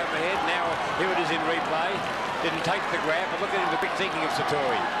marked well overhead. Now here it is in replay. Didn't take the grab, but look at him, the big thinking of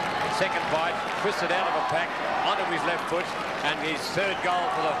Satori. Second bite, twisted out of a pack onto his left foot, and his third goal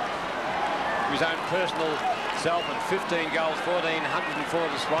for his own personal self, and 15 goals, 1,404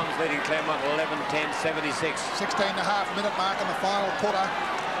 the Swans, leading Claremont 11-10, 76. 16.5-minute mark in the final quarter.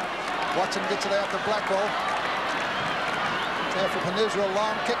 Watson gets it out to Blackwell. There for Panizza, a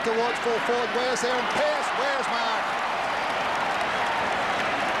long kick towards full forward. Ware's there, and Pearce. Ware's mark.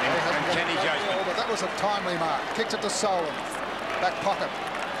 And Kenny judgment. But that was a timely mark. Kicks it to Solon. Back pocket.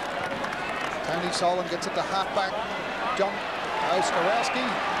 Tony Solon gets it to half-back. John Oskarowski.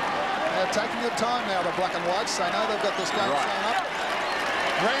 They're taking their time now, the black and whites. They know they've got this game sewn up.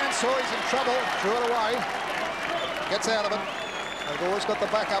 Rand saw he's in trouble. Threw it away. Gets out of it. They've always got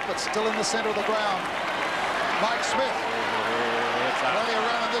the backup, but still in the centre of the ground. Mike Smith. Plenty of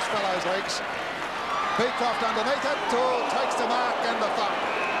run in this fellow's legs. Beecroft underneath it. Takes the mark and the thump.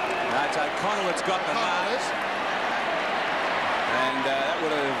 No, it's O'Connell that's got the mark. And that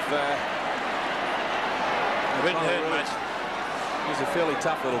would have... It didn't hurt much. He's a fairly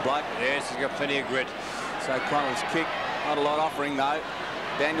tough little bloke. Yes, he's got plenty of grit. So Connell's kick, not a lot offering though.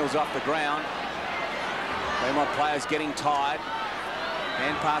 Daniels off the ground. Claremont players getting tired.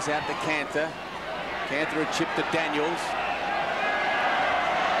 Hand pass out to Cantor. Cantor a chip to Daniels.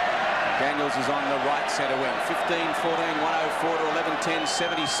 Daniels is on the right centre wing. 15-14, 104 to 11-10,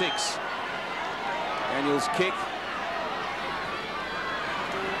 76. Daniels kick.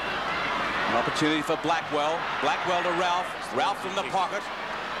 An opportunity for Blackwell. Blackwell to Ralph. Ralph from the pocket.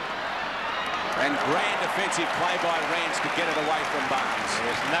 And grand defensive play by Rance to get it away from Barnes.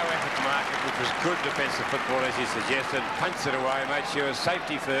 There's no effort to mark it, which was good defensive football, as you suggested. Punched it away, made sure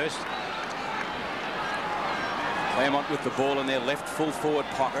safety first. Claremont with the ball in their left full forward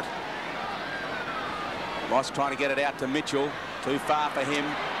pocket. Moss trying to get it out to Mitchell. Too far for him.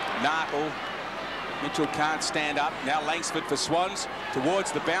 Narkle. Mitchell can't stand up. Now Langsford for Swans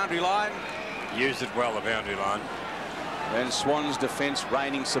towards the boundary line. Used it well, the boundary line. And Swans' defence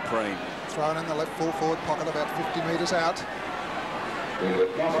reigning supreme. Thrown in the left full forward pocket about 50 metres out.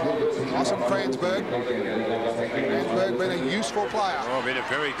 Awesome Fransberg. Fransberg been a useful player. Oh, been a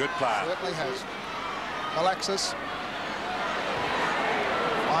very good player. Certainly has. Alexis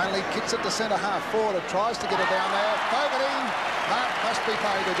finally kicks it to centre half forward and tries to get it down there. Fogarty. Mark must be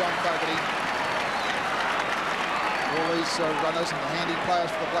paid to John Fogarty. All these runners and the handy players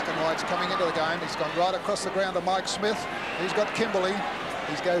for the Black and Whites coming into the game. He's gone right across the ground to Mike Smith. He's got Kimberley.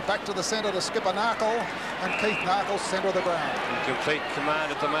 He's go back to the centre to Skipper Narkle, and Keith Narkle centre of the ground. In complete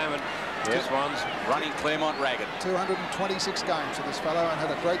command at the moment. This one's running Claremont ragged. 226 games for this fellow, and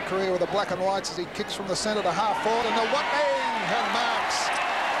had a great career with the Black and Whites as he kicks from the centre to half forward, and the Watney and marks.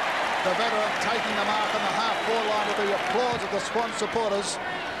 The veteran taking the mark on the half forward line with the applause of the Swan supporters.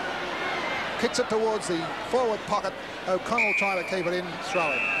 Kicks it towards the forward pocket. O'Connell trying to keep it in,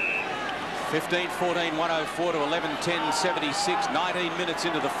 throwing. 15-14, 104 to 11-10, 76. 19 minutes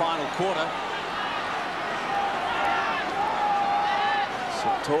into the final quarter.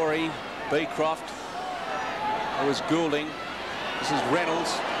 Satori, Beecroft. It was Goulding. This is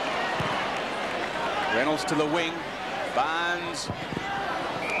Reynolds. Reynolds to the wing. Barnes.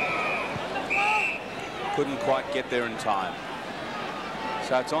 Couldn't quite get there in time.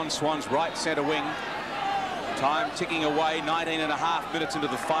 So it's on Swan's right centre wing. Time ticking away, 19.5 minutes into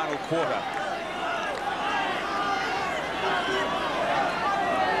the final quarter.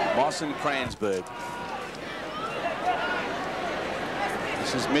 Moss and Kransberg.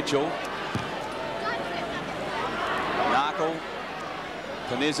 This is Mitchell. Narkle.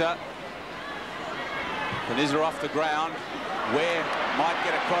 Panizza. Panizza off the ground. Ware might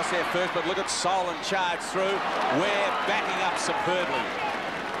get across there first, but look at Solon charge through. Ware backing up superbly.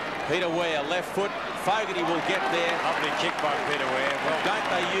 Peter Ware, left foot. Fogarty will get there. Lovely kick by Peter Ware. Well, don't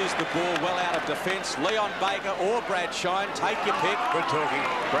they use the ball well out of defence? Leon Baker or Brad Shine, take your pick. Good talking.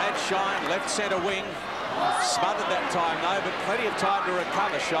 Brad Shine, left centre wing. Smothered that time though, but plenty of time to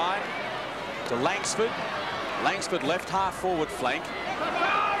recover. Shine to Langsford. Langsford left half forward flank.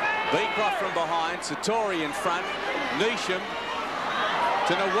 Beecroft from behind. Satori in front. Neesham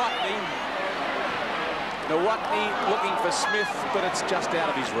to Nawatney. Nawatney looking for Smith, but it's just out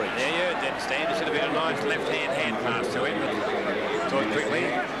of his reach. Yeah, you heard that, Stan. It should have been a nice left-hand hand pass to him. Talk quickly.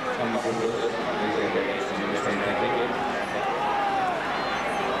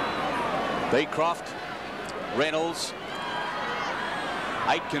 Beecroft, Reynolds,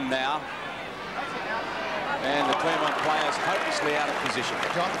 Aitken now. And the Claremont players hopelessly out of position.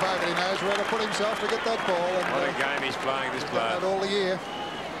 John Fogarty knows where to put himself to get that ball. And, What a game he's playing, this player. Done that all the year.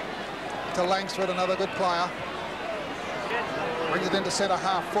 To Langsford, another good player. Brings it into centre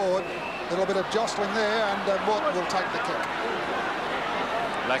half forward. A little bit of jostling there, and Morton will take the kick.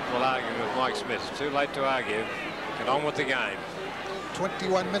 Black will argue with Mike Smith. Too late to argue. Get on with the game.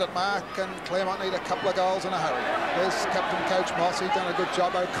 21-minute mark, and Claremont need a couple of goals in a hurry. There's Captain Coach Moss. He's done a good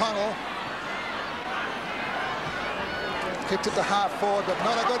job. O'Connell kicked it to half forward, but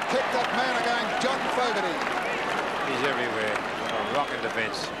not a good kick. That man again, John Fogarty. He's everywhere. A rocking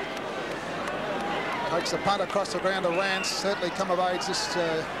defence. Takes the punt across the ground to Rance. Certainly come of age, this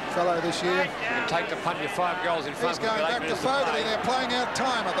fellow this year. You can take the punt, you're 5 goals in front. He's going back to Fogarty. They're playing out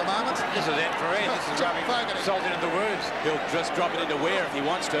time at the moment. This is end for end. This is John rubbing Fogarty. salt into the wounds. He'll just drop it into Ware if he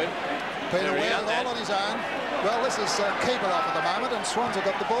wants to. Peter Very Ware done that. all on his own. Well, this is keeper off at the moment, and Swans have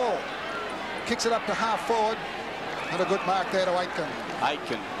got the ball. Kicks it up to half forward. And a good mark there to Aitken.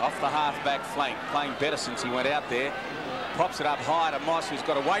 Aitken off the half-back flank, playing better since he went out there. Props it up high to Moss, who's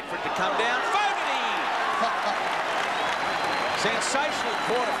got to wait for it to come down. Fogarty! Sensational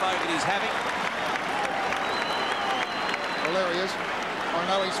quarter Fogarty's having. Well, there he is. I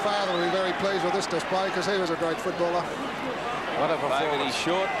know his father will be very pleased with this display because he was a great footballer. What a performance. Fogarty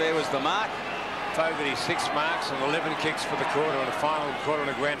short. There was the mark. Fogarty 6 marks and 11 kicks for the quarter and a final quarter in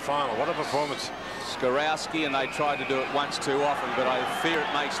a grand final. What a performance. Skorowski, and they tried to do it once too often, but I fear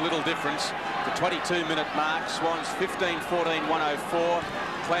it makes little difference. The 22-minute mark. Swans 15-14, 104.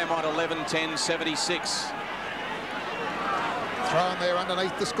 Claremont 11-10, 76. Thrown there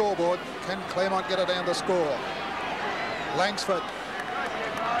underneath the scoreboard. Can Claremont get it down to score? Langsford,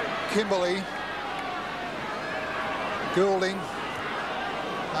 Kimberley, Goulding,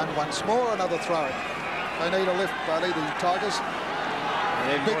 and once more another throw. They need a lift, buddy, the Tigers.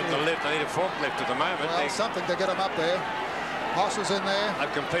 They need more than a lift. They need a forklift at the moment. Well, something to get them up there. Moss is in there.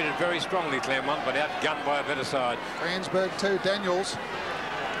 They've competed very strongly, Claremont, but outgunned by a better side. Fransburg too. Daniels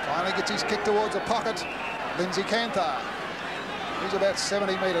finally gets his kick towards the pocket. Lindsay Canthar. He's about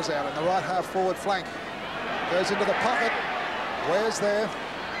 70 metres out in the right half forward flank. Goes into the pocket. Where's there?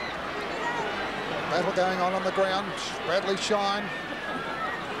 Battle going on the ground. Bradley Shine.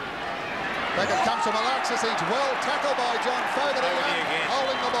 Back it comes to Malaxis. He's well tackled by John Fogarty.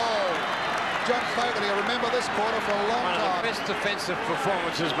 Holding the ball. John Fogarty, remember this quarter for a long time. One of the best defensive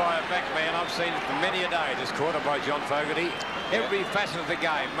performances by a backman I've seen for many a day this quarter by John Fogarty. Every facet of the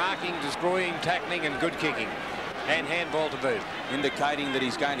game, marking, destroying, tackling and good kicking. And handball to boot. Indicating that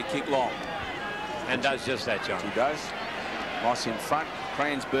he's going to kick long. And does just that, John. He does. Moss in front,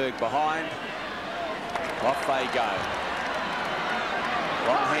 Fransburg behind. Off they go.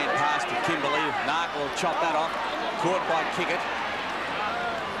 Long hand pass to Kimberley. Nark will chop that off. Caught by Kickett.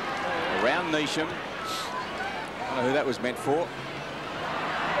 Around Neesham. I don't know who that was meant for.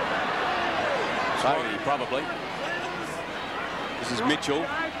 Fogarty, probably. This is Mitchell.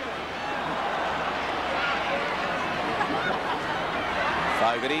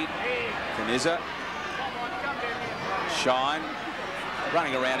 Fogarty. Caniza. Shine.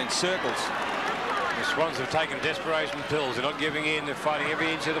 Running around in circles. The Swans have taken desperation pills. They're not giving in. They're fighting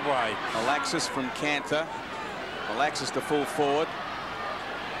every inch of the way. Malaxis from Cantor. Malaxis to full forward.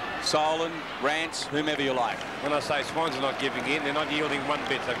 Solon, Rance, whomever you like. When I say Swans are not giving in, they're not yielding one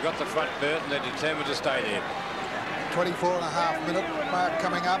bit. They've got the front berth and they're determined to stay there. 24.5-minute mark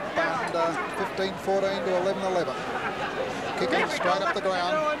coming up, and 15-14 to 11-11. Kicking straight up the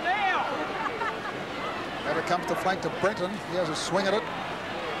ground. Never comes to flank to Brenton. He has a swing at it.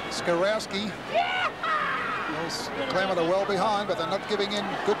 Skorowski. Claremont are well behind, but they're not giving in.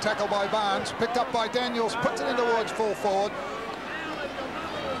 Good tackle by Barnes. Picked up by Daniels. Puts it in towards full forward.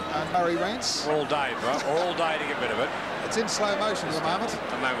 And Murray Rance. All day, bro. All day to get rid of it. It's in slow motion at the moment. At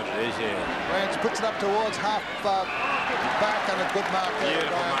the moment it is, yeah. Rance puts it up towards half back, and a good mark there.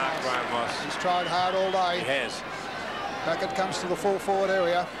 Beautiful mark, Brian Moss. He's tried hard all day. He has. Back it comes to the full forward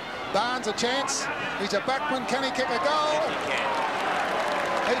area. Barnes a chance. He's a backman. Can he kick a goal? Yes, he can.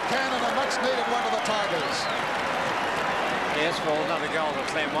 He can, and a much needed one to the Tigers. Yes, well, another goal to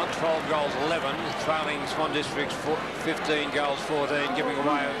Claremont. 12 goals, 11. Trailing Swan Districts 15 goals, 14, giving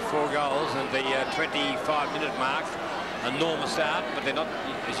away 4 goals. And the 25-minute mark, a normal start, but they're not,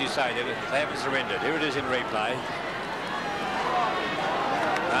 as you say, they haven't surrendered. Here it is in replay.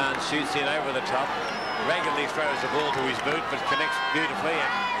 And shoots in over the top. Raggedly throws the ball to his boot, but connects beautifully,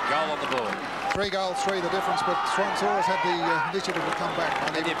 and a goal on the board. 3 goals, 3 the difference, but Swans always had the initiative to come back.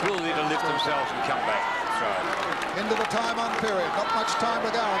 And the ability to lift themselves and come back. That's right. Into the time-on period. Not much time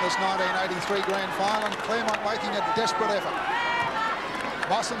to go in this 1983 grand final, and Claremont making a desperate effort.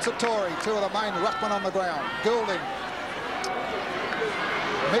 Moss and Satori, 2 of the main ruckmen on the ground. Goulding.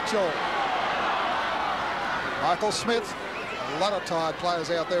 Mitchell. Michael Smith. A lot of tired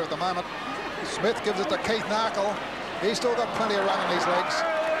players out there at the moment. Smith gives it to Keith Narkle. He's still got plenty of run in his legs.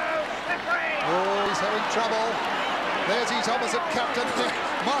 Oh, he's having trouble. There's his opposite captain.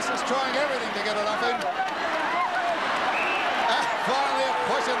 Moss is trying everything to get it up in. Finally a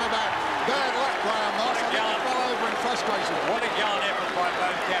push in the back. Bad luck, Graham Moss. I think he fell over in frustration. What a gallant effort by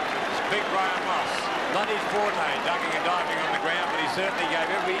both captains. Big Graham Moss. Not his forte, ducking and diving on the ground, but he certainly gave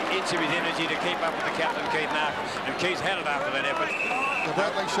every inch of his energy to keep up with the captain, Keith Narkle. And Keith's had it after that effort. The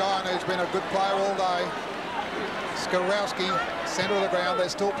Bradley Shine, who's been a good player all day. Skorowski, centre of the ground.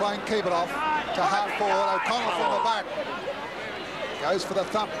 They're still playing keep it off to half forward. O'Connell from the back. Goes for the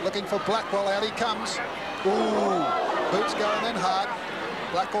thump, looking for Blackwell. Out he comes. Ooh, boots going in hard.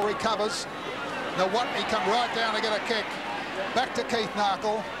 Blackwell recovers. Nawatney come right down to get a kick. Back to Keith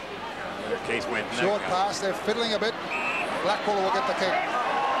Narkle. Keith went short pass. They're fiddling a bit. Blackwell will get the kick.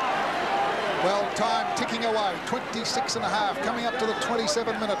 Well, time ticking away. 26.5, coming up to the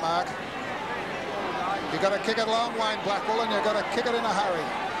 27-minute mark. You've got to kick it long, Wayne Blackwell, and you've got to kick it in a hurry.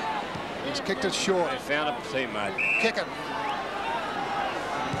 He's kicked it short. They found a teammate. Kick it.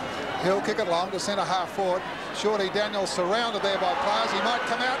 He'll kick it long to centre half forward. Shorty Daniels surrounded there by players. He might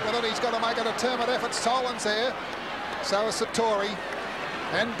come out with it. He's got to make a determined effort. Solon's there. So is Satori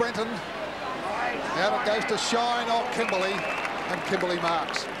and Brenton. Out it goes to Shine or Kimberley, and Kimberley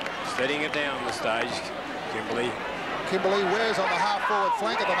marks. Steadying it down the stage, Kimberley. Kimberley wears on the half-forward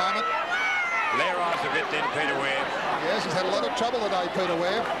flank at the moment. Lairais a bit then, Peter Ware. Yes, he's had a lot of trouble today, Peter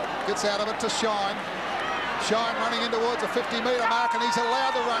Ware. Gets out of it to Shine. Shine running in towards the 50-metre mark, and he's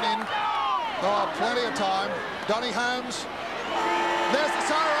allowed to run in. Oh, plenty of time. Donny Holmes. There's the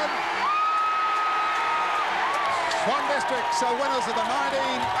siren. Swan Districts are winners of the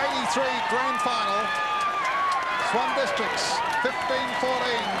 1983 Grand Final. Swan Districts 15-14,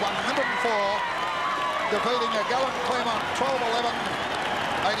 104, defeating a gallant Claremont 12-11,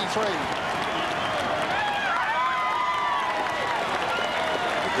 83.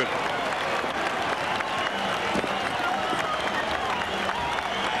 Good.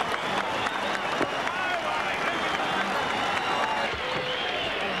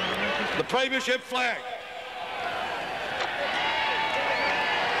 The premiership flag.